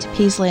it's coming to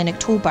Paisley in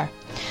October.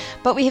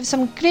 But we have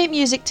some great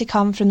music to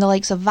come from the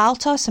likes of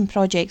Valtos and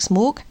Project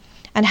Smoke,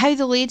 and how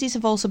the ladies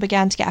have also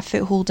begun to get a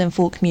foothold in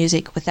folk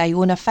music with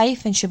Iona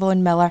Fife and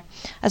Siobhan Miller,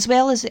 as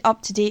well as the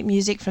up-to-date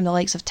music from the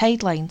likes of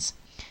Tidelines.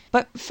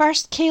 But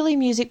first, Ceilidh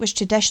music was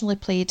traditionally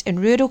played in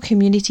rural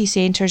community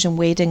centres and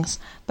weddings,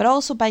 but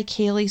also by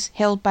Ceilidhs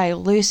held by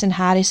Lewis and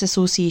Harris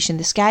Association,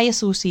 the Skye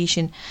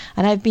Association,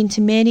 and I've been to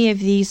many of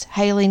these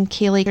Highland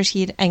Ceilidhs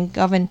here in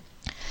Govan.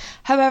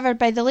 However,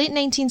 by the late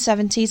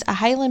 1970s, a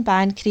Highland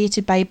band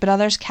created by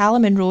brothers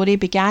Callum and Rory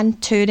began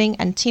touring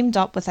and teamed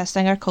up with a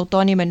singer called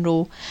Donny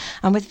Munro,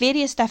 and with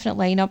various different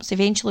lineups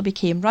eventually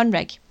became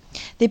Runrig.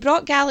 They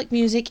brought Gaelic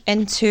music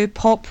into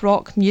pop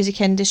rock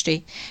music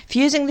industry.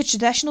 Fusing the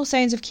traditional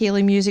sounds of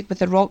Ceilidh music with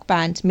the rock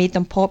band made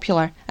them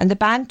popular, and the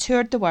band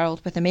toured the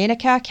world with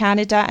America,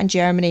 Canada and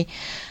Germany,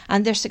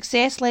 and their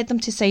success led them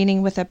to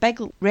signing with a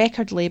big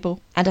record label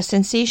and a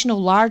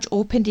sensational large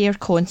open-air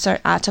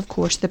concert at, of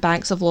course, the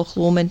banks of Loch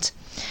Lomond.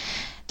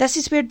 This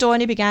is where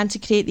Donny began to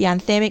create the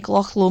anthemic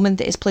Loch Lomond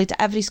that is played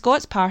at every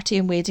Scots party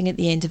and wedding at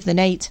the end of the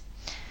night.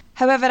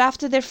 However,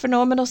 after their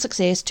phenomenal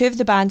success, two of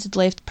the bands had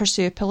left to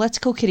pursue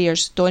political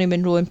careers, Donny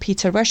Munro and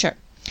Peter Wishart,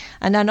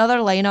 and another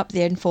lineup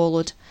then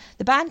followed.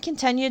 The band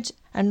continued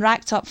and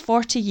racked up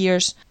 40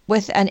 years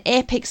with an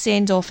epic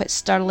send-off at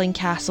Stirling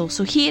Castle.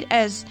 So here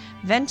is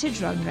Vintage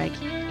Runrig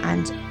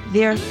and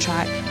their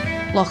track,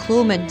 Loch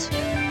Lomond.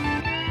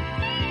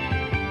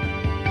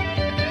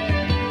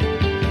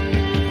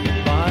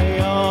 By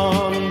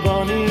on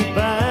bonny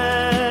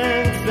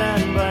banks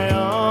and by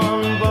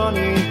on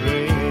bonny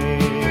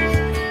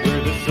braes,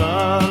 where the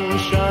sun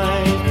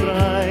shines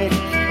bright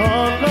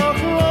on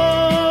Loch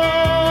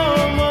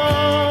Lomond,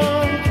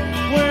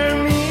 where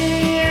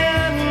me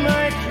and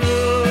my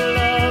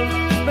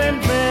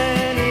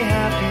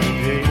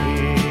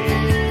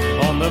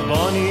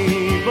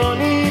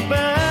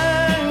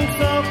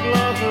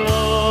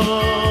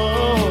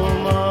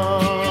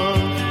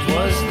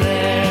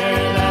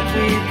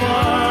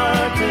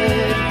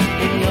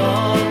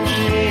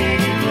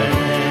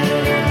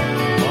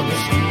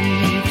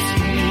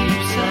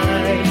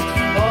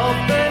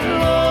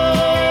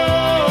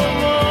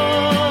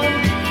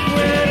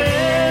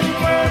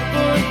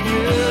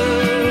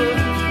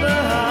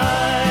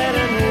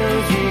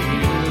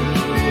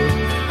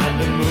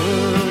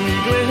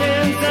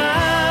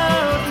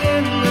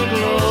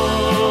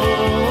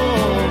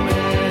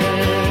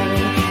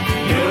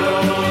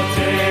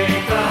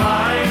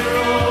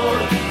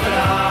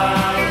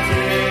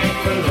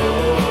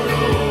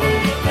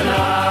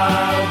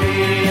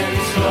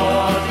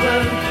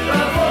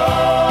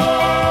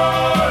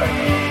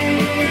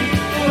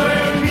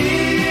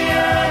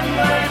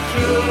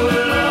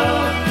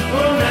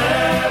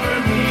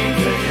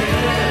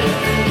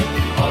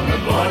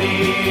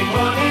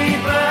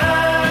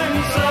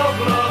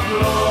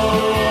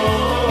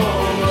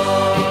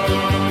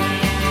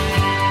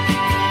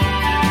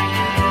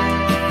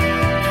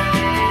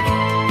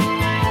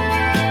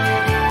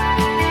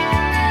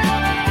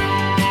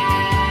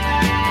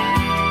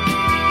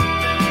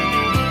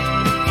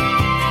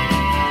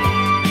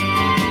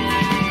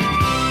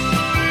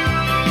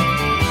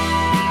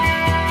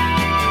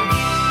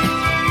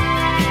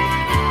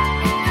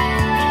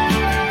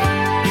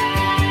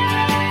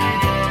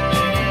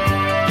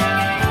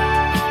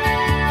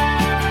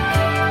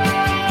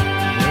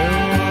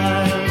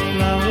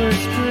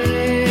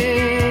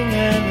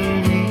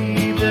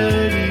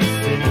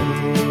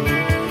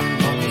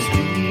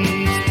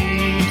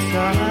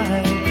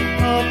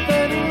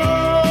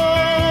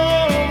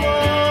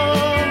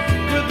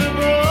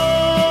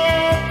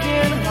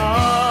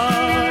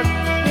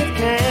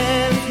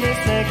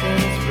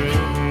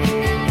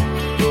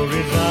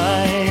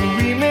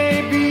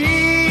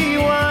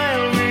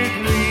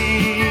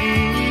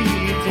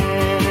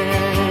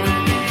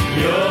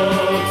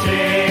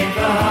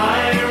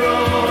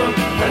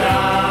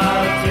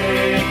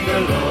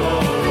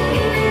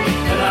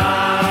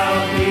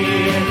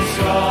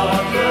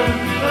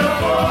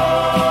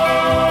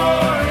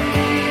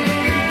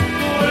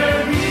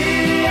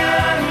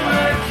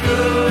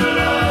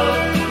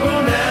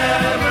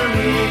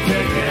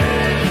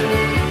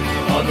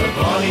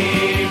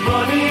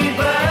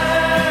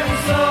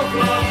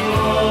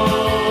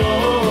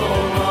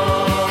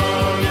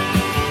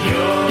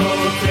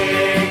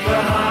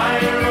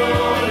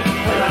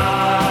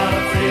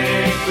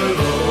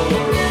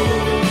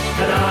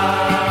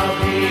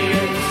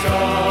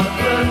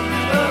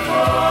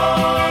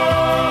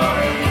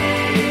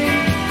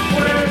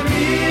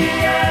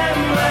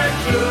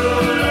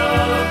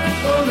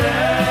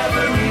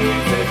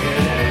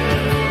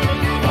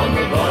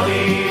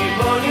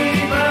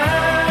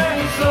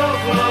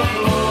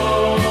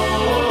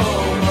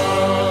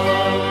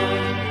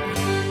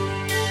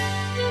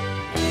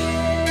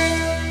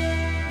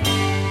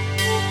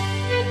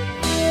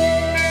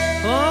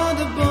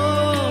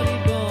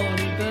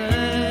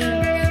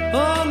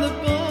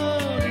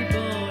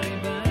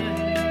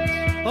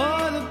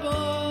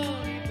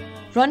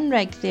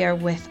Runrig there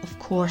with, of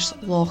course,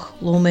 Loch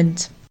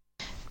Lomond.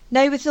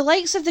 Now, with the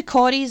likes of the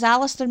Corries,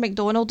 Alistair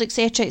MacDonald,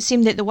 etc., it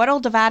seemed that the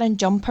world of Aran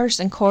jumpers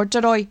and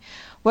corduroy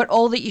were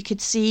all that you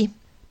could see.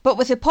 But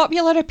with the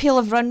popular appeal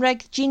of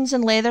Runrig, jeans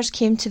and leathers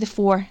came to the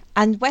fore,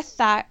 and with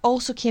that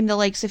also came the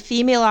likes of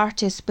female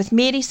artists, with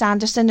Mary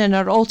Sanderson and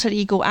her alter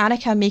ego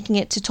Annika making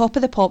it to Top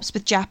of the Pops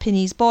with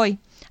Japanese Boy.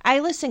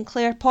 Isla St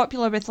Clair,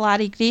 popular with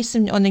Larry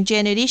Grayson on the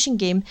Generation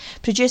Game,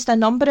 produced a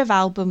number of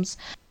albums.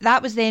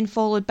 That was then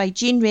followed by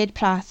Jean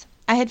Redpath.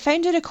 I had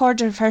found a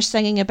recorder of her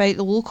singing about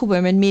the local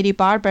woman Mary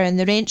Barber and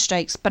the rent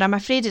strikes, but I'm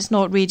afraid it's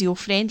not radio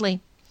friendly.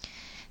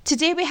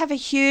 Today we have a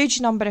huge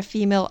number of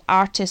female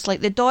artists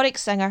like the Doric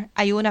singer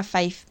Iona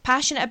Fife,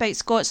 passionate about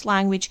Scots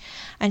language,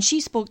 and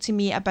she spoke to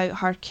me about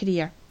her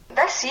career.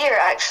 This year,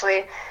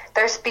 actually,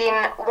 there's been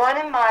one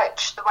in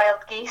March, The Wild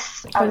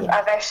Geese,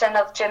 a version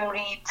of Jim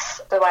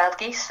Reed's The Wild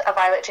Geese, a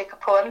Violet Jacob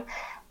poem.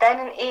 Then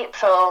in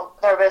April,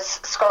 there was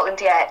Scotland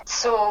Yet.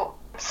 So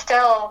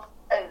still,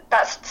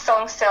 that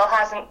song still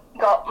hasn't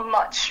got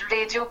much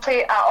radio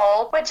play at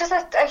all, which is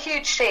a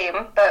huge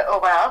shame, but oh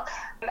well.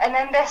 And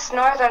then this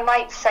Northern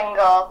Lights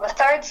single, the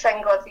third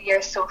single of the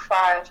year so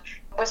far,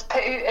 was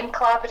put out in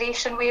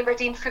collaboration with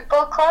Aberdeen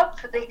Football Club.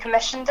 They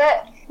commissioned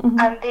it,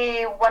 and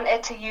they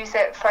wanted to use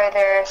it for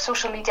their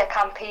social media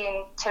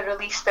campaign to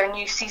release their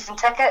new season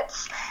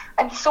tickets.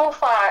 And so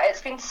far,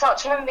 it's been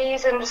such an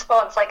amazing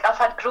response. Like, I've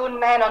had grown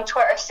men on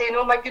Twitter saying,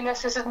 "Oh my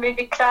goodness, this has made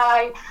me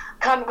cry.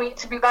 Can't wait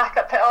to be back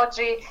at Pit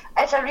Audrey."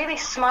 It's a really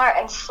smart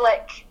and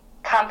slick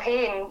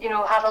campaign. You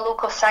know, have a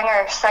local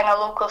singer sing a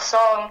local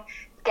song,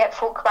 get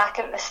folk back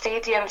into the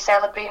stadium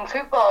celebrating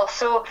football.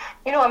 So,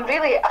 you know, I'm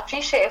really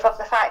appreciative of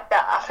the fact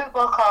that a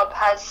football club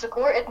has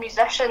supported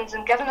musicians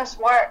and given us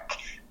work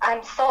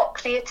and thought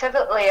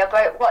creatively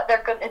about what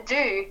they're going to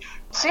do.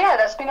 So yeah,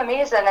 that's been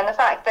amazing. And the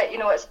fact that, you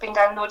know, it's been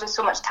downloaded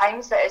so much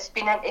times that it's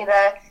been into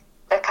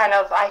the kind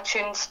of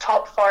iTunes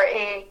top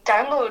 40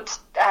 download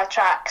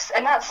tracks.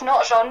 And that's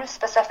not genre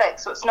specific,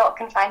 so it's not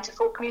confined to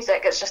folk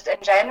music, it's just in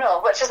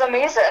general, which is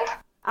amazing.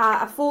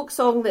 A folk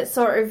song that's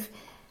sort of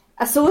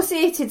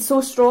associated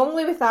so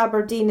strongly with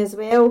Aberdeen as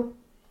well.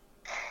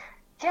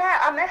 Yeah,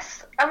 I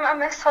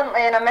miss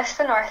Huntly and I miss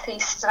the North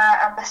East and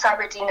I miss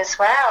Aberdeen as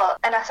well.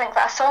 And I think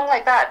that a song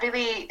like that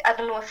really, I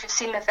don't know if you've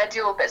seen the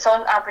video, but it's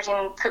on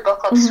Aberdeen Football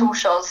Club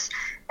socials.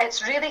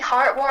 It's really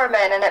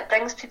heartwarming and it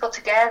brings people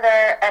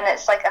together, and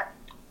it's like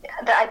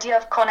the idea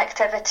of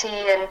connectivity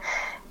and,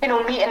 you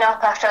know, meeting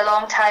up after a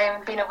long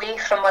time, being away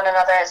from one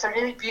another. It's a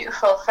really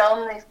beautiful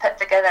film they've put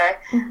together.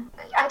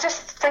 I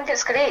just think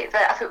it's great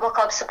that a football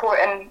club's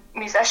supporting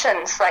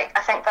musicians. Like,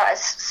 I think that is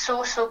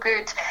so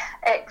good.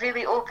 It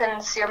really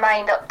opens your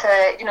mind up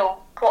to, you know,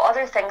 what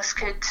other things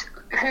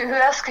who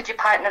else could you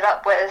partner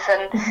up with?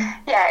 And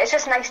yeah, it's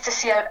just nice to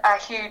see a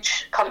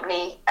huge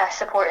company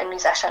supporting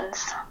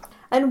musicians.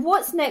 And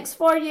what's next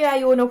for you,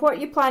 Iona? What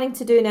are you planning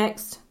to do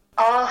next?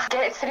 Oh,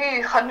 get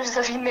through hundreds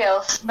of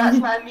emails. That's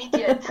my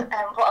immediate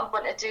what I'm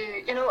going to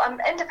do. You know, I'm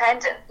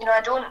independent. You know,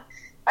 I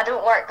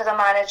don't work with a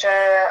manager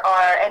or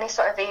any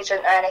sort of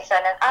agent or anything,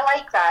 and I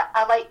like that.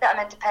 I like that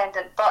I'm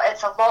independent, but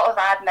it's a lot of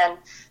admin,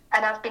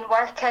 and I've been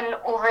working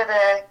over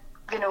the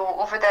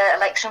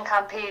election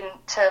campaign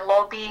to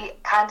lobby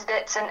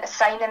candidates into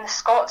signing the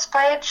Scots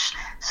Pledge,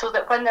 so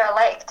that when they're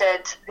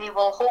elected, they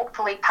will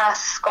hopefully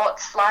pass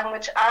Scots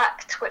Language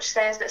Act, which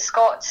says that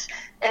Scots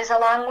is a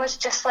language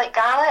just like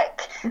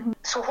Gaelic.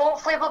 So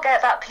hopefully we'll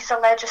get that piece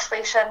of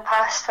legislation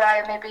passed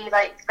through maybe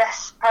like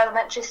this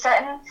parliamentary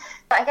sitting.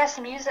 But I guess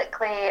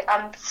musically,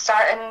 I'm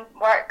starting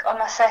work on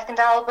my second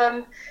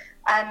album,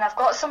 and I've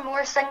got some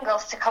more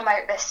singles to come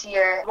out this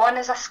year. One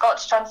is a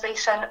Scots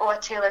translation of a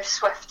Taylor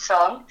Swift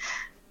song,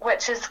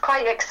 which is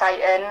quite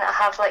exciting. I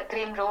have like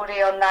Graham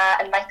Rory on that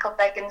and Michael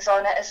Biggins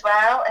on it as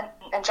well,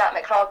 and Jack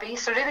McRobbie,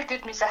 so really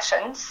good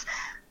musicians.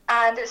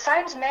 And it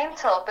sounds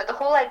mental, but the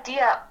whole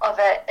idea of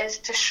it is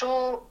to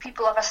show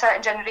people of a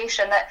certain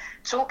generation that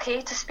it's okay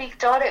to speak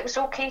Doric, it's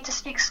okay to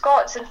speak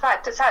Scots. In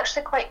fact, it's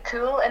actually quite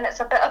cool, and it's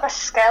a bit of a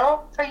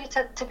skill for you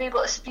to be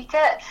able to speak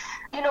it.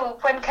 You know,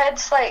 when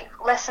kids like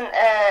listen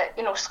to,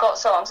 you know,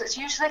 Scots songs, it's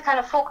usually kind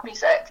of folk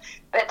music,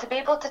 but to be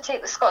able to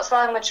take the Scots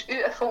language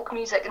out of folk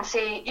music and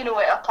say, you know,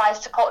 it applies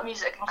to pop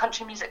music and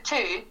country music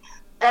too,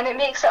 then it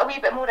makes it a wee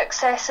bit more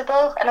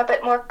accessible and a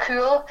bit more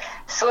cool.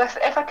 So if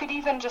I could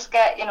even just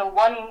get, you know,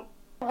 one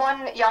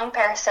young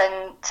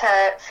person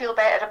to feel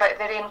better about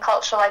their own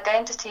cultural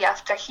identity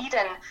after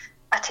hearing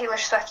a Taylor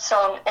Swift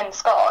song in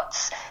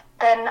Scots,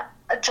 then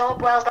a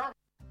job well done.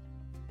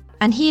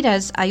 And here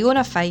is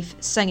Iona Fife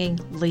singing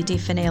Lady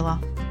Fenella.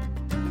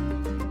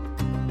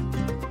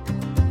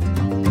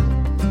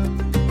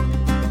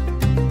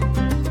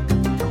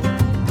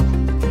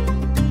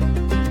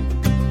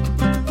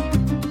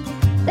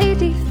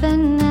 Lady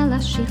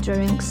Fenella, she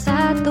drinks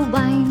at the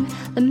wine,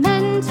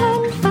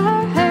 lamenting for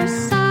her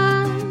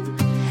son.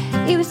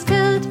 He was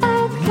killed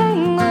by the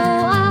king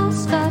of all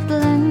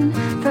Scotland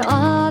for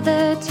all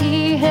that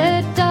he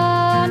had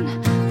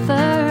done,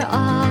 for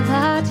all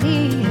that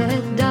he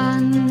had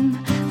done.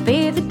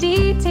 By the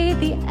deity,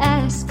 the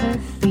Escort,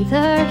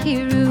 feather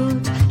he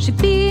ruled, should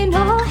be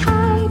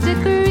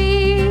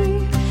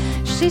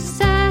She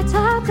set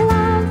a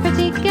plan for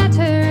to get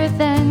her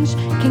revenge.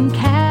 King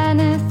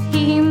Kenneth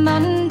he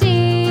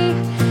Monday,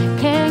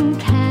 King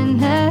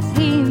Kenneth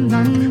he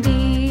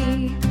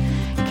Monday.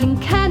 King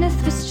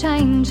Kenneth was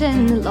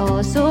changing the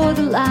laws of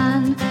the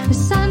land. The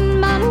son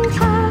man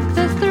took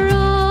the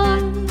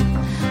throne,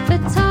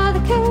 but all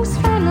the king's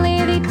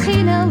family they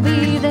ta'en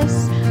away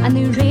this, and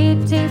they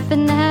raided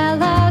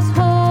Fenellas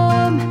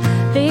home.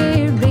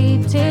 They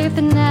raided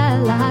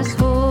Fenellas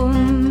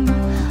home.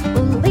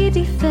 Oh,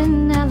 Lady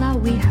Fenella,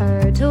 we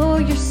heard oh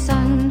your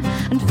son,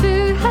 and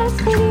through his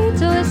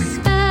bleed oh is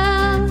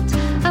spelled,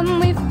 and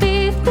we've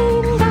both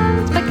been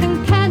bound by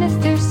King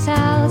Kenneth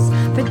ourselves.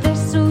 For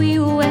this we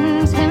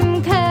wind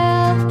him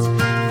killed,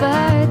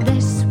 for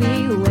this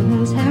we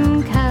wind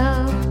him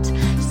killed.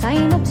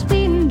 Sign up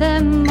between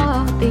them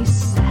all, they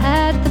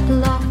said the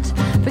plot.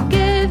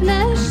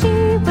 Forgiveness she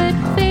would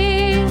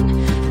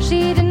fain,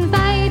 she'd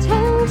invite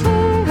him to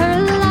her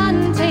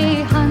land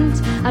to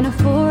hunt, and a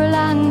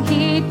forlang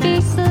he'd be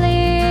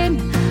slain,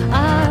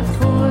 a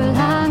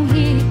forlang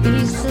he'd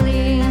be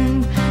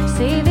slain.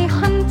 Say they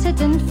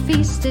hunted and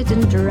feasted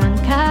and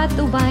drank at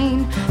the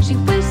wine. She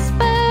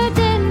whispered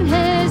in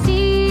his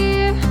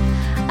ear,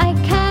 I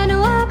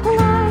cannot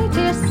apply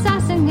to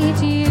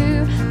assassinate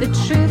you. The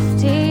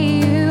truth to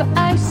you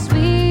I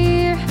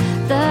swear,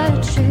 the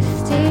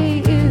truth to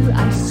you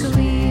I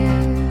swear.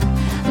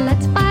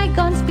 Let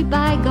bygones be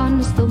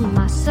bygones, though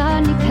my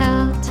son he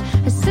killed,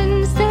 his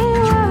sins they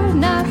were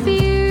not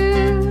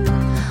few.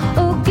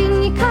 Oh,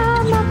 can you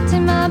come up to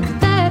my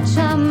bed,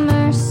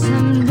 Shammer?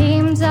 Some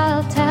names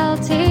I'll tell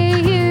to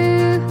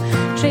you,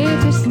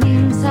 traitors'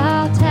 names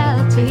I'll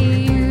tell to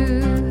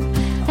you.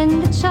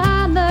 In the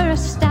chamber a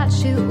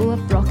statue of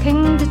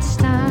Brocking did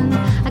stand,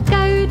 a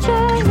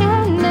gouging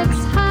in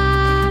its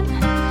hand,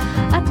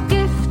 a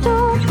gift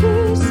of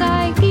peace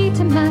I gave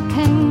to my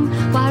king.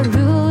 Why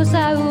rules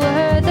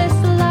over this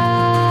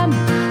land,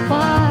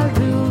 why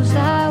rules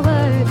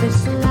over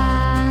this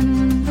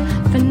land.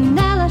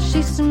 Fenella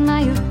she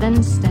smiled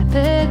then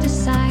stepped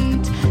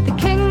aside. The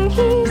king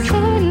he's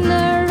in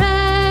the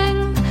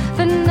ring.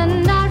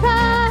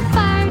 Fenella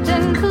fired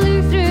and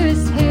flew through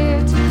his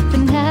heart.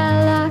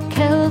 Fenella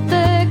killed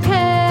the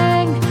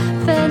king,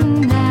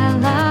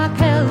 Fenella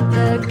killed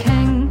the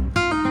king.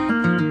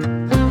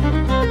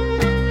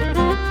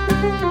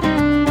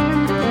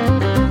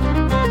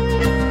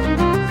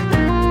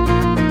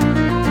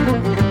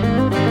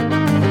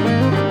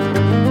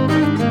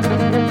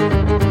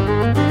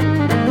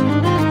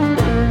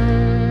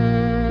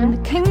 When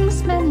the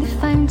king's men they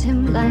found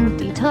him lying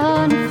dead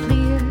on a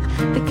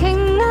flare, the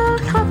king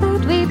not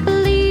covered with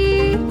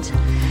bleed.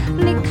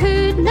 They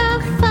could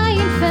not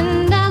find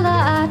Fenella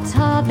at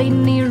all. They'd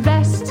nae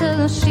rest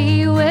till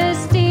she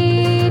was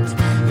dead.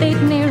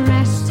 They'd nae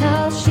rest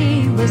till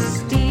she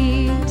was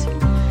dead.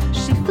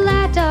 She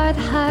fled o'er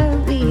the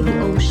highway, the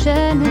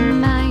ocean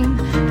and mine,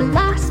 the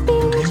last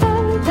being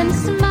jumping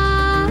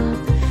small.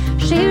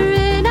 She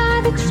ran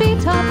o'er the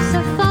treetops,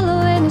 a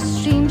following a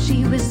stream.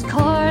 She was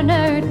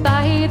cornered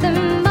by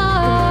them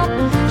all.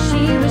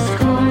 She was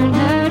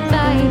cornered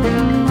by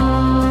them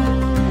all.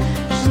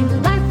 She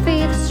left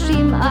by the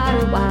stream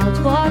at a wild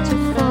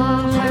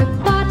waterfall. Her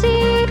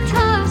body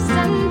tossed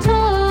and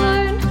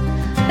torn,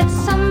 but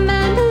some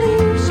men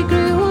believe she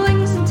grew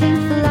wings and took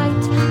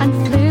flight, and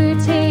flew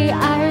to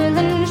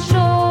Ireland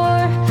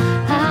shore,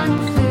 and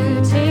flew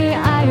to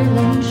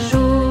Ireland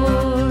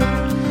shore.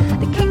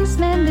 The king's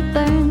men they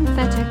burned,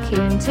 fed her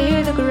cairn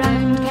to the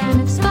ground.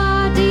 Kenneth's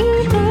body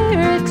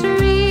there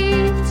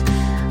retrieved,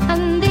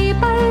 and they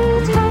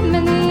buried him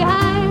in the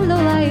Isle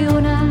of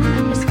Iona.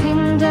 His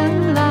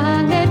kingdom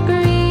long it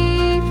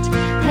grieved,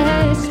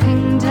 his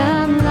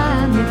kingdom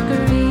long it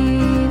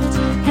grieved.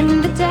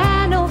 In the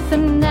den of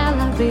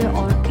Fenella where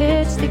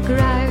orchids they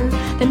grow,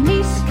 the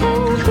niece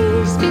king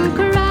he's been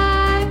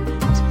crowned.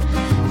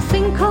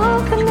 Think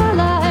of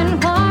Fenella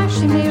and where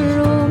she may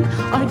roam,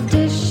 or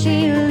does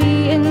she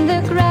lay in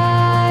the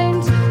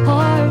ground,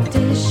 or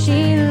does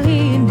she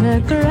lay in the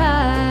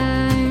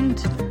ground?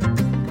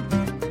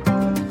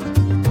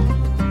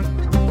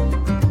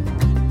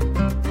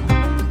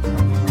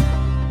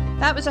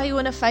 That was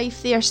Iona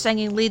Fife there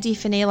singing Lady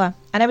Fenella,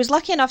 and I was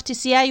lucky enough to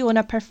see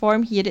Iona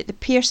perform here at the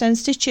Pearce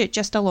Institute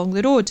just along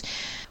the road,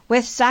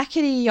 with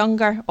Zachary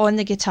Younger on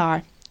the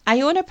guitar.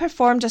 Iona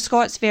performed a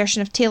Scots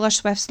version of Taylor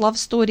Swift's Love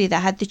Story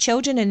that had the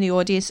children in the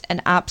audience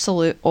in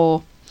absolute awe.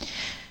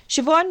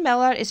 Siobhan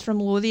Miller is from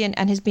Lothian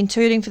and has been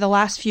touring for the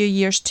last few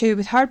years too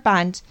with her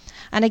band,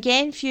 and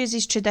again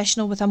fuses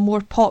traditional with a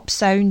more pop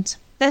sound.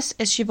 This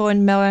is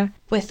Siobhan Miller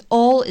with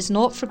All Is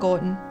Not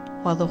Forgotten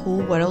While the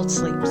Whole World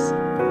Sleeps.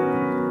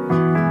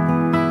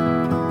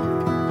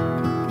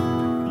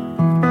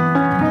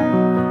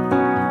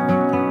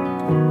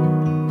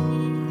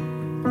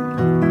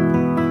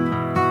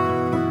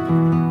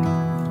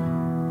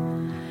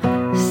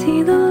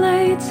 See the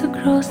lights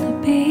across the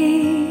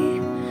bay,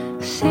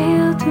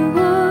 sail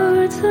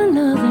towards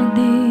another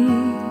day.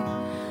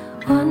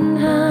 One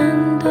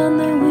hand on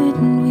the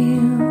wooden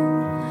wheel,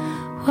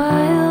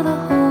 while the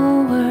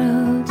whole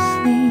world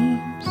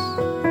sleeps.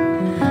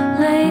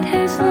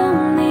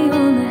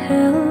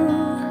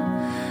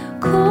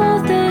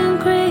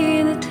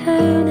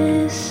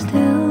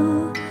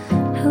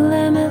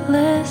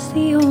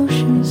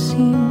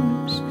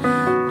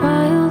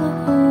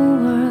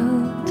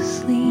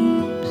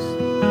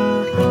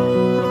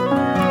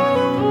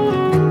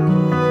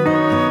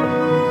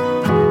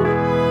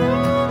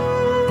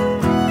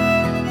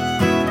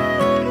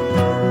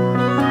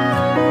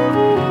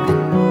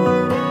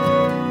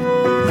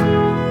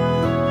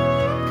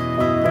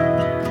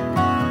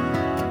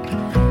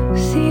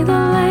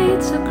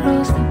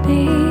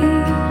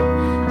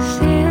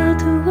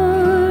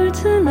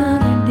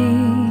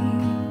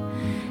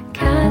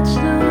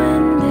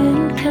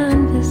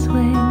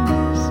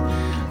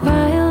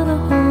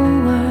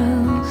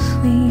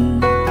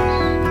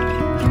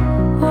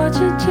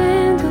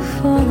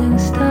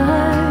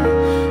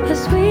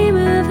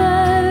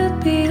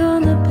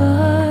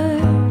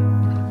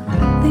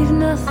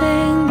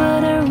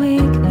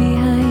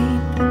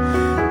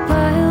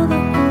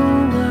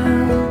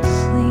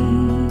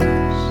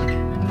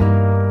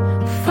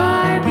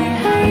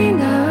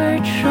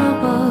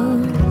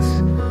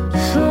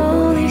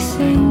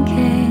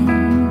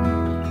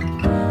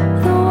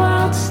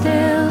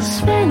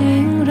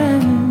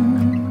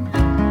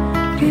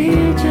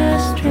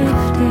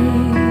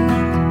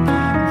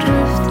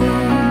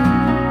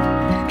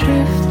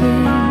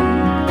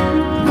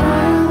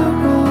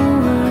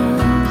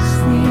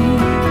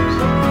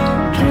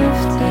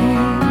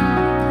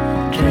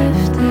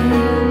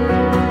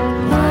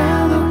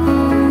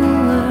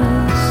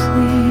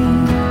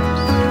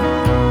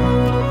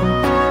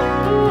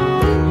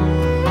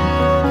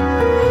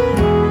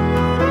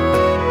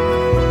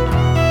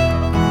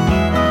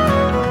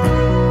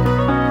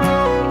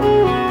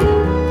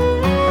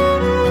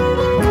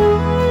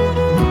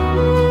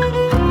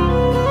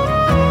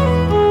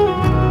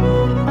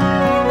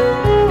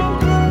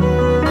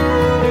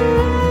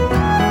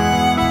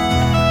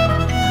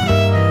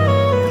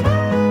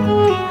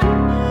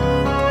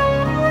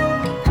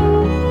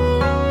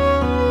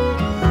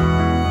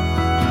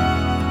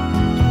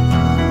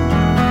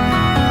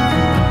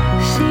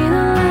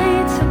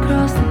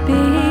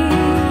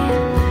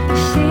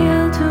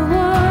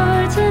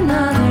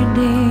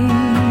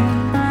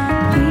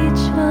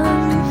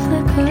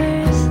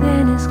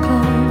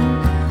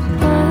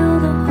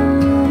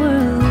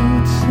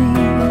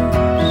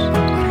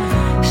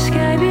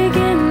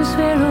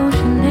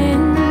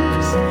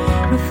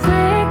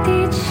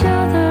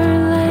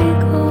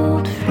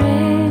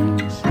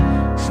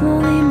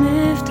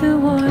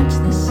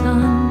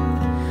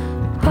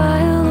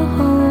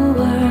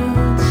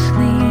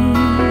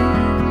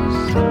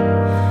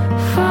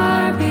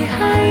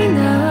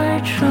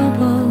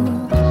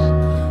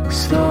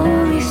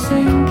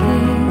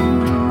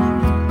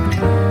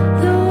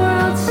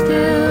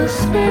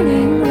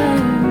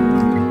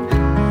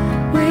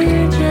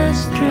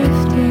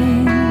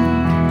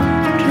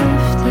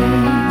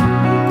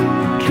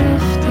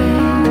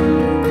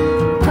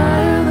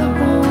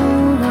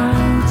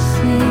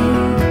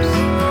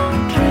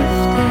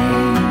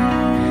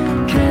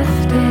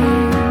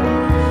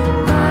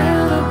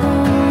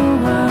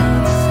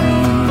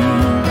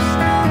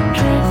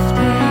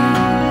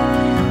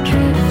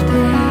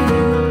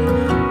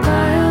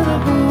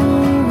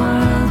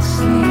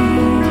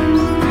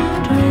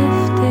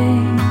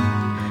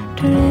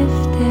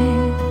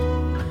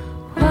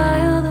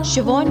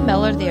 Siobhan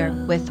Miller there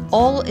with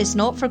All Is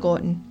Not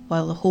Forgotten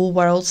While the Whole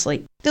World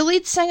Sleeps. The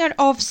lead singer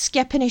of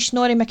Skippinish,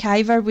 Norrie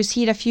McIver, was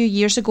here a few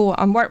years ago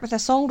and worked with a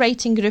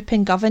songwriting group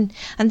in Govan,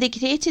 and they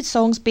created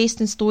songs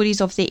based on stories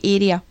of the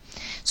area.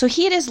 So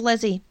here is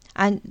Lizzie,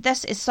 and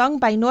this is sung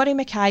by Norrie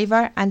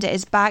McIver and it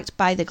is backed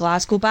by the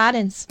Glasgow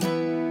Barons.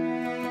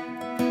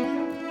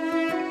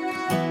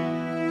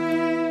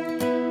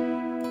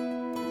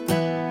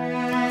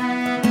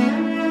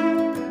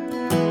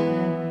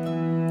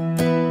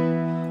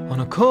 On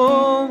a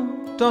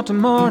cold autumn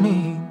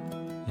morning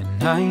in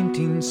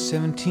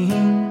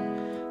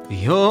 1917,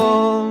 the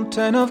old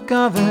town of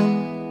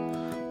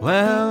Govan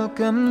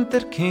welcomed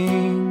their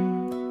king.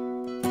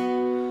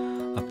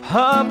 A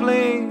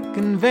public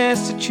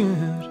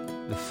investiture,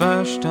 the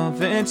first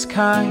of its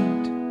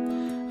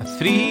kind, a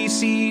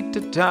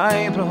three-seated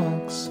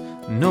Ibrox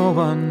no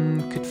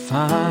one could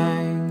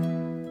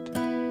find.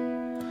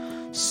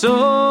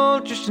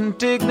 Soldiers and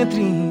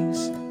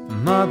dignitaries,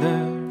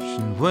 mothers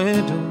and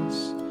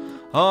widows,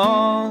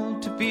 all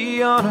to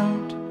be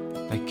honoured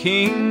by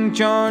King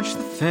George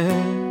V.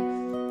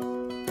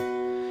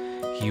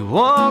 He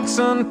walks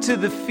onto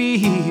the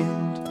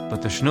field,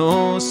 but there's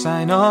no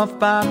sign of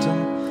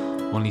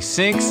battle. Only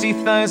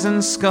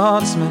 60,000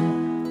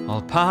 Scotsmen,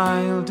 all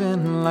piled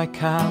in like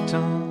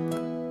cattle.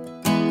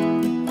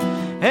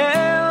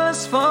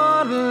 As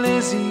for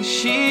Lizzie,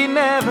 she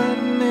never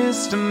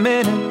missed a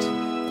minute.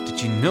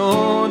 Did you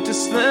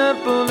notice the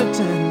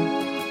bulletin?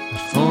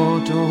 What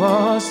photo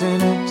was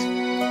in it?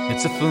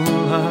 It's a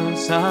full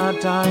house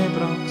at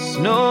Ibrox,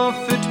 no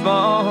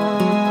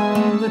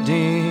football the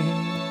day.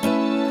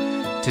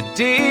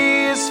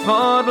 Today is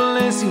for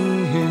Lizzie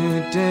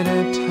who did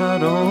it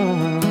her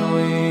own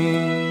way.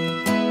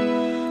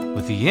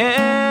 With the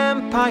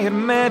Empire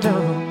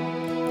Medal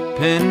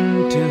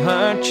pinned to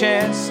her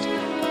chest,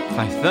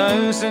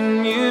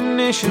 5,000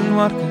 munition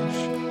workers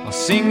all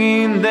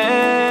singing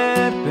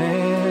their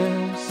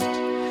best.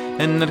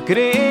 In their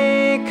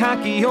grey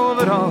khaki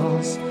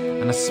overalls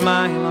and a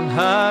smile on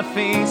her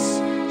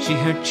face, she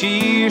heard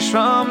cheers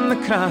from the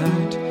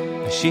crowd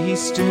as she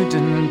stood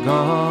in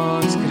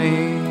God's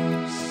grace.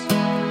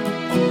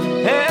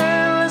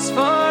 As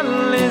for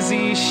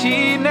Lizzie,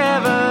 she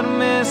never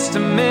missed a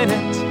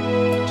minute.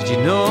 Did you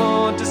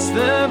notice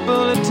the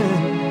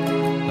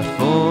bulletin? What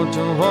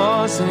photo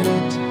was in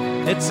it?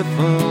 It's a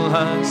full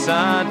house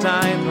at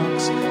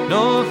Ibrox,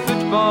 no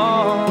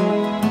football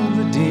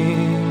the day.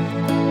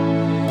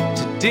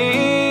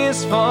 Today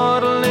is for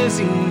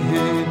Lizzie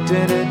who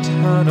did it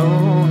her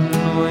own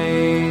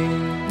way.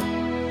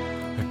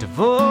 Her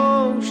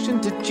devotion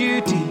to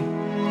duty,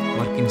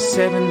 working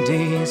 7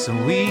 days a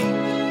week,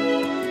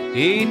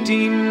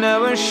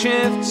 18-hour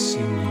shifts,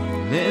 you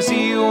knew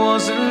Lizzie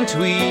wasn't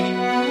weak.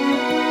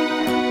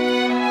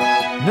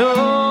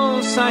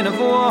 No sign of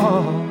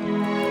war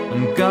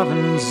on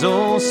Govan's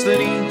old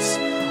streets,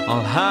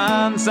 all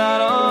hands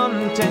are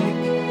on deck,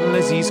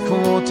 Lizzie's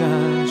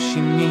quota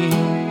she meets.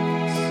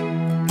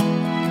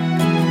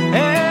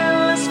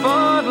 As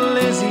for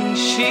Lizzie,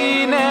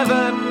 she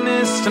never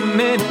missed a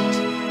minute.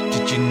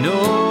 Did you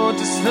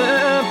notice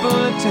the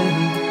bulletin?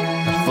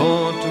 Her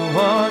photo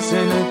was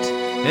in it.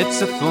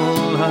 It's a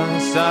full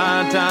house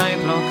at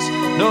Ibrox,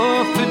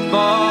 no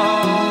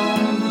football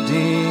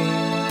today.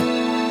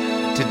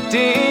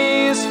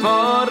 Today is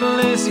for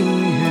Lizzie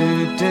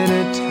who did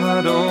it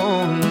her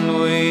own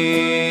way.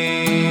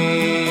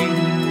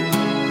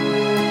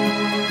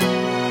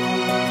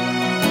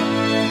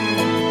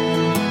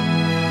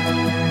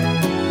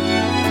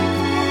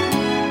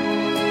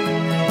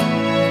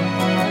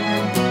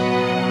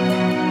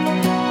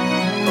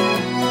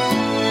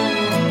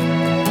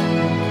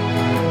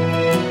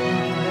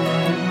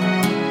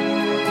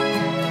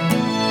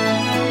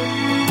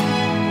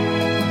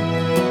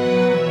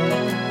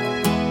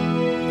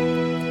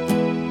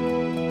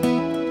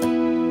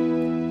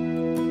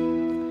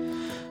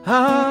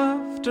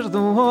 After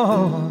the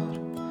war,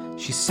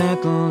 she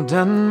settled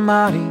and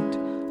married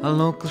a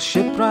local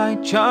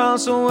shipwright,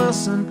 Charles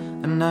Wilson,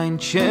 and 9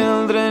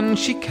 children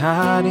she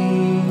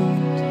carried.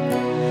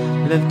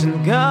 Lived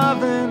in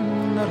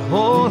Govan her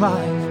whole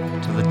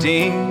life till the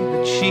day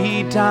that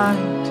she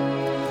died.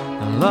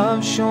 The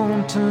love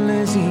shown to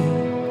Lizzie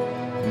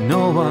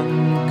no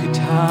one could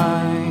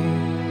hide.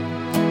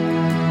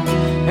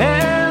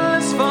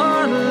 As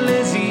for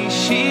Lizzie,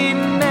 she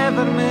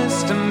never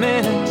missed a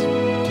minute.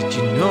 Did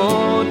you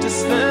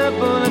notice the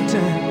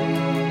bulletin?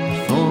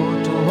 Her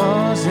photo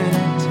was in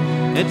it.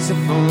 It's a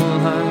full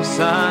house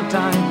at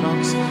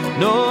Ibrox,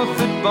 no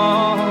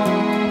football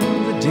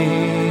the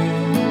day.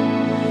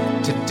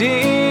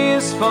 Today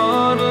is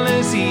for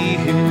Lizzie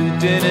who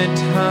did it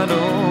her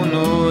own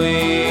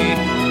way.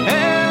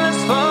 As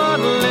for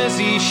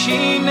Lizzie,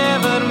 she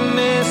never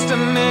missed a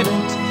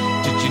minute.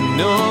 Did you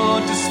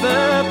notice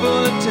the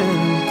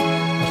bulletin?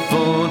 Her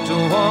photo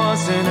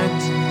was in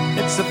it.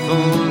 It's a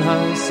full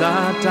house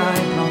at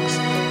Ibrox,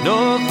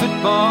 no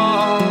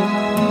football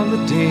the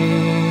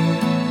day.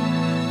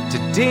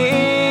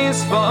 Today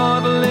is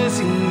for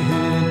Lizzie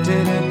who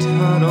did it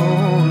her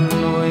own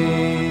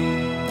way.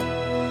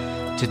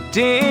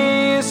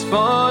 Today is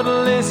for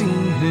Lizzie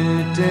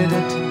who did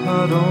it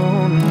her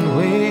own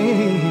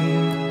way.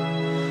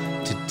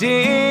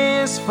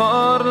 Today is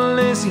for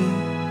Lizzie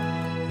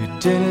who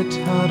did it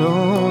her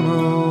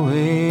own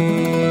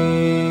way.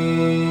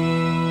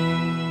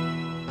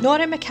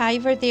 Nora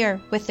McIver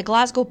there with the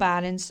Glasgow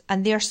Barons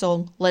and their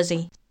song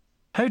Lizzie.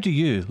 How do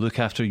you look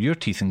after your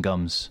teeth and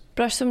gums?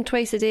 Brush them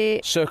twice a day.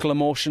 Circle of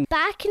motion.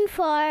 Back and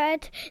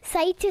forward,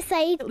 side to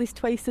side. At least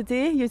twice a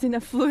day using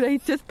a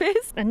fluoride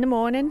toothpaste. In the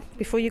morning,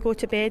 before you go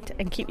to bed,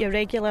 and keep your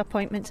regular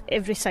appointments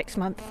every 6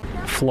 months.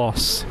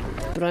 Floss.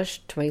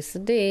 Brush twice a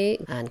day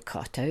and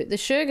cut out the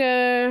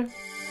sugar.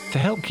 To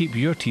help keep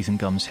your teeth and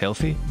gums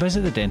healthy,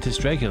 visit the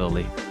dentist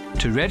regularly.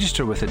 To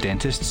register with a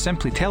dentist,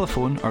 simply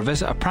telephone or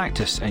visit a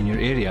practice in your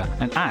area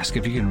and ask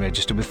if you can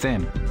register with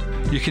them.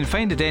 You can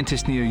find a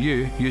dentist near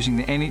you using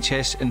the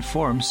NHS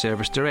Inform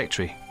service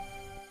directory.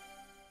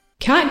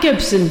 Cat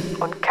Gibson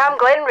on Cam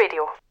Glen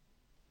Radio.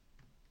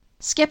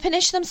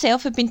 Skippinish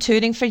themselves have been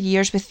touring for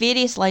years with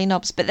various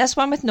lineups, but this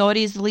one with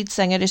Nori as the lead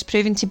singer is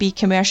proving to be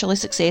commercially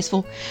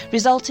successful,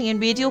 resulting in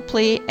radio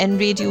play in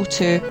Radio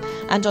 2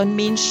 and on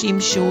mainstream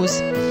shows.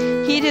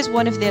 Here is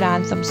one of their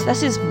anthems.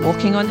 This is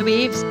Walking on the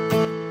Waves.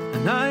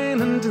 An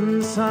island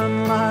in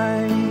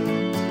sunlight,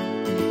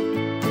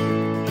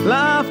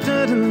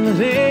 laughter in the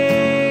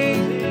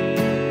rain,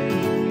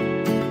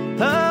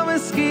 a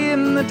whiskey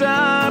in the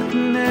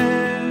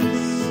darkness.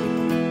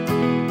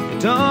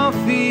 It all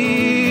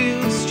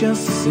feels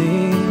just the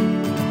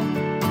same.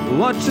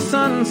 Watch the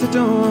sunset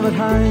over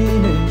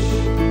Heinisch,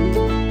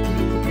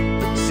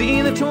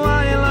 see the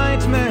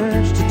twilight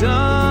merge to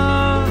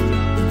dawn,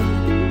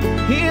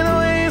 hear the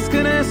waves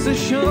caress the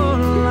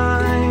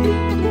shoreline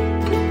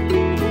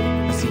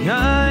as the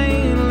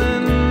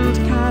island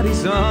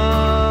carries on.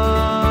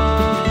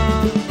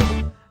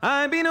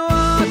 I've been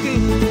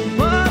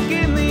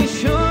walking these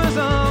shores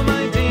all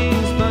my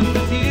days, but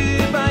with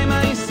you by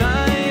my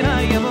side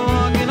I am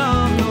walking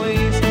on the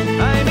waves.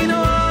 I've been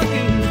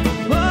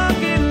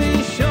walking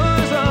these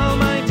shores all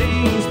my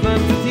days,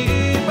 but with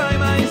you by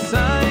my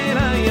side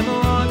I am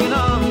walking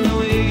on the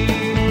waves.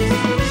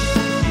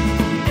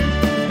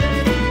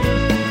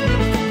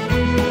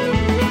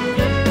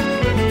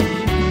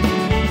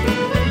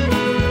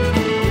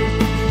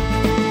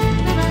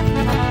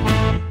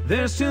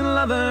 There's two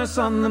lovers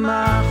on the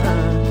mile,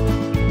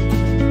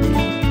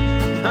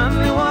 and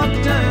they walk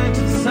down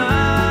to the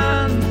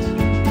sand.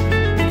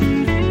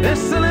 Their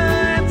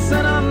silhouettes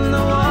are on the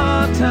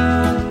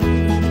water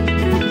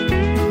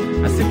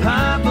as they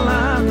paddle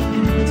hand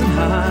in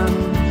hand.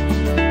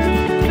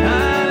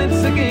 And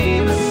it's a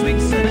game of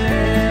sweets and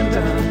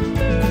ender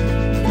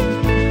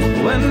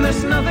when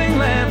there's nothing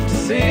left to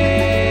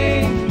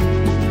say,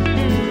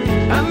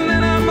 and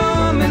there are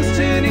moments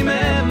to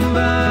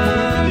remember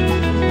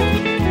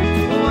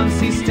once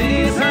he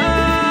stays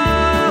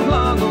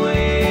along the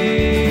way.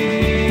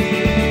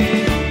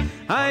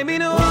 I've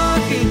been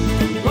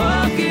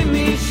walking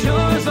these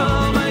shores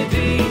all my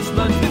days,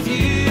 but with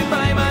you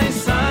by my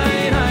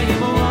side I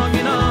am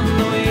walking on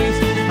the waves.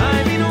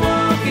 I've been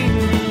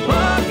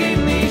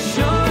walking these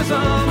shores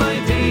all my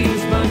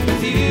days, but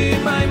with you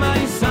by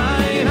my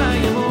side I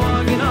am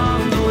walking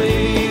on the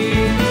waves.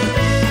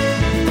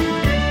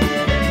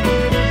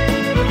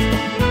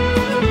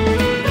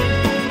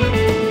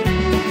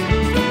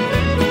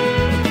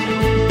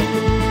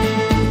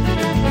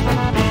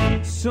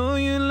 So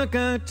you look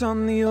out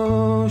on the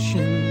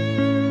ocean,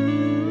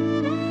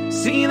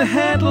 see the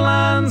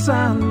headlands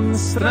and the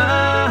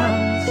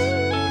strands,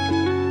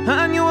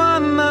 and you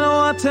wonder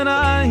what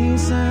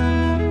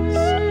horizons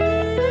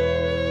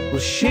will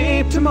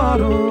shape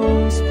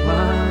tomorrow's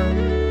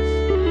plans.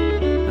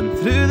 And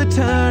through the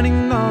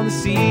turning of the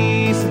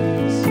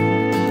seasons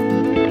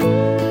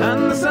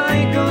and the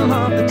cycle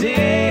of the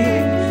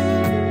days,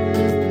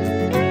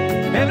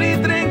 every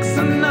drink's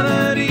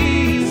another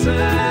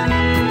reason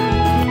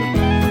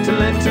to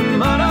let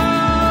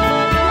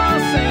tomorrow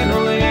sail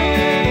away.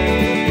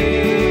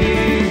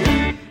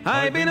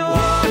 I've been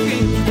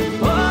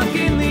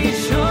walking these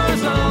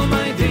shores all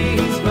my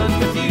days, but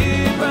with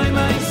you by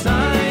my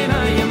side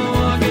I am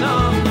walking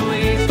on the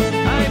waves.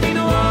 I've been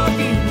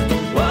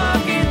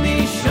walking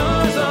these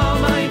shores all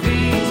my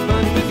days,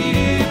 but with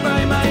you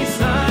by my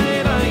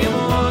side I am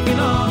walking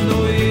on the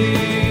waves.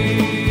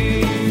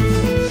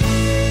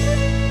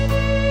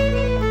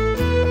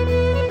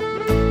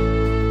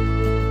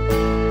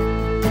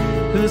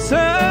 The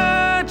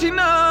surging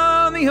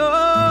on the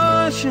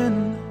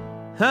ocean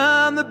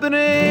and the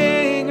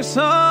breakers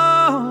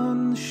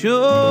on the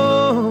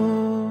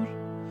shore,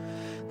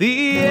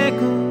 the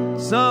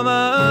echoes of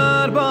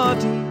our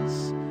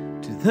bodies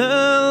to the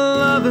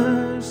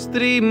lover's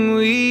dream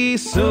we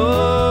soar.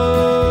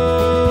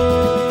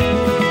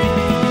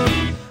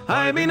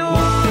 I've been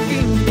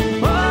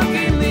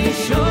walking these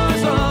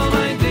shores all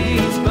my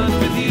days, but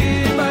with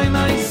you by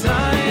my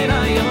side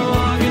I am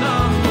walking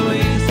on the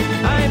waves.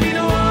 I've been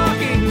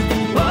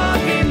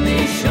walking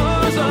these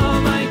shores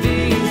all my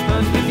days,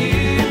 but with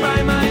you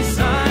by my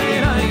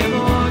side I am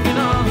walking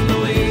on the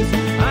waves.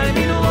 I've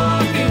been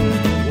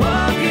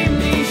walking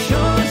these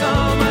shores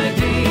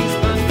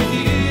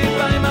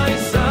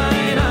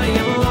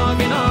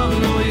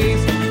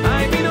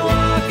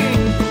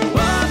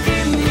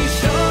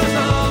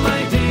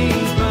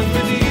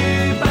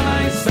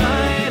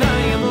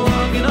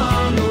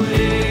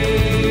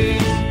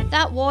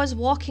was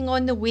Walking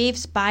on the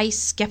Waves by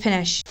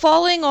Skippinish.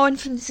 Following on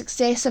from the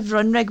success of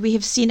Runrig, we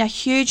have seen a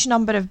huge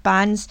number of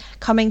bands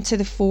coming to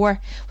the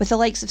fore, with the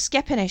likes of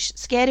Skippinish,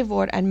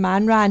 Skerryvore and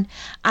Manran,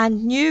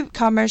 and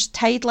newcomers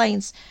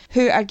Tidelines,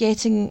 who are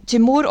getting to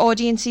more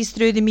audiences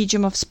through the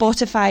medium of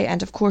Spotify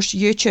and of course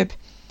YouTube.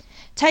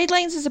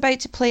 Tidelines is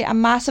about to play a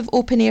massive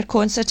open-air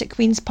concert at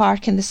Queen's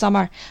Park in the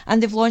summer,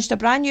 and they've launched a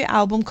brand new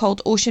album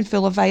called Ocean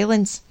Full of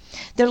Violence.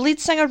 Their lead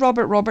singer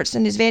Robert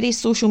Robertson is very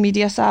social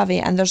media savvy,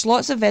 and there's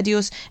lots of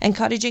videos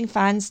encouraging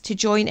fans to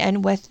join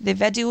in with the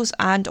videos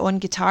and on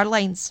guitar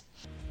lines.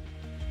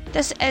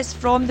 This is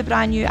from the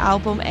brand new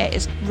album. It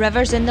is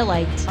Rivers in the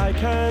Light. I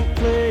can't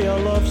play a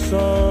love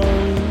song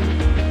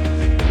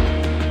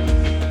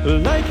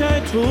like I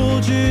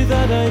told you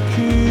that I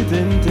could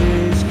in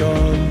days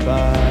gone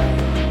by.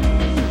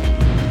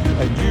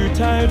 And you're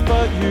tired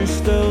but you're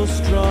still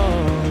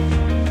strong.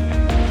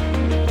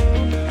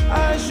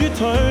 As you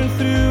turn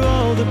through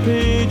all the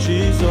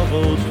pages of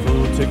old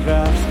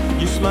photographs,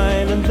 you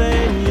smile and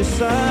then you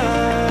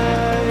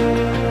sigh.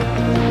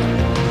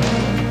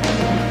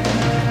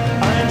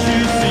 And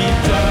you see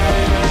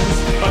diamonds,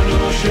 an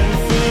ocean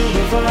full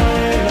of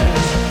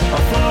violence, a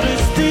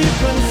forest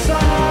deep and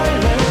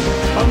silent,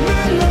 a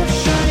moonlight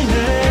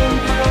shining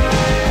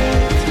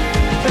bright.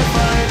 If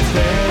I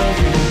tell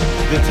you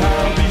that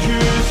I'll be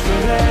yours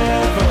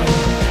forever,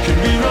 can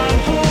we run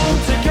home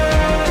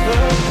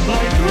together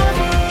like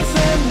rivers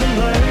in the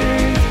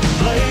light,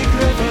 like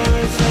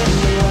rivers in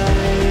the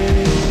light?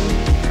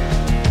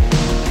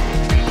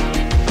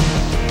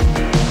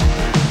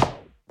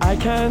 I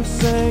can't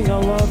sing a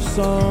love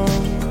song,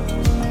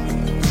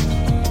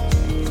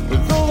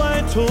 though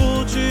I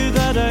told you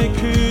that I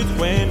could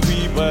when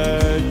we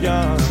were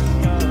young.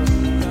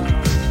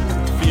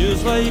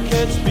 Feels like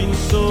it's been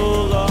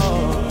so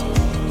long,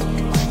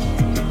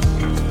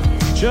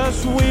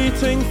 just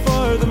waiting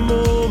for the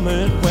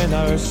moment when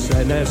our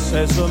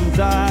cynicism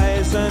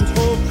dies and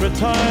hope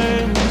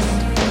returns.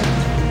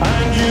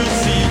 And you'll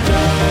see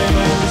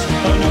diamonds,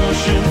 an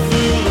ocean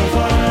full of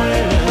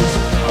violence,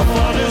 a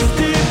forest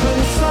deep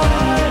and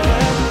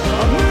silent,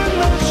 a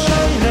moonlight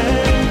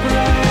shining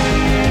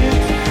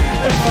bright.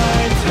 If I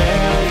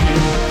tell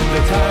you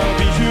that I'll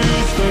be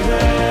yours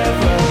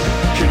forever,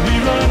 can we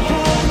run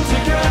home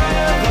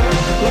together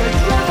like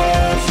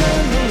rivers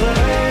in the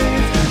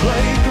lake,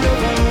 like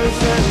rivers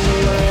in the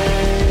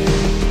lake?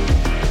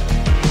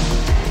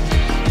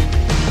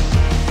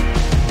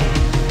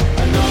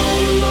 And all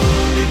the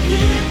lonely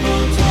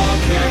people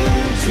talking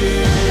to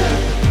you,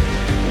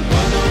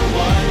 but no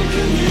one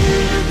can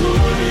hear the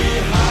glory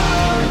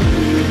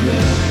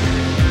hallelujah.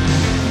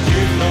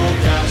 You've no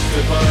gas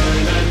to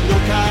burn and no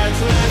cards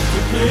left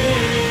to play,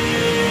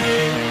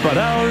 but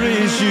I'll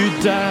raise you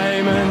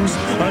diamonds,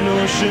 an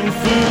ocean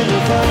full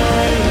of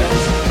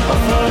violence, a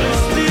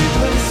forest deep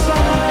and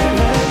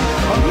silent,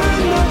 a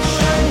moonlight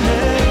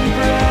shining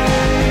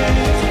bright.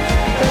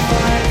 If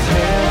I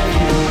tell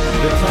you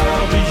that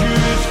I'll be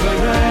yours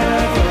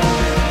forever,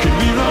 can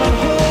we run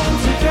home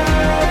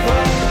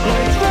together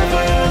like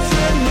rivers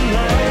in the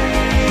light?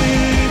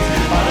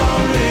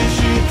 I'll raise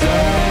you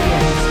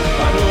diamonds,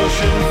 an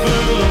ocean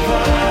full of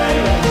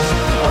violence,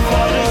 a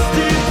forest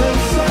deep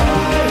and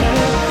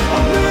silent, a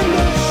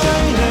moonlight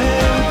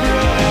shining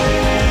bright.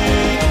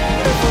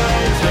 If I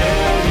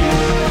tell you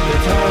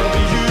that I'll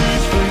be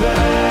yours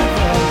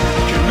forever,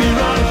 can we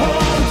run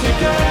home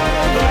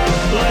together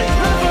like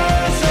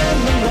rivers in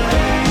the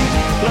light,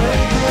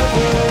 like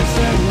rivers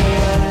in the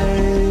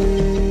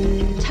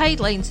light?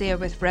 Tidelines there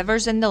with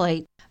Rivers in the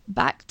Light.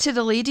 Back to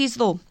the ladies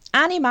though.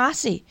 Annie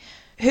Massey,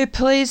 who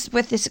plays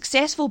with the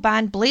successful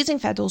band Blazing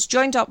Fiddles,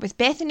 joined up with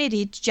Bethany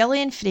Reid,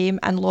 Gillian Frame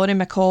and Laurie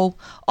McCall,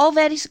 all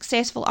very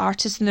successful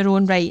artists in their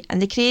own right,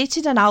 and they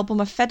created an album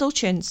of fiddle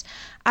tunes.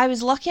 I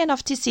was lucky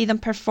enough to see them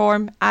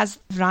perform as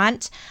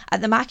Rant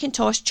at the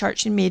Mackintosh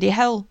Church in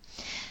Maryhill.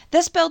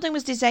 This building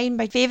was designed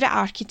by favourite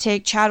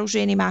architect Charles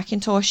Rennie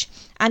Mackintosh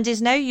and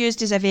is now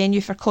used as a venue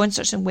for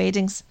concerts and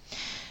weddings.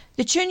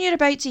 The tune you're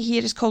about to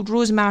hear is called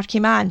Rose Marky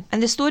Man,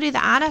 and the story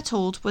that Anna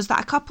told was that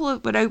a couple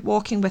were out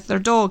walking with their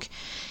dog.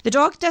 The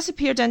dog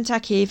disappeared into a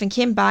cave and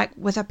came back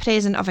with a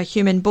present of a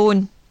human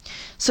bone.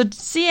 So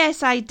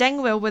CSI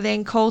Dingwall were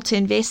then called to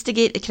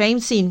investigate the crime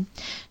scene.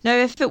 Now,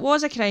 if it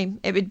was a crime,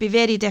 it would be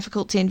very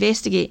difficult to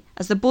investigate,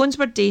 as the bones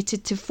were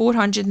dated to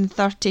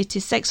 430 to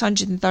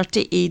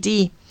 630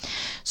 AD.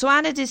 So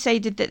Anna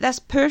decided that this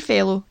poor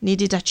fellow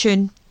needed a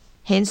tune,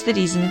 hence the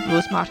reason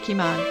Rose Marky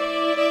Man.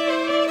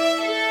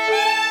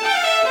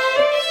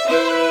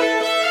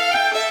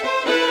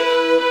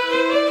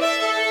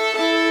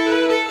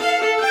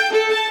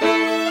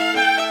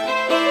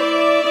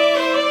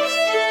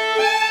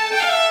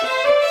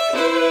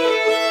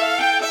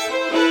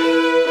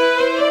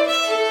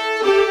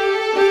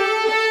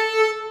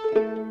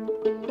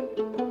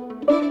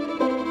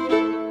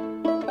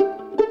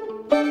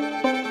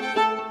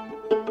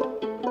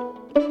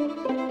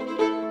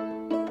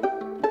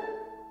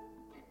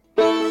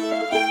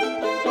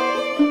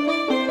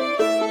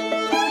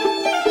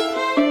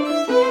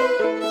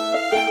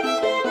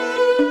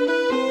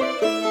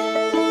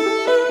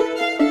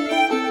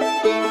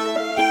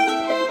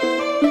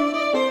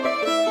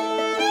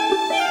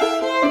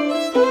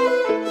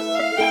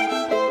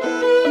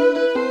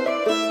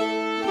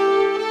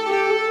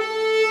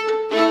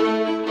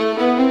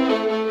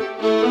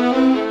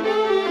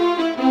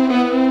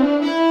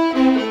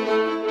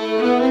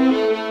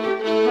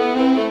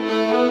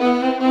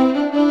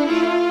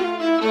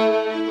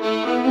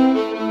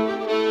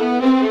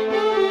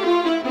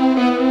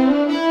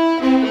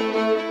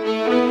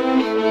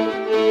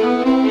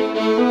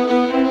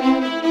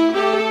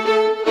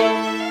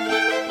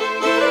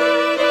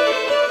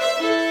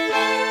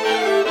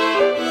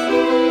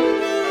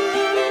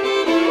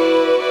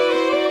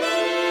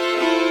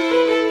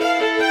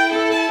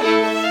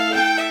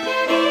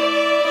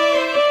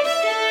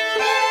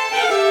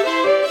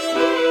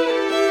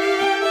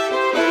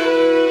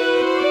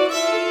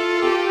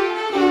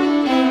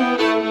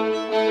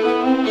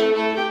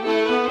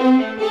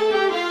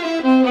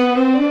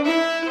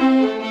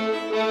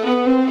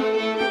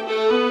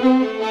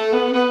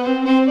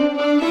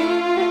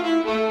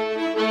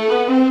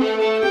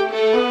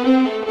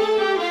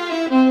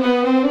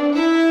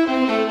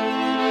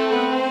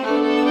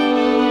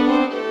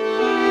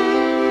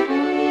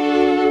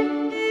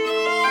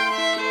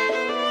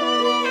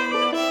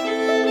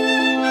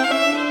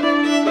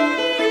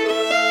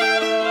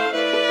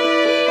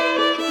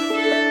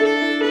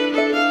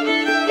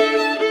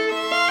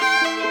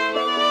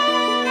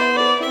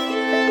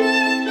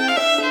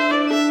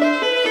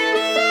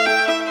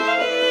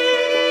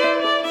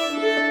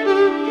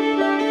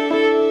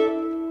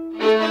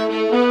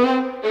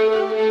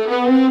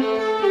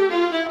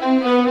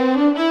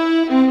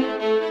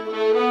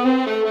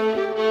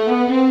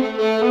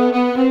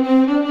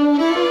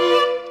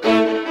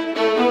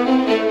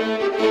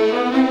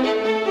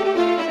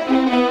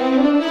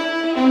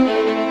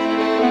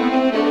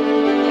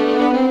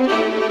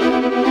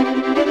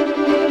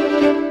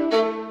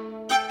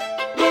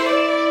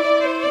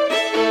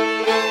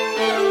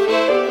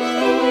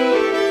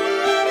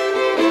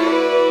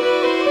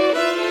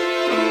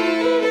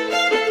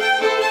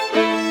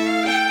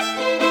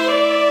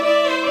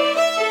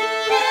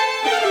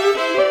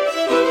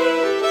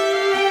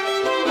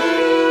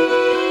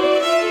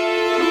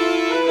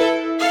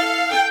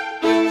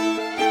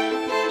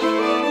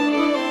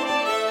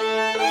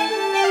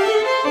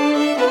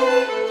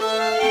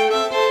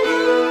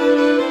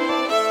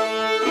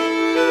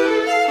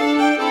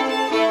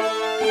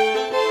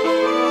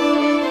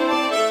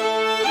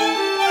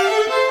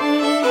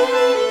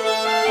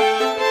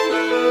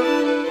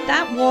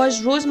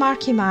 was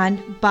Rosemarkie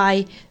Man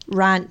by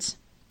Rant.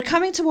 We're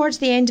coming towards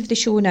the end of the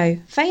show now.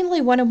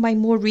 Finally, one of my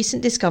more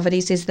recent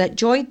discoveries is that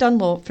Joy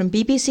Dunlop from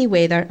BBC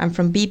Weather and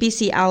from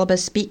BBC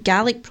Alba's Speak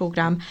Gaelic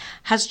programme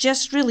has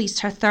just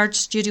released her third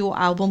studio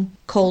album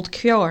called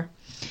Cure.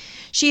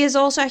 She is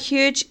also a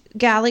huge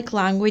Gaelic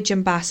language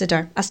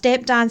ambassador, a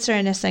step dancer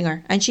and a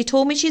singer, and she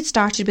told me she'd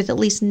started with at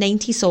least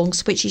 90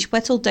 songs, which she's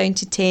whittled down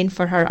to 10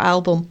 for her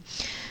album.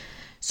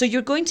 So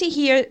you're going to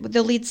hear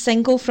the lead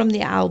single from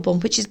the album,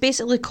 which is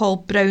basically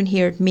called Brown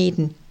Haired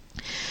Maiden.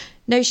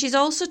 Now, she's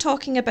also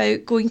talking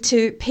about going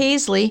to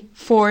Paisley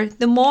for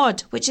the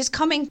Mod, which is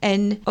coming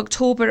in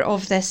October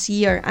of this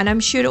year, and I'm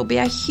sure it'll be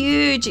a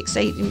huge,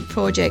 exciting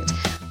project.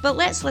 But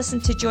let's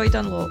listen to Joy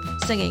Dunlop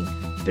singing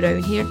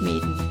Brown Haired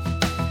Maiden.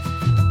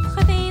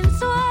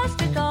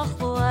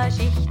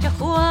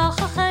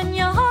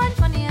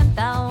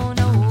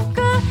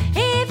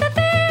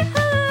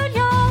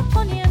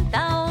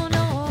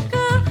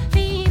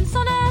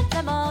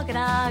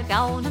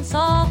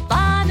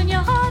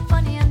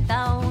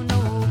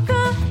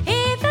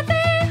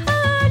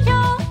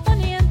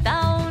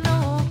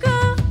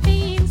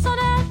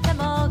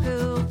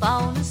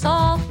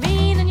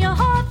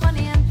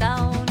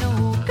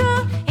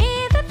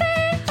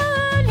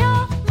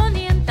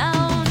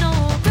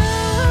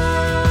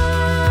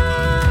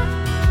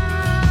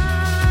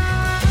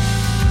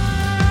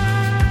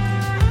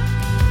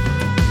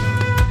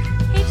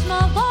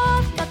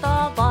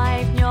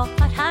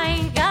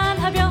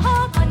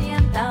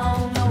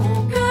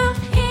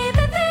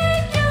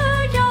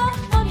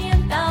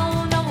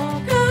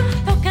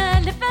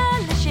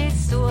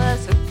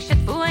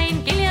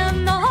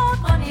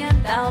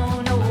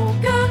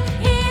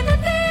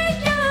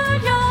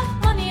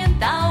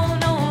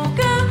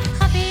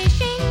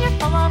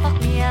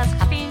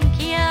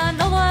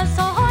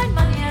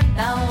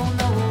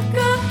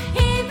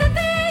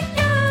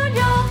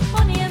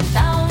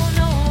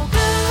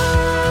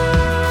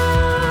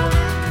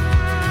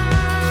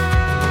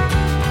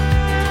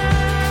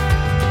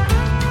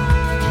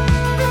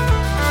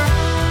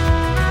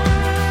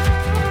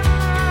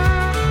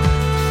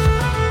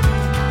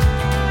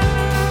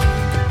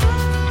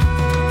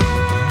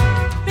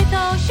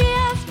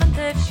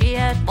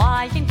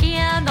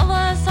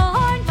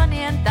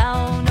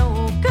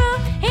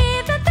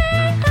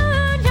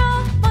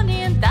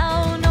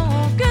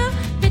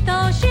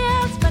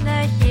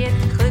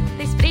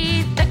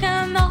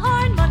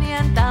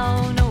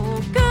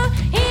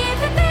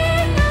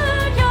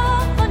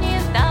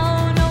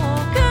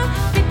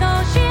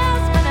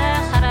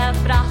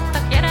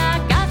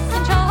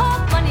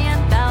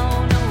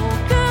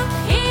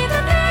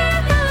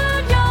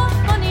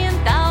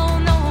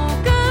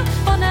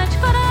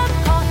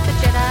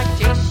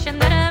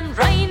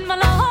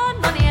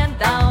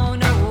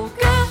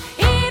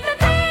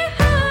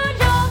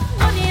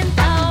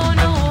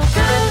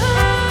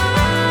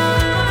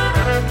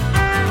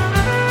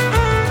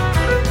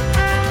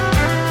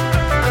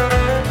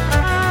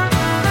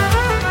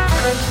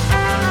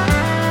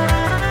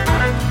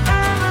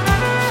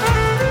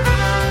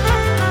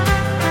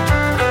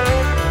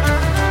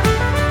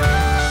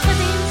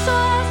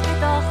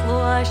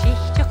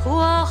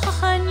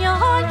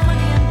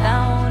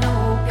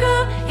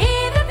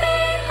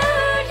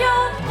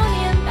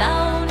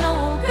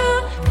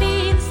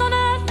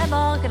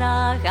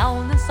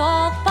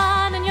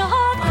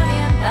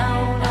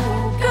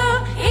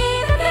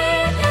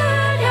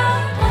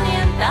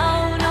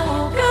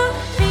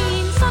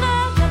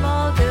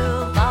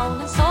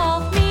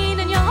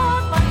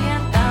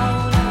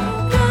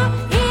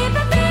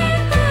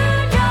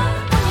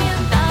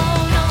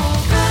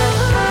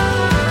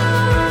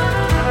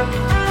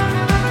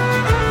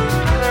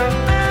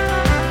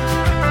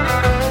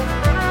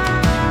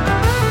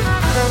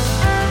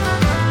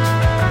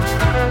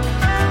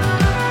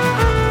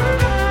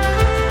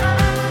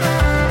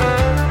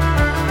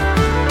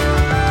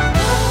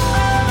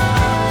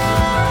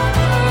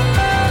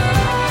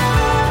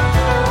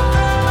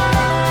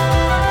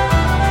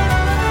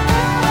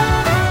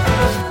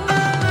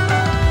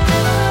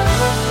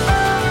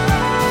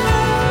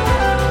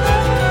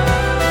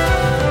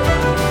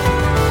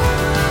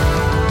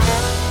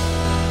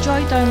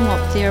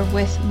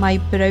 With My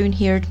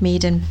Brown-Haired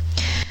Maiden.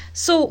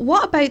 So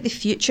what about the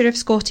future of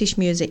Scottish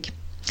music?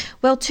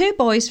 Well, two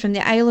boys from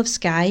the Isle of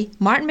Skye,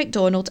 Martin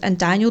MacDonald and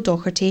Daniel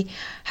Docherty,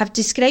 have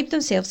described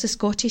themselves as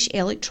Scottish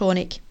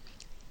electronic,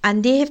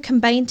 and they have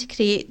combined to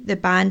create the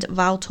band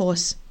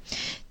Valtos.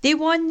 They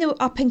won the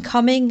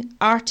Up-and-Coming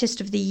Artist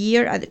of the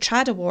Year at the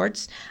Trad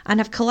Awards and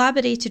have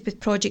collaborated with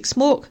Project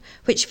Smoke,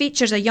 which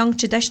features a young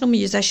traditional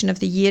musician of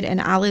the year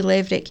in Ali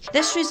Leverick.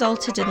 This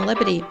resulted in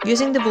Liberty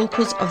using the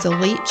vocals of the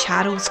late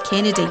Charles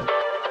Kennedy.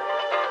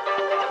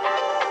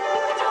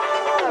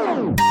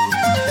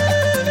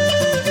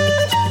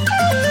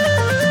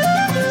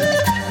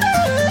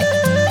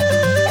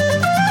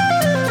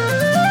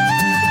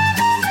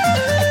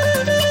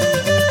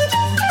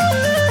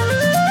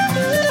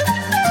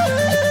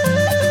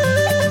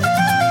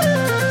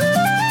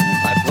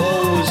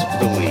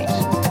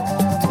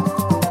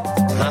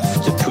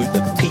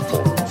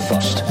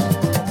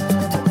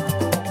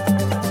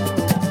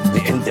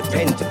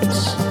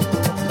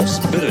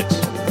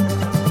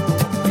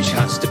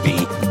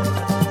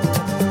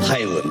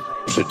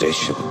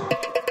 tradition.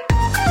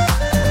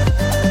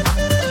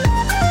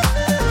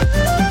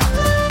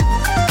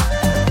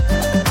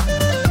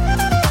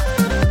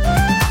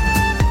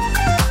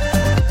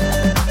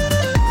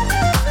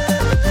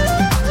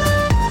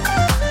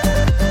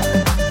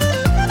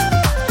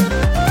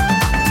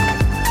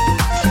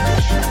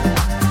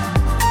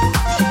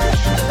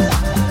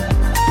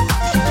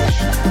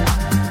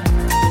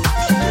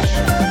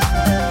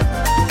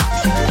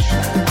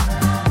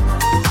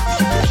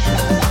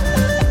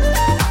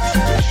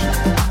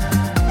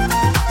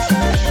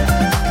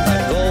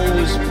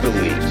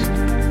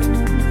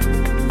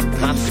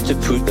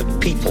 Put the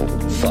people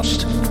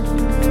first.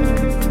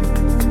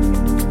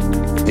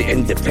 The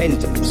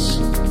independence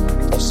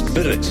of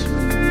spirit,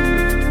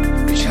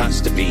 which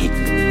has to be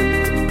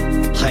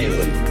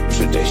Highland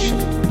tradition.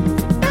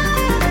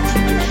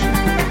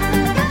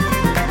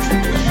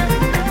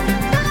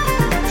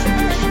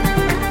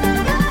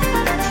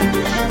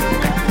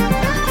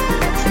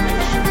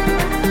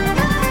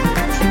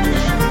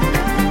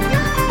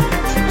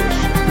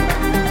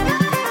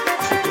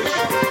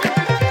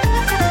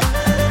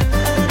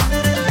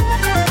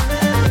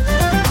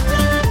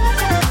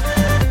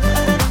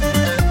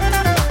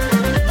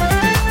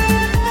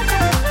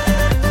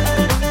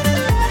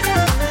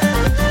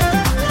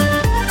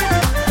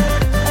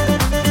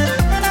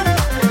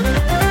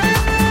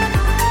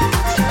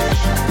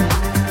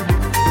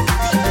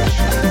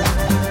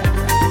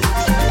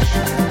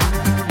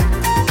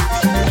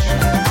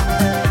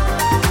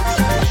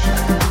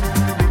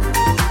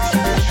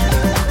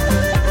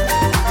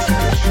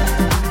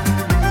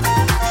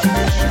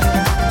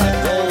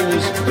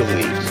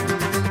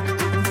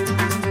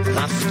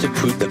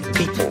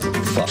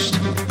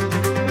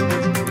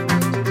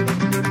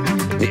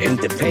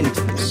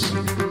 Independence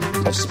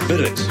of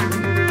spirit,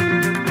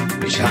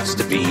 which has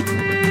to be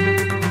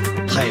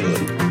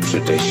Highland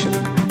tradition.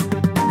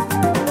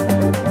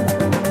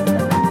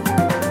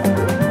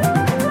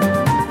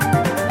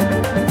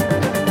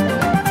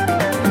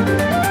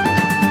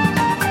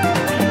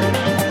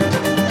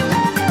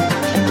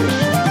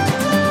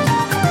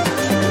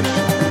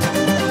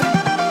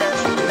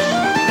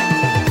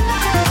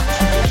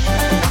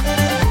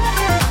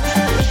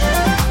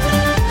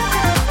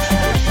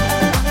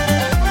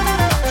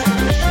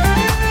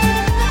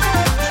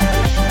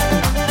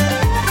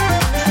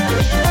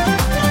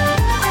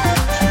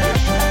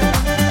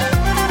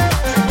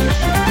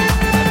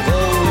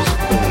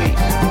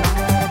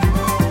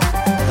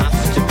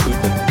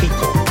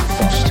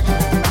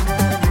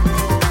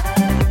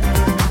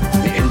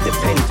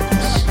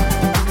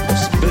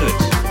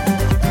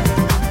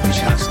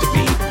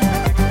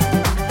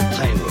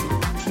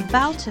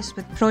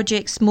 With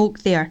Project Smoke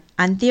there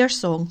and their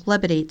song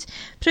Liberate,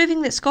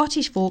 proving that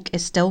Scottish folk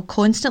is still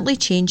constantly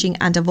changing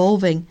and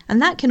evolving,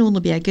 and that can only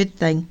be a good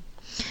thing.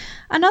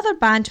 Another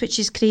band which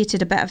has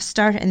created a bit of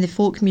stir in the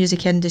folk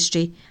music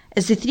industry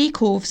is the Three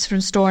Coves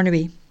from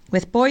Stornoway,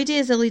 with Boydie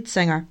as the lead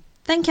singer.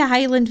 Think a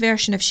Highland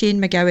version of Shane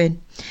MacGowan.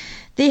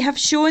 They have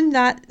shown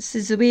that this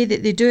is the way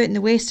that they do it in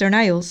the Western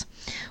Isles,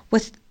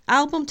 with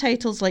album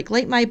titles like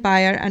Light My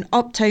Buyer and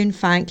Uptown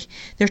Funk,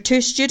 their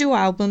two studio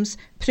albums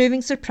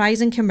proving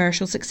surprising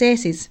commercial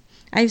successes.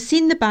 I've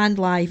seen the band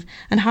live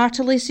and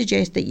heartily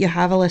suggest that you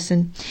have a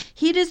listen.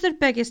 Here is their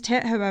biggest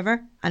hit,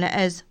 however, and it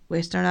is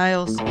Western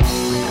Isles.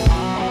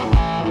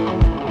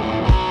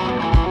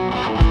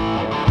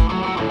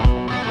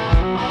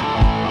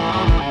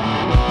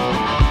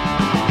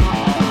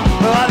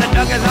 Well, the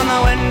dog is on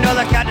the window,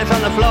 the cat is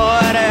on the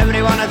floor.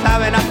 Everyone is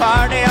having a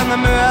party on the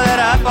moor. They're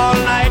up all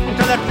night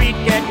until their feet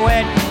get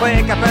wet.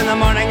 Wake up in the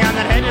morning and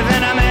their head is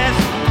in a mess.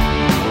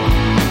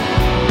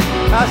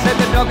 I said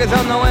the dog is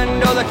on the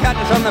window, the cat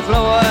is on the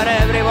floor.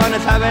 Everyone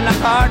is having a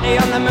party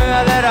on the moor.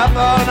 They're up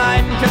all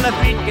night until their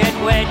feet get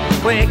wet.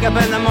 Wake up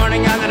in the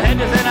morning and their head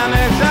is in a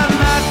mess. And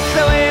that's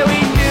the way we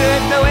do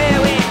it, the way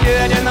we do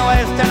it in the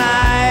Western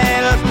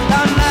Isles.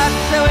 And that's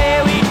the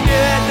way we do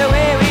it, the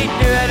way we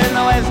do it in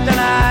the Western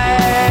Isles.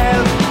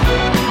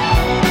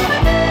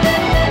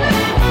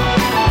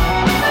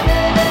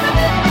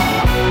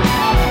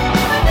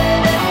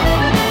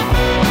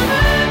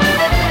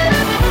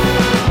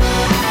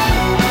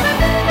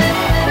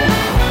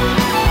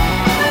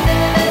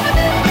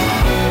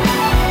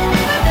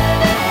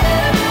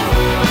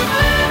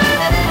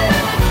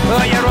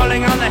 Oh, you're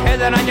rolling on the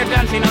heather and you're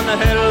dancing on the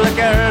hill. The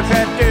girls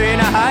are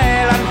doing a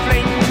Highland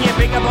fling. You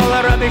pick up all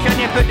the rubbish and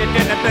you put it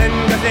in the bin,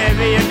 'cause if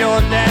you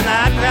don't, then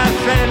that's a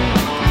sin.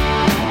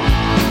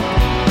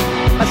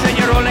 I said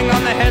you're rolling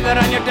on the heather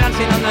and you're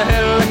dancing on the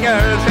hill. The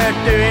girls are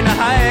doing a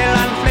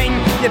Highland fling.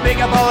 You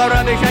pick up all the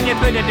rubbish and you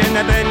put it in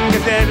the bin,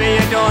 'cause if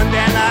you don't,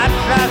 then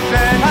that's a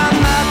sin. And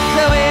that's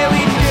the way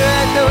we do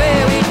it, the way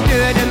we do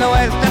it in the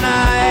Western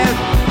Isles.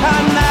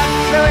 And that's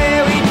the way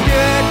we do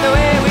it, the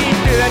way we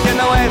do it in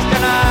the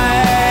Western Isles.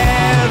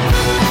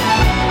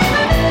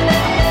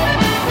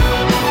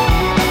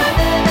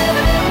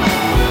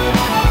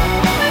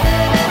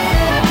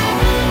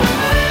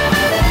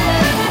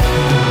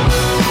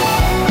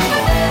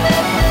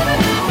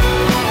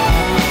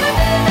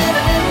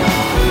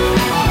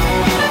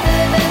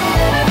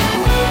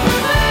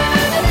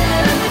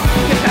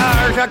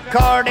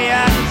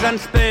 accordions and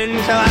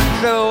spoons.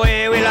 That's the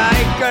way we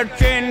like our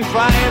tunes.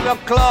 5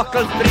 o'clock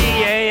till 3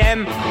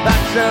 a.m.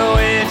 That's the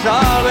way it's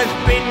always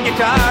been.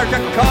 Guitars,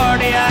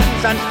 accordions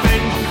and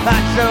spoons.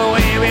 That's the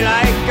way we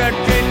like our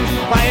tunes.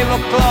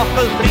 5 o'clock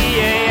till 3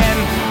 a.m.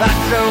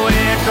 That's the way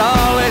it's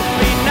always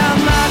been.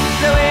 And that's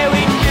the way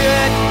we do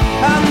it.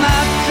 And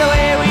that's the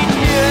way we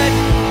do it.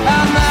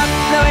 And that's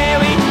the way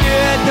we do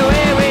it. The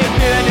way we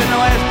do it in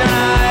the Western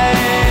Isles.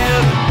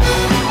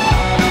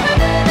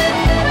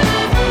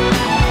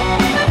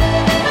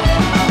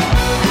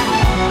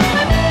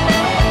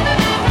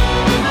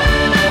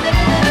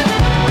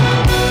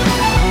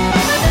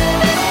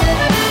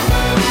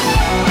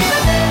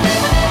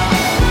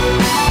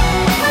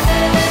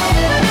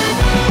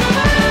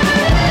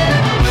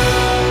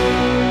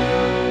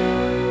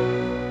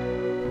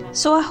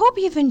 So I hope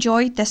you've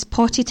enjoyed this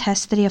potted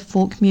history of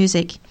folk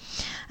music.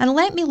 And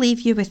let me leave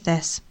you with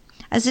this,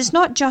 as it's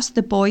not just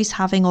the boys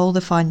having all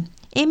the fun.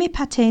 Amy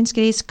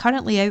Patensky is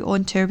currently out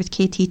on tour with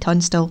KT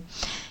Tunstall.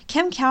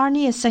 Kim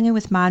Carney is singing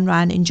with Man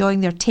Ran,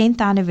 enjoying their 10th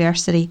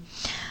anniversary.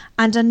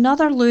 And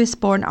another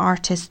Lewis-born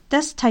artist,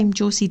 this time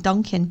Josie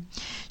Duncan.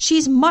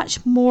 She's much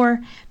more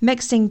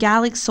mixing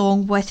Gaelic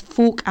song with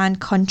folk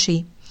and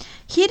country.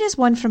 Here is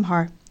one from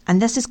her,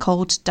 and this is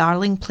called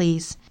Darling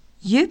Please.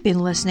 You've been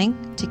listening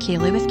to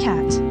Kaylee with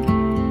Kat.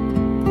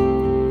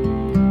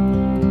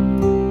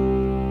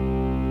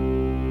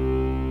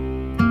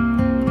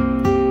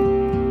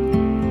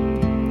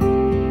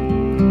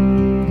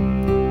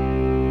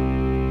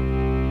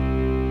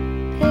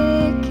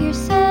 Pick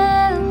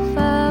yourself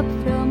up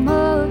from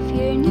off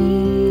your knees.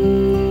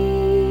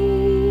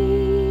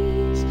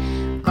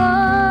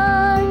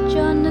 Gorge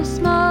on the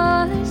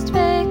smallest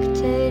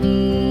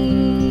victories.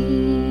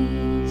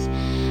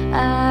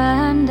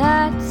 And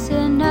that's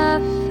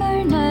enough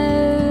for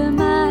now,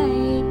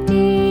 my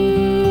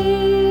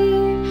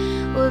dear.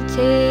 We'll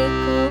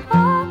take a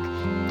walk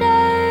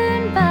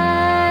down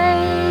by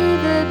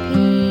the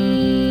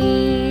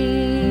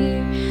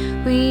pier.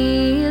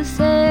 We'll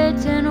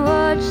sit and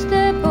watch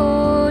the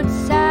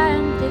boats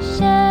and the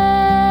ships.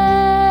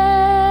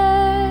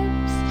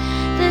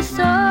 The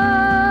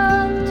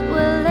salt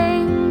will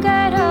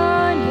linger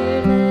on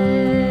your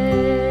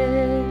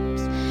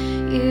lips.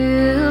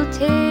 You'll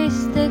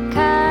taste the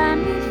calm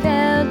you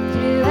felt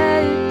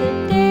throughout the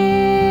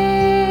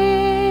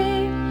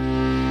day,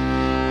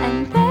 and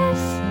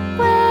this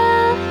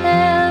will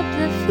help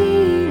the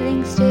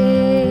feeling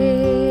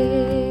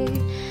stay.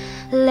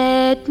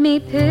 Let me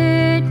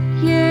put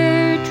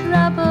your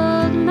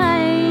troubled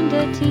mind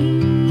at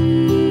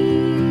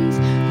ease.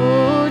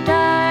 Oh,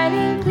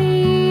 darling,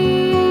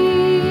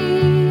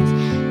 please,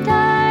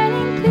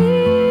 darling,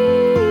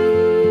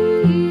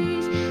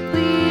 please.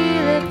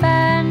 We'll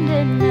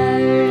abandon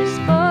our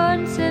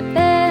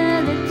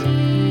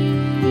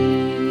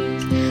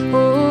responsibilities.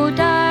 Oh,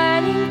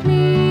 darling,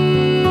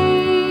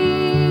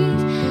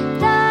 please,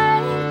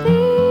 darling,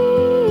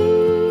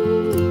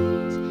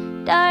 please,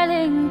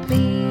 darling,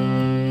 please.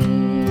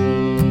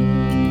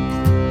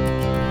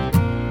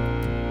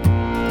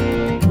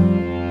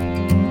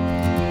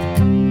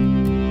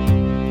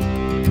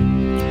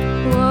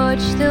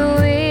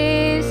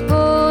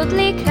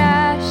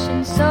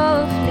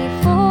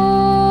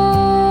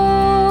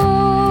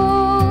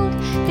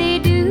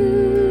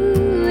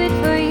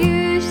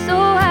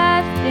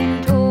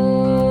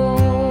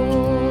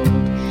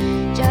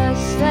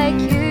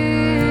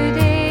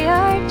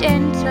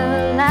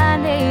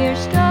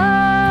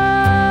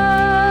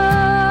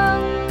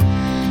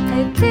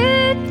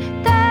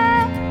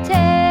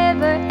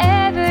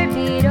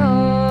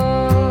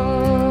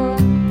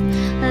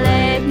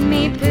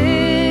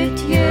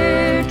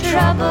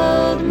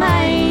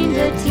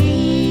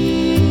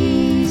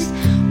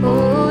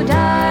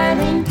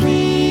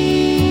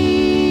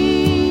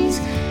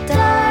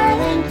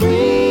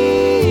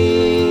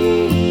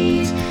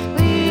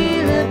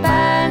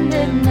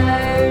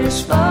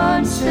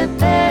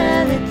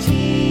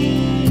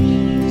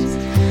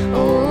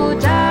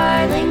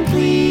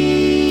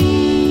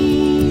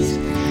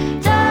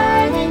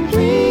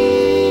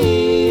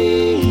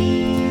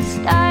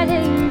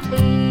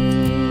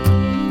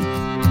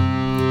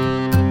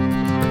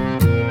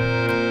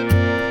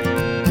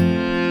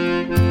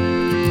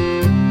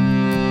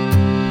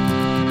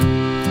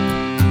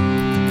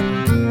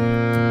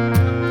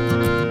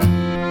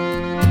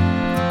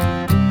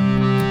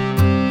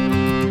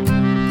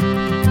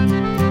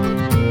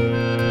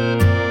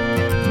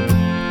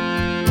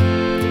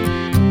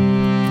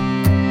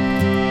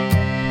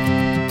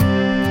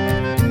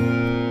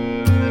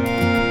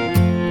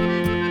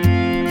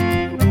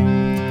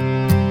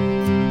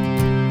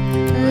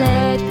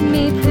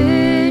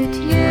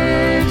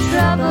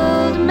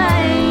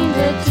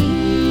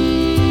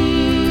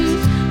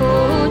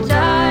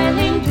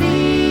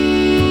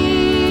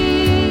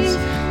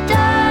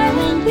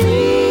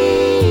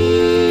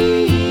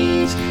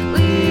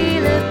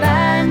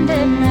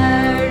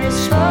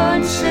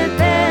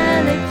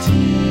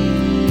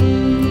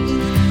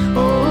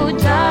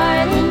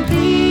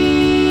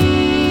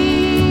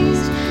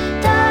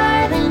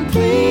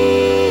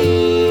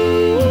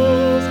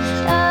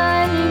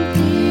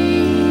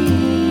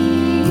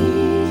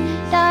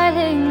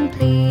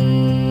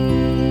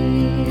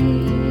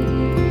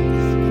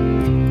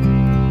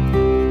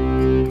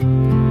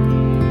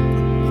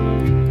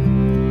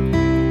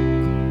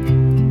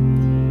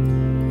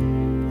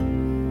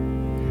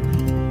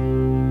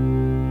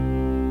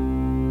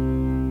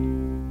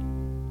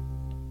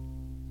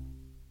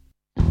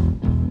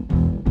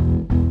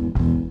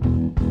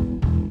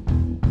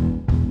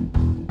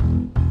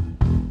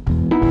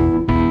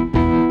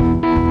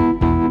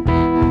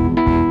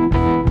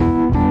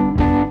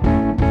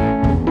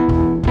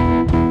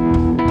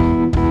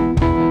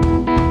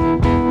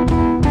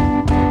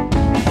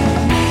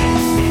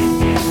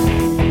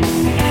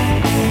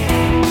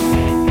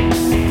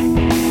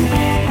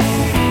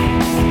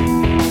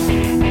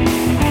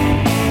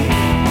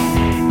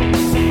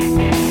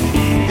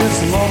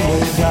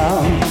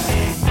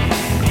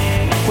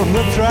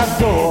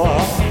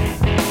 more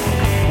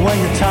when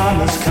your time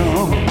has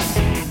come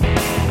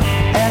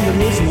and there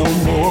is no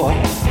more.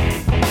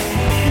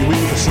 You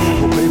ain't a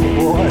simple baby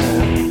boy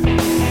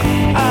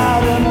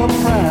out in the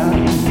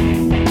prime,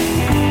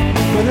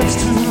 but it's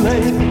too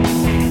late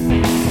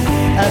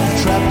as the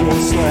trapdoor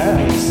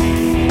slams.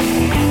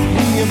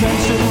 The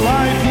events in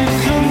life you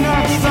could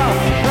not stop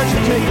as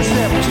you take a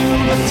step to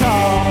the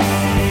top.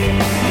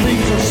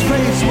 Leaves a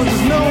space where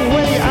there's no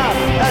way out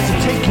as you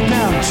take you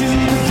down to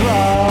the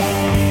drop.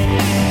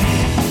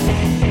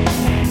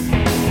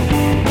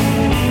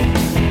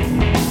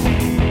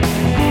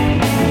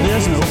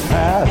 There's no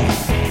path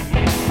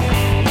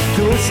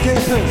to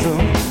escapism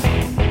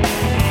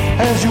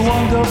as you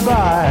wander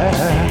by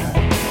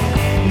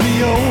the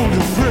old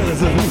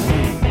prison.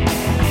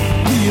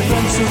 The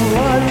events of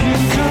life you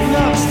could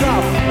not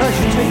stop as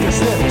you take a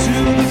step to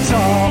the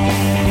top.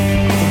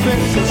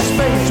 There's a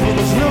space where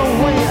there's no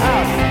way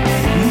out,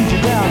 lead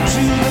you down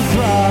to the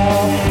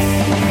ground.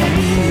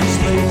 In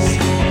space,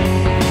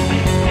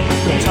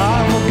 the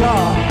time of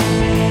God,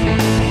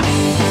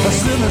 a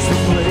sinister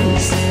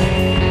place,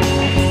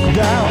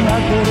 down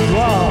at the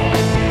drop.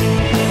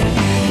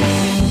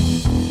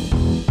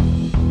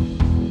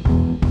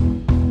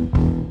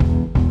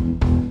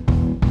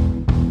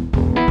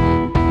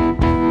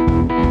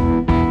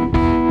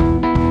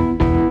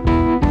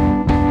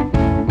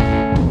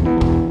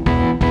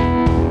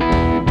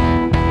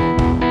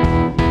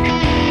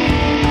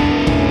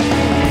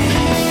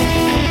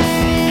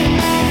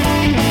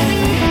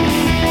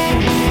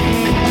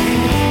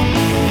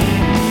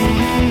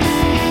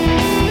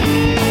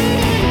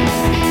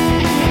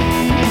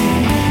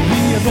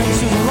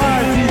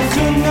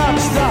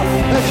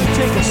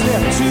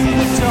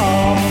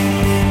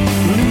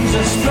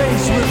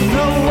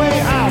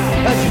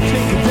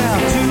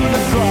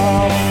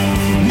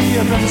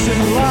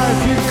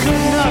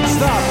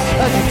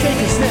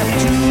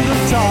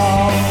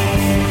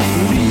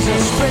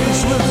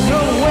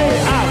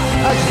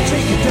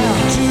 Take it down.